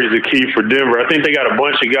Jamal Murray is the key for Denver. I think they got a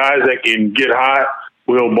bunch of guys that can get hot.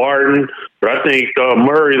 Will Barton, but I think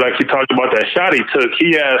Murray, like you talked about that shot he took,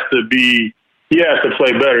 he has to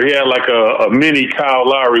play better. He had like a mini Kyle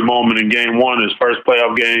Lowry moment in game one, his first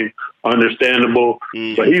playoff game. Understandable,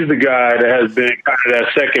 but he's the guy that has been kind of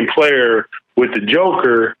that second player with the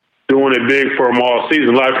Joker doing it big for him all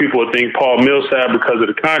season. A lot of people would think Paul Millsap because of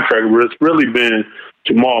the contract, but it's really been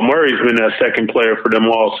Jamal Murray's been that second player for them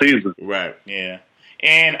all season. Right. Yeah.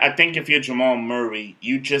 And I think if you're Jamal Murray,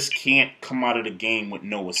 you just can't come out of the game with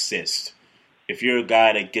no assist. If you're a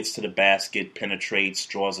guy that gets to the basket, penetrates,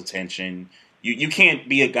 draws attention, you can't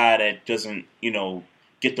be a guy that doesn't,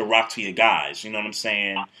 get the rock to your guys. You know what I'm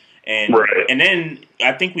saying? And right. And then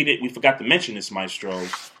I think we forgot to mention this, Maestro.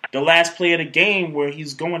 The last play of the game where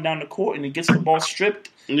he's going down the court and he gets the ball stripped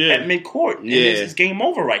at midcourt. And it's game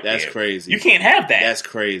over right there. That's crazy. You can't have that. That's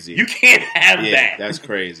crazy. You can't have that. That's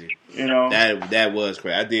crazy. That was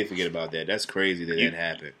crazy. I did forget about that. That's crazy that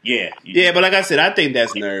happened. Yeah. But like I said, I think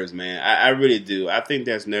that's nerves, man. I really do. I think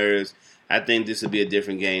that's nerves. I think this will be a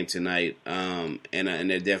different game tonight, and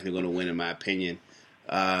they're definitely going to win, in my opinion.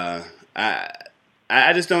 I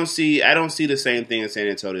just don't see. I don't see the same thing in San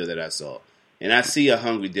Antonio that I saw, and I see a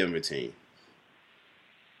hungry Denver team.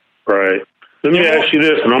 Right. Let me ask you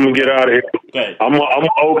this, and I'm gonna get out of here. I'm an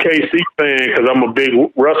OKC fan because I'm a big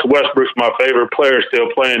Russell Westbrook's my favorite player, still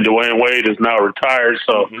playing. Dwayne Wade is now retired,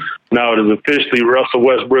 so now it is officially Russell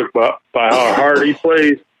Westbrook by how hard he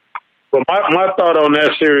plays. But my thought on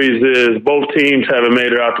that series is both teams haven't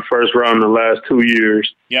made it out the first round in the last 2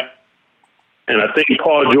 years. Yep. And I think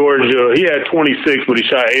Paul George, he had 26, but he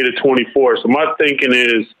shot 8 of 24. So my thinking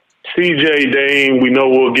is CJ, Dame, we know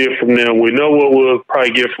we'll get from them. We know what we'll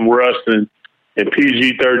probably get from Russ and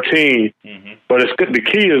PG-13. But the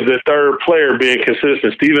key is the third player being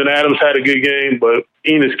consistent. Steven Adams had a good game, but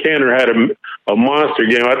Enes Kanter had a monster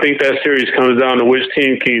game. I think that series comes down to which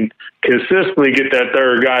team can consistently get that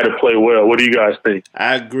third guy to play well. What do you guys think?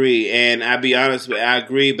 I agree, and I'll be honest with you, I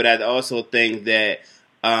agree, but I also think that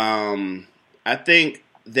I think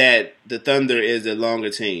that the Thunder is the longer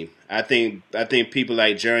team. I think people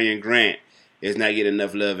like Jerry and Grant is not getting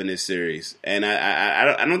enough love in this series, and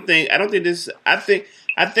I don't think this. I think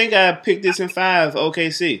I picked this in 5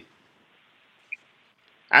 OKC.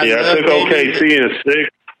 I took OKC in 6.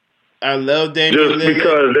 I love Damian just Lillard.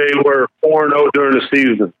 Because they were 4-0 during the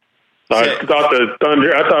season. I thought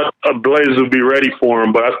the Blazers would be ready for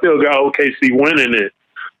him, but I still got OKC winning it.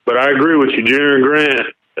 But I agree with you, Jerry Grant.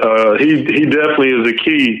 He definitely is the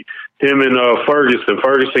key. Him and Ferguson.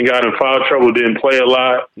 Ferguson got in foul trouble, didn't play a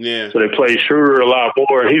lot. Yeah. So they played Schroeder a lot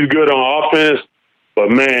more. He's good on offense, but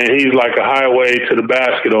man, he's like a highway to the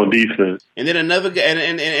basket on defense. And then another guy,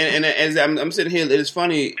 and as I'm sitting here, it's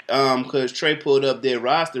funny because Trey pulled up their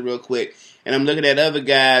roster real quick, and I'm looking at other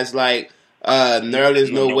guys like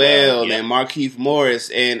Nerlens Noel and Markieff Morris,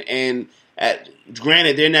 and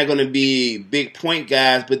granted, they're not going to be big point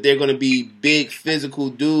guys, but they're going to be big physical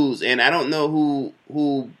dudes, and I don't know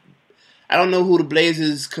who the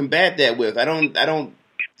Blazers combat that with. I don't,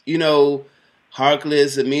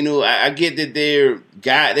 Harkless, Aminu. I get that they're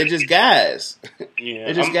just guys. Yeah,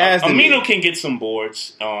 they're just guys. Aminu can get some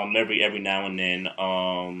boards every now and then.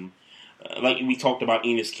 Like we talked about,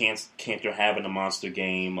 Enes Kanter having a monster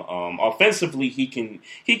game. Offensively, he can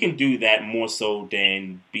do that more so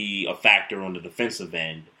than be a factor on the defensive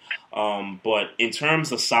end. But in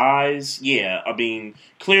terms of size,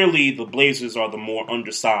 clearly the Blazers are the more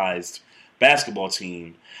undersized basketball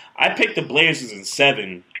team. I picked the Blazers in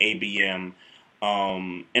 7 ABM.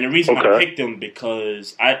 And the reason I picked them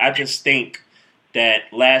because I just think that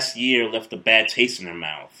last year left a bad taste in their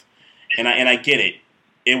mouth. And I get it.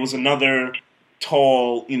 It was another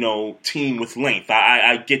tall, team with length.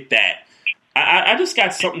 I get that. I just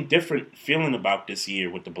got something different feeling about this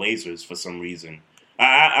year with the Blazers for some reason.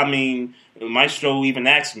 I mean, Maestro even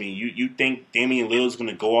asked me, you think Damian Lillard's going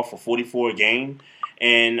to go off for 44 a game?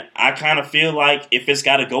 And I kind of feel like if it's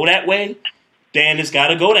got to go that way, then it's got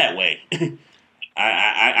to go that way.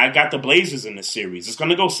 I got the Blazers in this series. It's going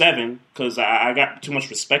to go 7 because I got too much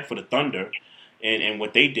respect for the Thunder and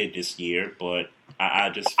what they did this year. But I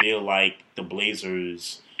just feel like the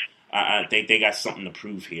Blazers, they got something to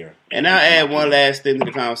prove here. And I'll add one last thing to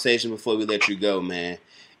the conversation before we let you go, man.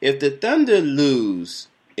 If the Thunder lose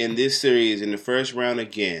in this series in the first round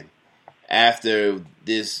again, after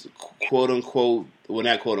this quote-unquote, well,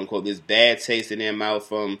 not quote-unquote, this bad taste in their mouth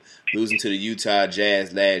from losing to the Utah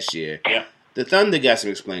Jazz last year, the Thunder got some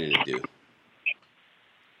explaining to do.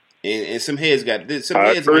 And some heads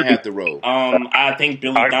might have to roll. I think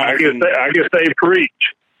Billy I Donovan. I can say preach.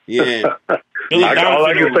 Yeah. Billy All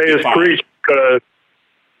I can say is preach because,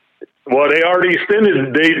 well, they already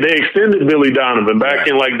extended. They extended Billy Donovan back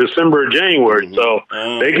in like December or January, so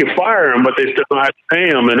they can fire him, but they still don't have to pay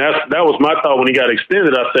him. And that was my thought when he got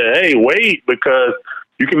extended. I said, hey, wait, because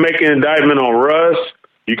you can make an indictment on Russ.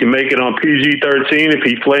 You can make it on PG-13 if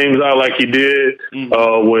he flames out like he did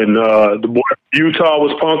when the boy Utah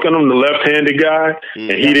was punking him, the left-handed guy,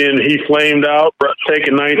 and he flamed out,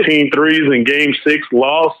 taking 19 threes in Game 6,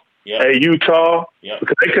 lost at Utah.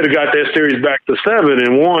 Because they could have got that series back to 7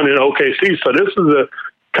 and won in OKC. So this is a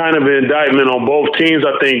kind of an indictment on both teams.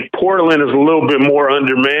 I think Portland is a little bit more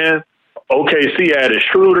undermanned. OKC added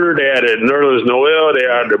Schroeder, they added Nerlens Noel, they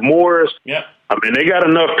added Morris. I mean, they got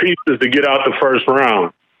enough pieces to get out the first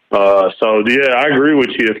round. So, yeah, I agree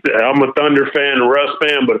with you. I'm a Thunder fan, a Russ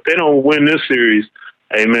fan, but if they don't win this series,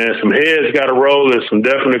 hey, man, some heads got to roll and some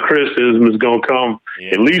definite criticism is going to come,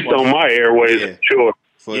 at least on my airways, I'm sure.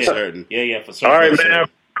 For certain. Yeah, for certain. All right, man.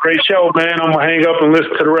 Great show, man. I'm going to hang up and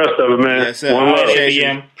listen to the rest of it, man. Yes, sir. One love.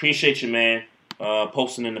 Appreciate you, man.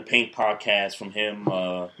 Posting in the Paint podcast from him.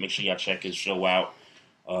 Make sure y'all check his show out,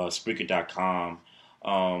 Spreaker.com.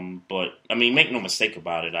 But I mean, make no mistake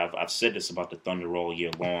about it. I've said this about the Thunder all year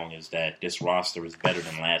long: is that this roster is better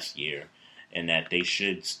than last year, and that they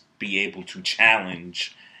should be able to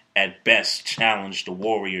at best challenge the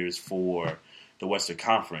Warriors for the Western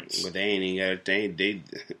Conference. But they ain't even got they.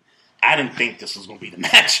 I didn't think this was going to be the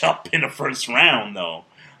matchup in the first round, though.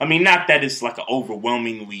 I mean, not that it's like an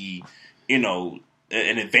overwhelmingly, an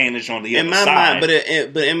advantage on the other side. But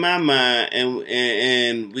in my mind,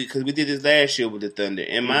 and because we did this last year with the Thunder,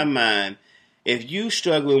 in my mind, if you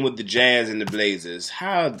struggling with the Jazz and the Blazers,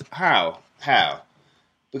 how?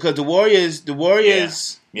 Because the Warriors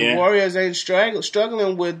ain't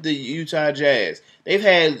struggling with the Utah Jazz. They've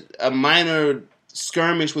had a minor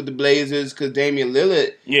skirmish with the Blazers because Damian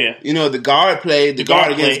Lillard, the guard play,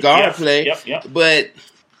 guard against guard play. Yep. But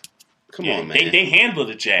come on, man. They handle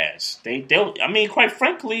the Jazz. They'll. I mean, quite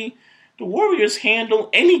frankly, the Warriors handle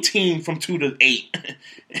any team from 2 to 8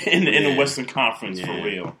 in the Western Conference for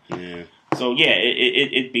real. Yeah. So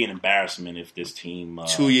it'd be an embarrassment if this team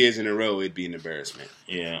 2 years in a row, it'd be an embarrassment.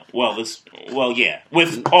 Yeah. With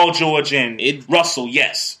Paul George and Russell,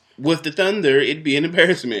 yes. With the Thunder, it'd be an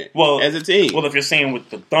embarrassment. As a team. Well, if you're saying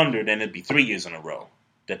with the Thunder, then it'd be 3 years in a row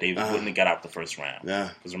that they wouldn't have got out the first round.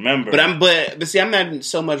 Yeah. Because remember, but see, I'm not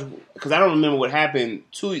so much because I don't remember what happened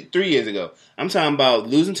 3 years ago. I'm talking about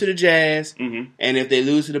losing to the Jazz, and if they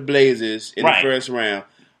lose to the Blazers in the first round,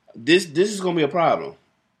 this is going to be a problem.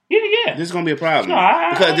 Yeah. This is going to be a problem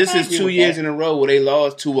because this is 2 years in a row where they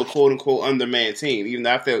lost to a quote unquote undermanned team. Even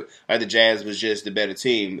though I felt like the Jazz was just the better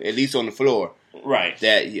team, at least on the floor. Right.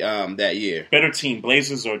 That year. Better team,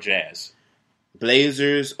 Blazers or Jazz?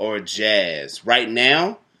 Blazers or Jazz? Right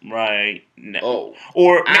now? Right. No. Oh.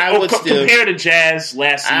 Or compare the Jazz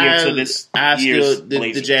last year to this year's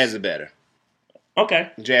Blazers. The Jazz are better. Okay.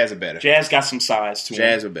 Jazz are better. Jazz got some size to them.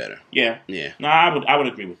 Jazz are better. Yeah. Yeah. No, I would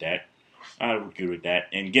agree with that. I would agree with that.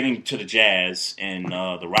 And getting to the Jazz in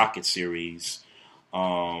the Rocket series,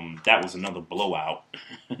 that was another blowout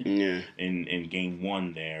in Game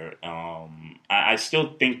 1 there. I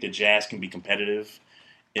still think the Jazz can be competitive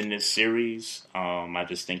in this series. I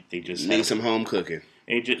just think they just need some home cooking.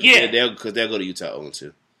 Because they'll go to Utah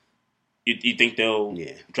 0-2. You think they'll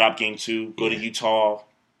drop Game 2, go to Utah,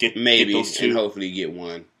 get those 2? And hopefully get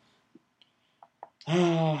one.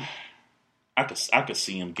 I could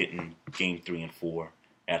see them getting Game 3 and 4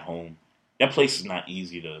 at home. That place is not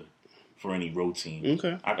easy for any road team.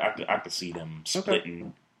 Okay. I could see them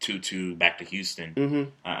splitting 2-2 back to Houston. Mm-hmm.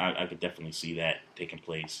 I could definitely see that taking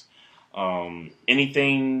place.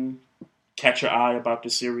 Anything catch your eye about the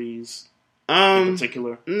series in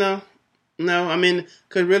particular? No. I mean,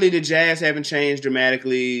 because really the Jazz haven't changed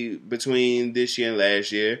dramatically between this year and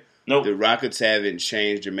last year. Nope. The Rockets haven't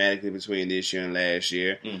changed dramatically between this year and last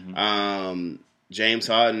year. Mm-hmm. James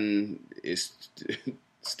Harden is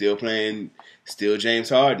still playing, James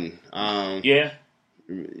Harden. Yeah.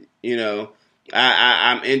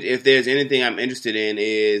 I'm if there's anything I'm interested in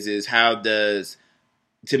is how does,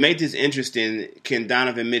 to make this interesting, can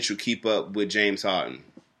Donovan Mitchell keep up with James Harden?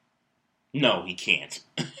 No, he can't.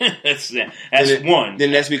 That's one.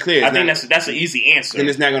 Then let's be clear. I think that's an easy answer. Then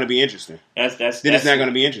it's not going to be interesting. It's not going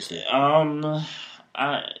to be interesting. You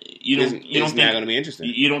don't think not going to be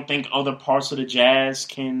interesting. You don't think other parts of the Jazz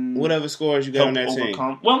can whatever scores you got on that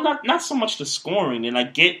team? Well, not so much the scoring, and I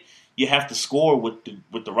get you have to score with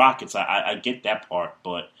the Rockets. I get that part,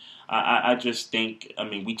 but I just think, I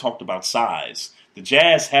mean, we talked about size. The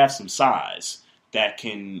Jazz have some size that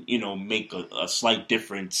can, make a slight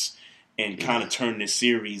difference and kind of turn this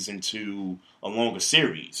series into a longer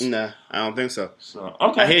series. No, I don't think so. So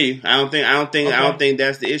okay, I hear you. I don't think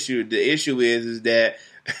that's the issue. The issue is that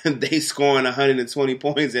they scoring 120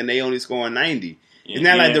 points and they only scoring 90. It's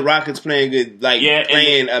not like the Rockets playing good,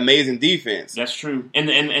 playing amazing defense. That's true. And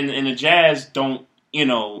the Jazz don't, they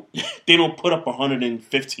don't put up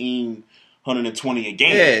 115, 120 a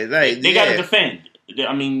game. Yeah, they got to defend.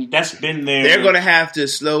 I mean, that's been their... They're going to have to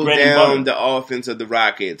slow down the offense of the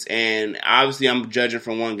Rockets. And obviously, I'm judging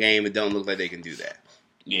from one game. It don't look like they can do that.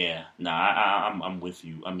 Yeah. Nah, I'm with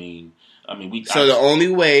you. The only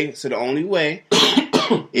way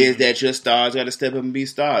is that your stars got to step up and be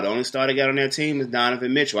star. The only star they got on their team is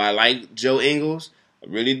Donovan Mitchell. I like Joe Ingles. I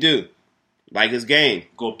really do. Like his game.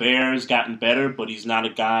 Gobert's gotten better, but he's not a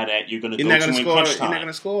guy that you're going to go to in crunch time. He's not going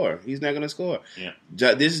to score. He's not going to score. Yeah.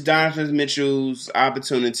 This is Donovan Mitchell's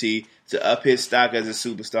opportunity to up his stock as a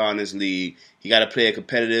superstar in this league. He got to play a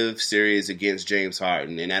competitive series against James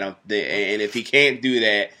Harden, and if he can't do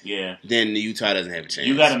that, then Utah doesn't have a chance.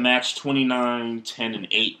 You got to match 29, 10, and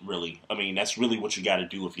 8. Really, I mean that's really what you got to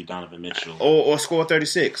do if you're Donovan Mitchell, or score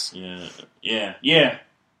 36. Yeah,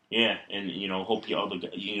 and hope your other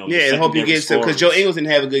and hope you get some, because Joe Ingles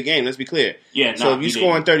didn't have a good game. Let's be clear. Yeah, so if you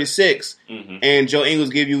scoring 36 and Joe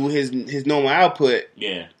Ingles give you his normal output,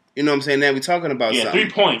 you know what I'm saying? Now we're talking about something.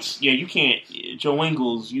 3 points. Yeah, you can't. Joe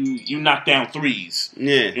Ingles, you knock down threes.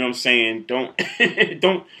 Yeah, you know what I'm saying? Don't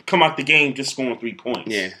come out the game just scoring 3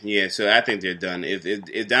 points. Yeah. So I think they're done.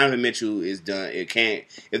 If Donovan Mitchell is done,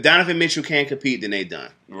 if Donovan Mitchell can't compete, then they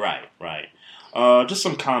done. Right. Just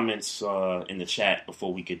some comments in the chat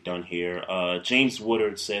before we get done here. James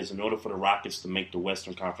Woodard says, in order for the Rockets to make the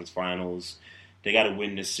Western Conference Finals, they got to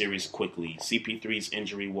win this series quickly. CP3's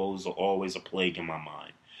injury woes are always a plague in my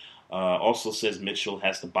mind. Also says Mitchell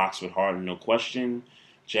has to box with Harden, no question.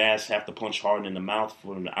 Jazz have to punch Harden in the mouth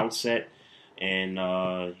from the outset. And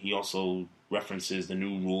he also references the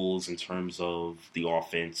new rules in terms of the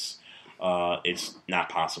offense. It's not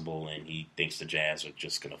possible, and he thinks the Jazz are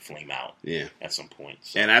just going to flame out at some point.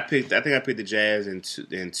 So. And I think I picked the Jazz in 6.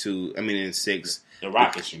 The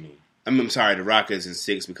Rockets, you mean? I'm sorry, the Rockets in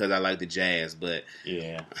 6 because I like the Jazz, but...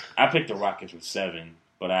 Yeah, I picked the Rockets in 7,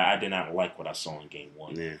 but I did not like what I saw in Game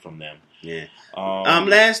 1 from them. Yeah.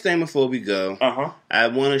 Last thing before we go, I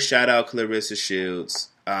want to shout out Clarissa Shields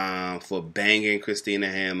for banging Christina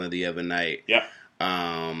Hammer the other night. Yep.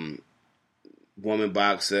 Woman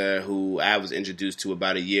boxer who I was introduced to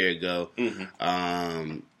about a year ago.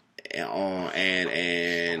 And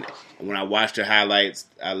when I watched her highlights,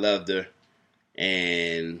 I loved her.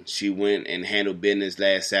 And she went and handled business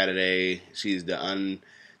last Saturday. She's the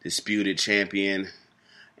undisputed champion.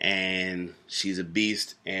 And she's a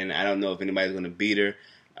beast. And I don't know if anybody's going to beat her.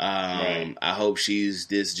 Right. I hope she's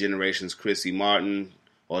this generation's Chrissy Martin,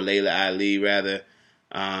 or Layla Ali, rather.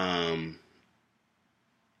 And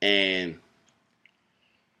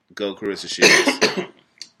go Clarissa Shields.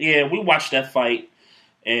 Yeah, we watched that fight.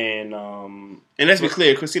 And let's be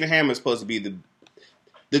clear, Christina Hammer is supposed to be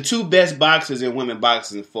the two best boxers in women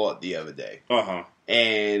boxing fought the other day.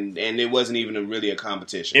 And it wasn't even really a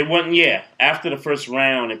competition. It wasn't, After the first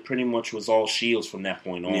round, it pretty much was all Shields from that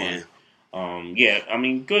point on. I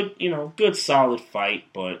mean, good solid fight,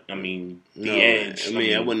 but I mean, edge.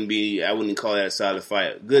 I wouldn't call that a solid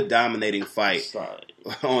fight. Good dominating fight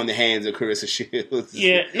on the hands of Clarissa Shields.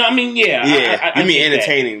 I mean, I mean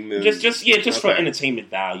entertaining. For entertainment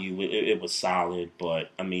value, it was solid. But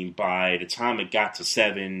I mean, by the time it got to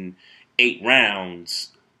 7-8 rounds,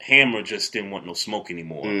 Hammer just didn't want no smoke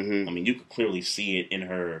anymore. I mean, you could clearly see it in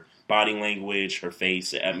her body language, her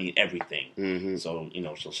face, I mean, everything. So,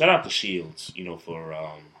 so shout out to Shields, for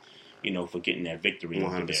getting that victory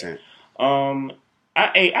 100%.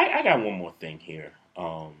 I got one more thing here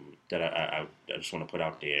that I just want to put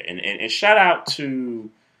out there. And shout out to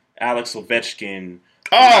Alex Ovechkin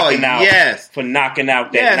for knocking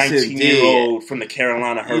out that 19-year-old from the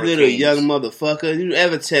Carolina Hurricanes. You little young motherfucker. You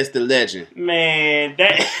ever test the legend? Man,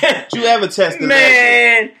 you ever test the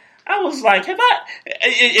legend? I was like,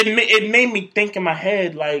 it made me think in my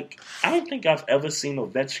head, like, I don't think I've ever seen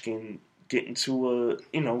Ovechkin get into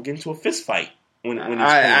a fist fight when he's playing.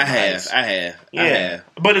 I have.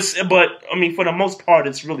 But I mean, for the most part,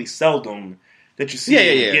 it's really seldom that you see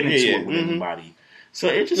him get into it with anybody. So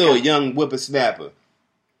it just little young whippersnapper.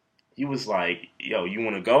 He was like, "Yo, you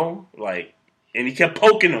want to go?" Like, and he kept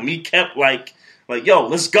poking him. He kept like, "Yo,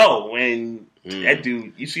 let's go!" And that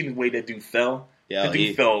dude, you see the way that dude fell. Yo, the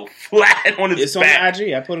dude fell flat on his back. It's on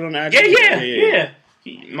IG. I put it on IG. Yeah.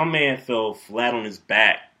 My man fell flat on his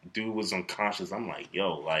back. Dude was unconscious. I'm like,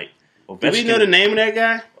 yo, like, Ovechkin. Do we know the name of that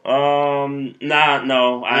guy?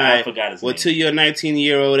 No. I forgot his name. Well, to your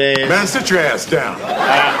 19-year-old ass. Man, sit your ass down.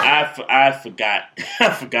 I forgot. I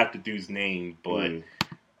forgot the dude's name, but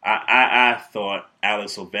I thought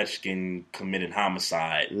Alex Ovechkin committed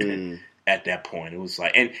homicide at that point. It was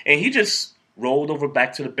like, and he just rolled over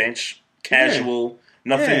back to the bench, casual.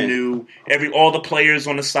 Nothing new. All the players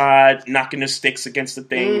on the side knocking their sticks against the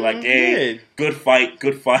thing. Like, hey, good fight.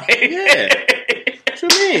 Yeah. What you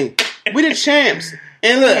mean? We the champs.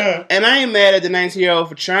 And look, and I ain't mad at the 19-year-old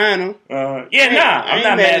for trying him. I'm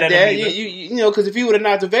not mad at that. him. You know, because if he would have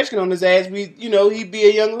knocked Ovechkin on his ass, he'd be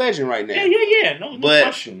a young legend right now. Yeah. No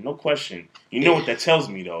question. You know what that tells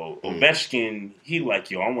me though? Ovechkin, he like,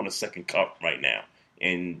 yo, I want a second cup right now,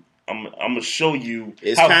 and I'm gonna show you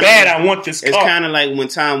how bad I want this cup. It's kind of like when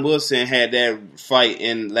Tom Wilson had that fight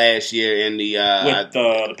in last year in the with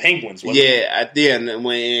the Penguins. Wasn't it?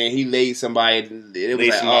 When he laid somebody, it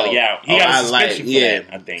was somebody out. He got a suspension for that,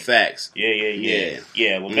 I think. Facts.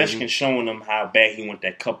 Yeah. Well, Ovechkin showing him how bad he want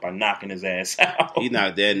that cup by knocking his ass out. He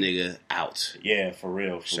knocked that nigga out. Yeah, for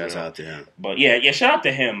real. Shouts out to him. But shout out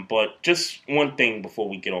to him. But just one thing before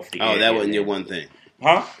we get off the air. Oh, that wasn't your one thing,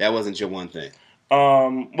 huh? That wasn't your one thing.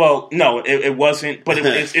 Well, no, it wasn't, but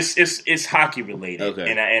it's hockey related,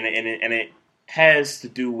 okay. and it has to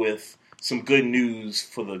do with some good news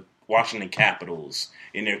for the Washington Capitals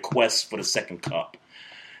in their quest for the second cup.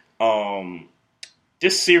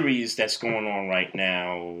 This series that's going on right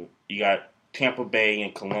now, you got Tampa Bay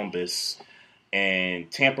and Columbus,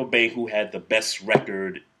 and Tampa Bay, who had the best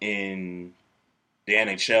record in the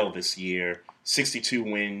NHL this year, 62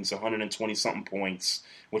 wins, 120 something points,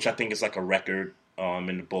 which I think is like a record. In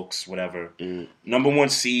the books, whatever. Number 1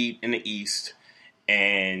 seed in the East,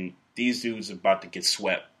 and these dudes are about to get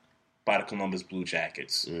swept by the Columbus Blue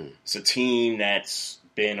Jackets. It's a team that's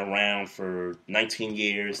been around for 19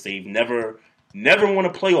 years. They've never won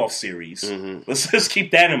a playoff series. Let's just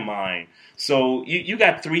keep that in mind. So you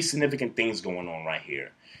got 3 significant things going on right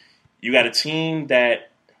here. You got a team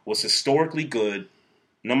that was historically good,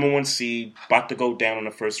 number 1 seed, about to go down in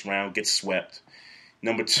the first round, get swept.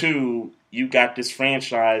 Number 2, you got this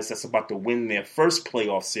franchise that's about to win their first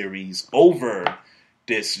playoff series over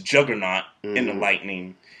this juggernaut in the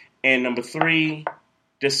Lightning. And number 3,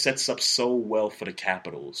 this sets up so well for the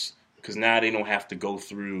Capitals because now they don't have to go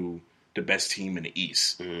through the best team in the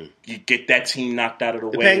East. You get that team knocked out of the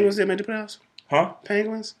way. The Penguins didn't make the playoffs? Huh?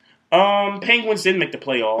 Penguins? Penguins didn't make the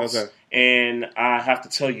playoffs. Okay. And I have to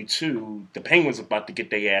tell you, too, the Penguins are about to get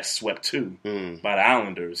their ass swept, too, by the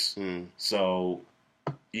Islanders. So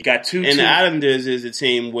you got 2 And the Islanders is the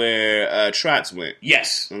team where Trotz went.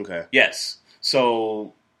 Yes. Okay. Yes.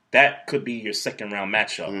 So that could be your second round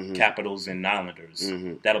matchup, Capitals and Islanders.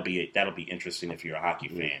 That'll be interesting if you're a hockey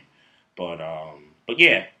fan. But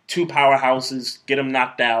yeah, 2 powerhouses, get them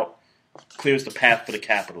knocked out, clears the path for the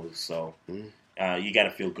Capitals. So you got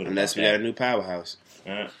to feel good. Unless we got a new powerhouse.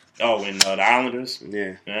 And the Islanders?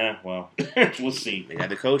 Yeah. Well, we'll see. They got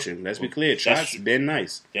the coaching. Let's be clear. Trot's been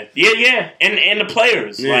nice. Yeah. And the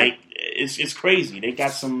players. Yeah. Like, it's crazy. They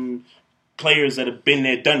got some players that have been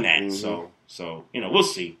there, done that. So we'll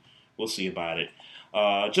see. We'll see about it.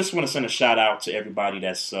 Just want to send a shout out to everybody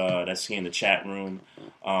that's here in the chat room.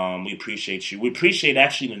 We appreciate you. We appreciate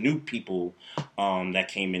actually the new people that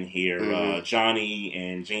came in here. Johnny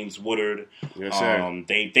and James Woodard. Yes, sir.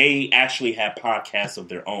 They actually have podcasts of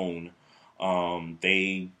their own.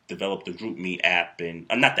 They developed the GroupMe app, and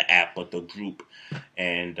not the app, but the group.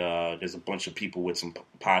 And there's a bunch of people with some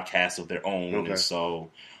podcasts of their own, and so.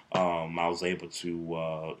 I was able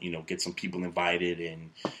to, get some people invited and,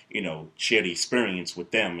 share the experience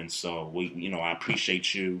with them. And so I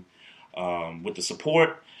appreciate you, with the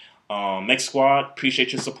support. X Squad,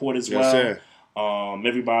 appreciate your support as well. Sir.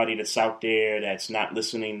 Everybody that's out there that's not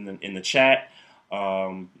listening in the chat,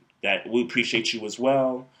 that we appreciate you as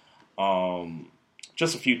well.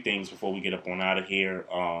 Just a few things before we get up on out of here.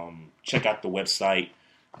 Check out the website,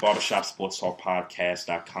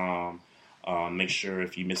 barbershopsportstalkpodcast.com. Make sure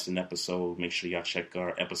if you missed an episode, make sure y'all check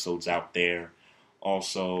our episodes out there.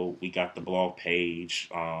 Also, we got the blog page,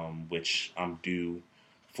 which I'm due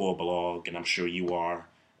for a blog, and I'm sure you are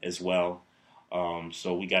as well.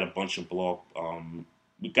 So we got a bunch of blogs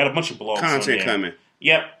content coming.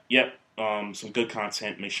 Yep. Some good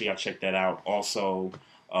content. Make sure y'all check that out. Also,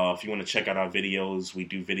 if you want to check out our videos, we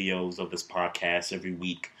do videos of this podcast every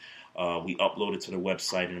week. We upload it to the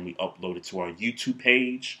website, and we upload it to our YouTube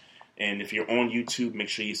page. And if you're on YouTube, make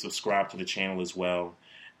sure you subscribe to the channel as well.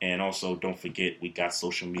 And also, don't forget, we got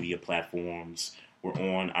social media platforms. We're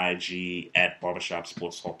on IG at Barbershop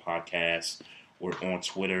Sports Talk Podcast. We're on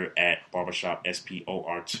Twitter at Barbershop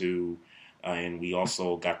SPOR2. And we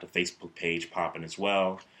also got the Facebook page popping as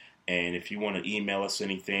well. And if you want to email us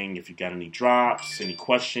anything, if you got any drops, any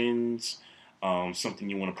questions, something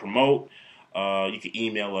you want to promote, you can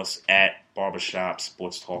email us at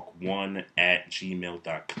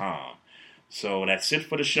barbershopsportstalk1@gmail.com. So that's it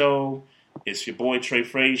for the show. It's your boy Trey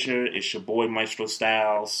Frazier. It's your boy Maestro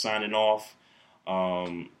Styles signing off.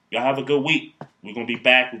 Y'all have a good week. We're going to be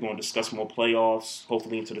back. We're going to discuss more playoffs,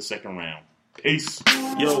 hopefully into the second round. Peace.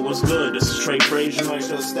 Yo, what's good? This is Trey Frazier.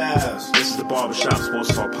 Maestro Styles. This is the Barbershop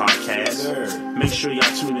Sports Talk Podcast. Yes, make sure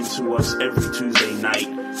y'all tune in to us every Tuesday night,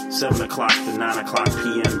 7 o'clock to 9 o'clock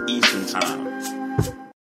p.m. Eastern Time.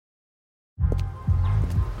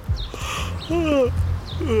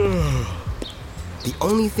 The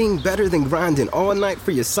only thing better than grinding all night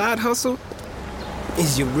for your side hustle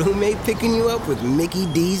is your roommate picking you up with Mickey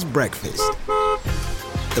D's breakfast.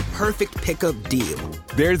 The perfect pickup deal.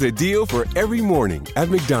 There's a deal for every morning at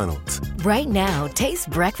McDonald's. Right now, taste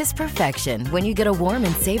breakfast perfection when you get a warm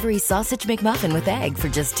and savory sausage McMuffin with egg for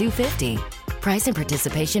just $2.50. Price and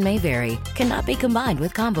participation may vary. Cannot be combined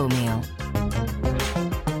with combo meal.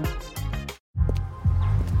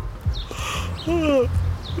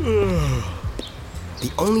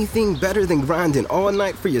 The only thing better than grinding all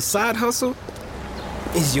night for your side hustle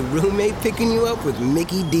is your roommate picking you up with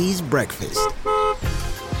Mickey D's breakfast.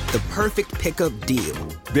 The perfect pickup deal.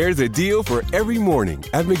 There's a deal for every morning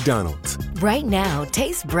at McDonald's. Right now,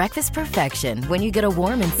 taste breakfast perfection when you get a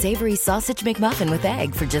warm and savory sausage McMuffin with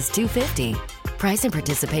egg for just $2.50. Price and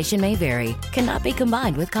participation may vary. Cannot be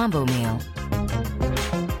combined with combo meal.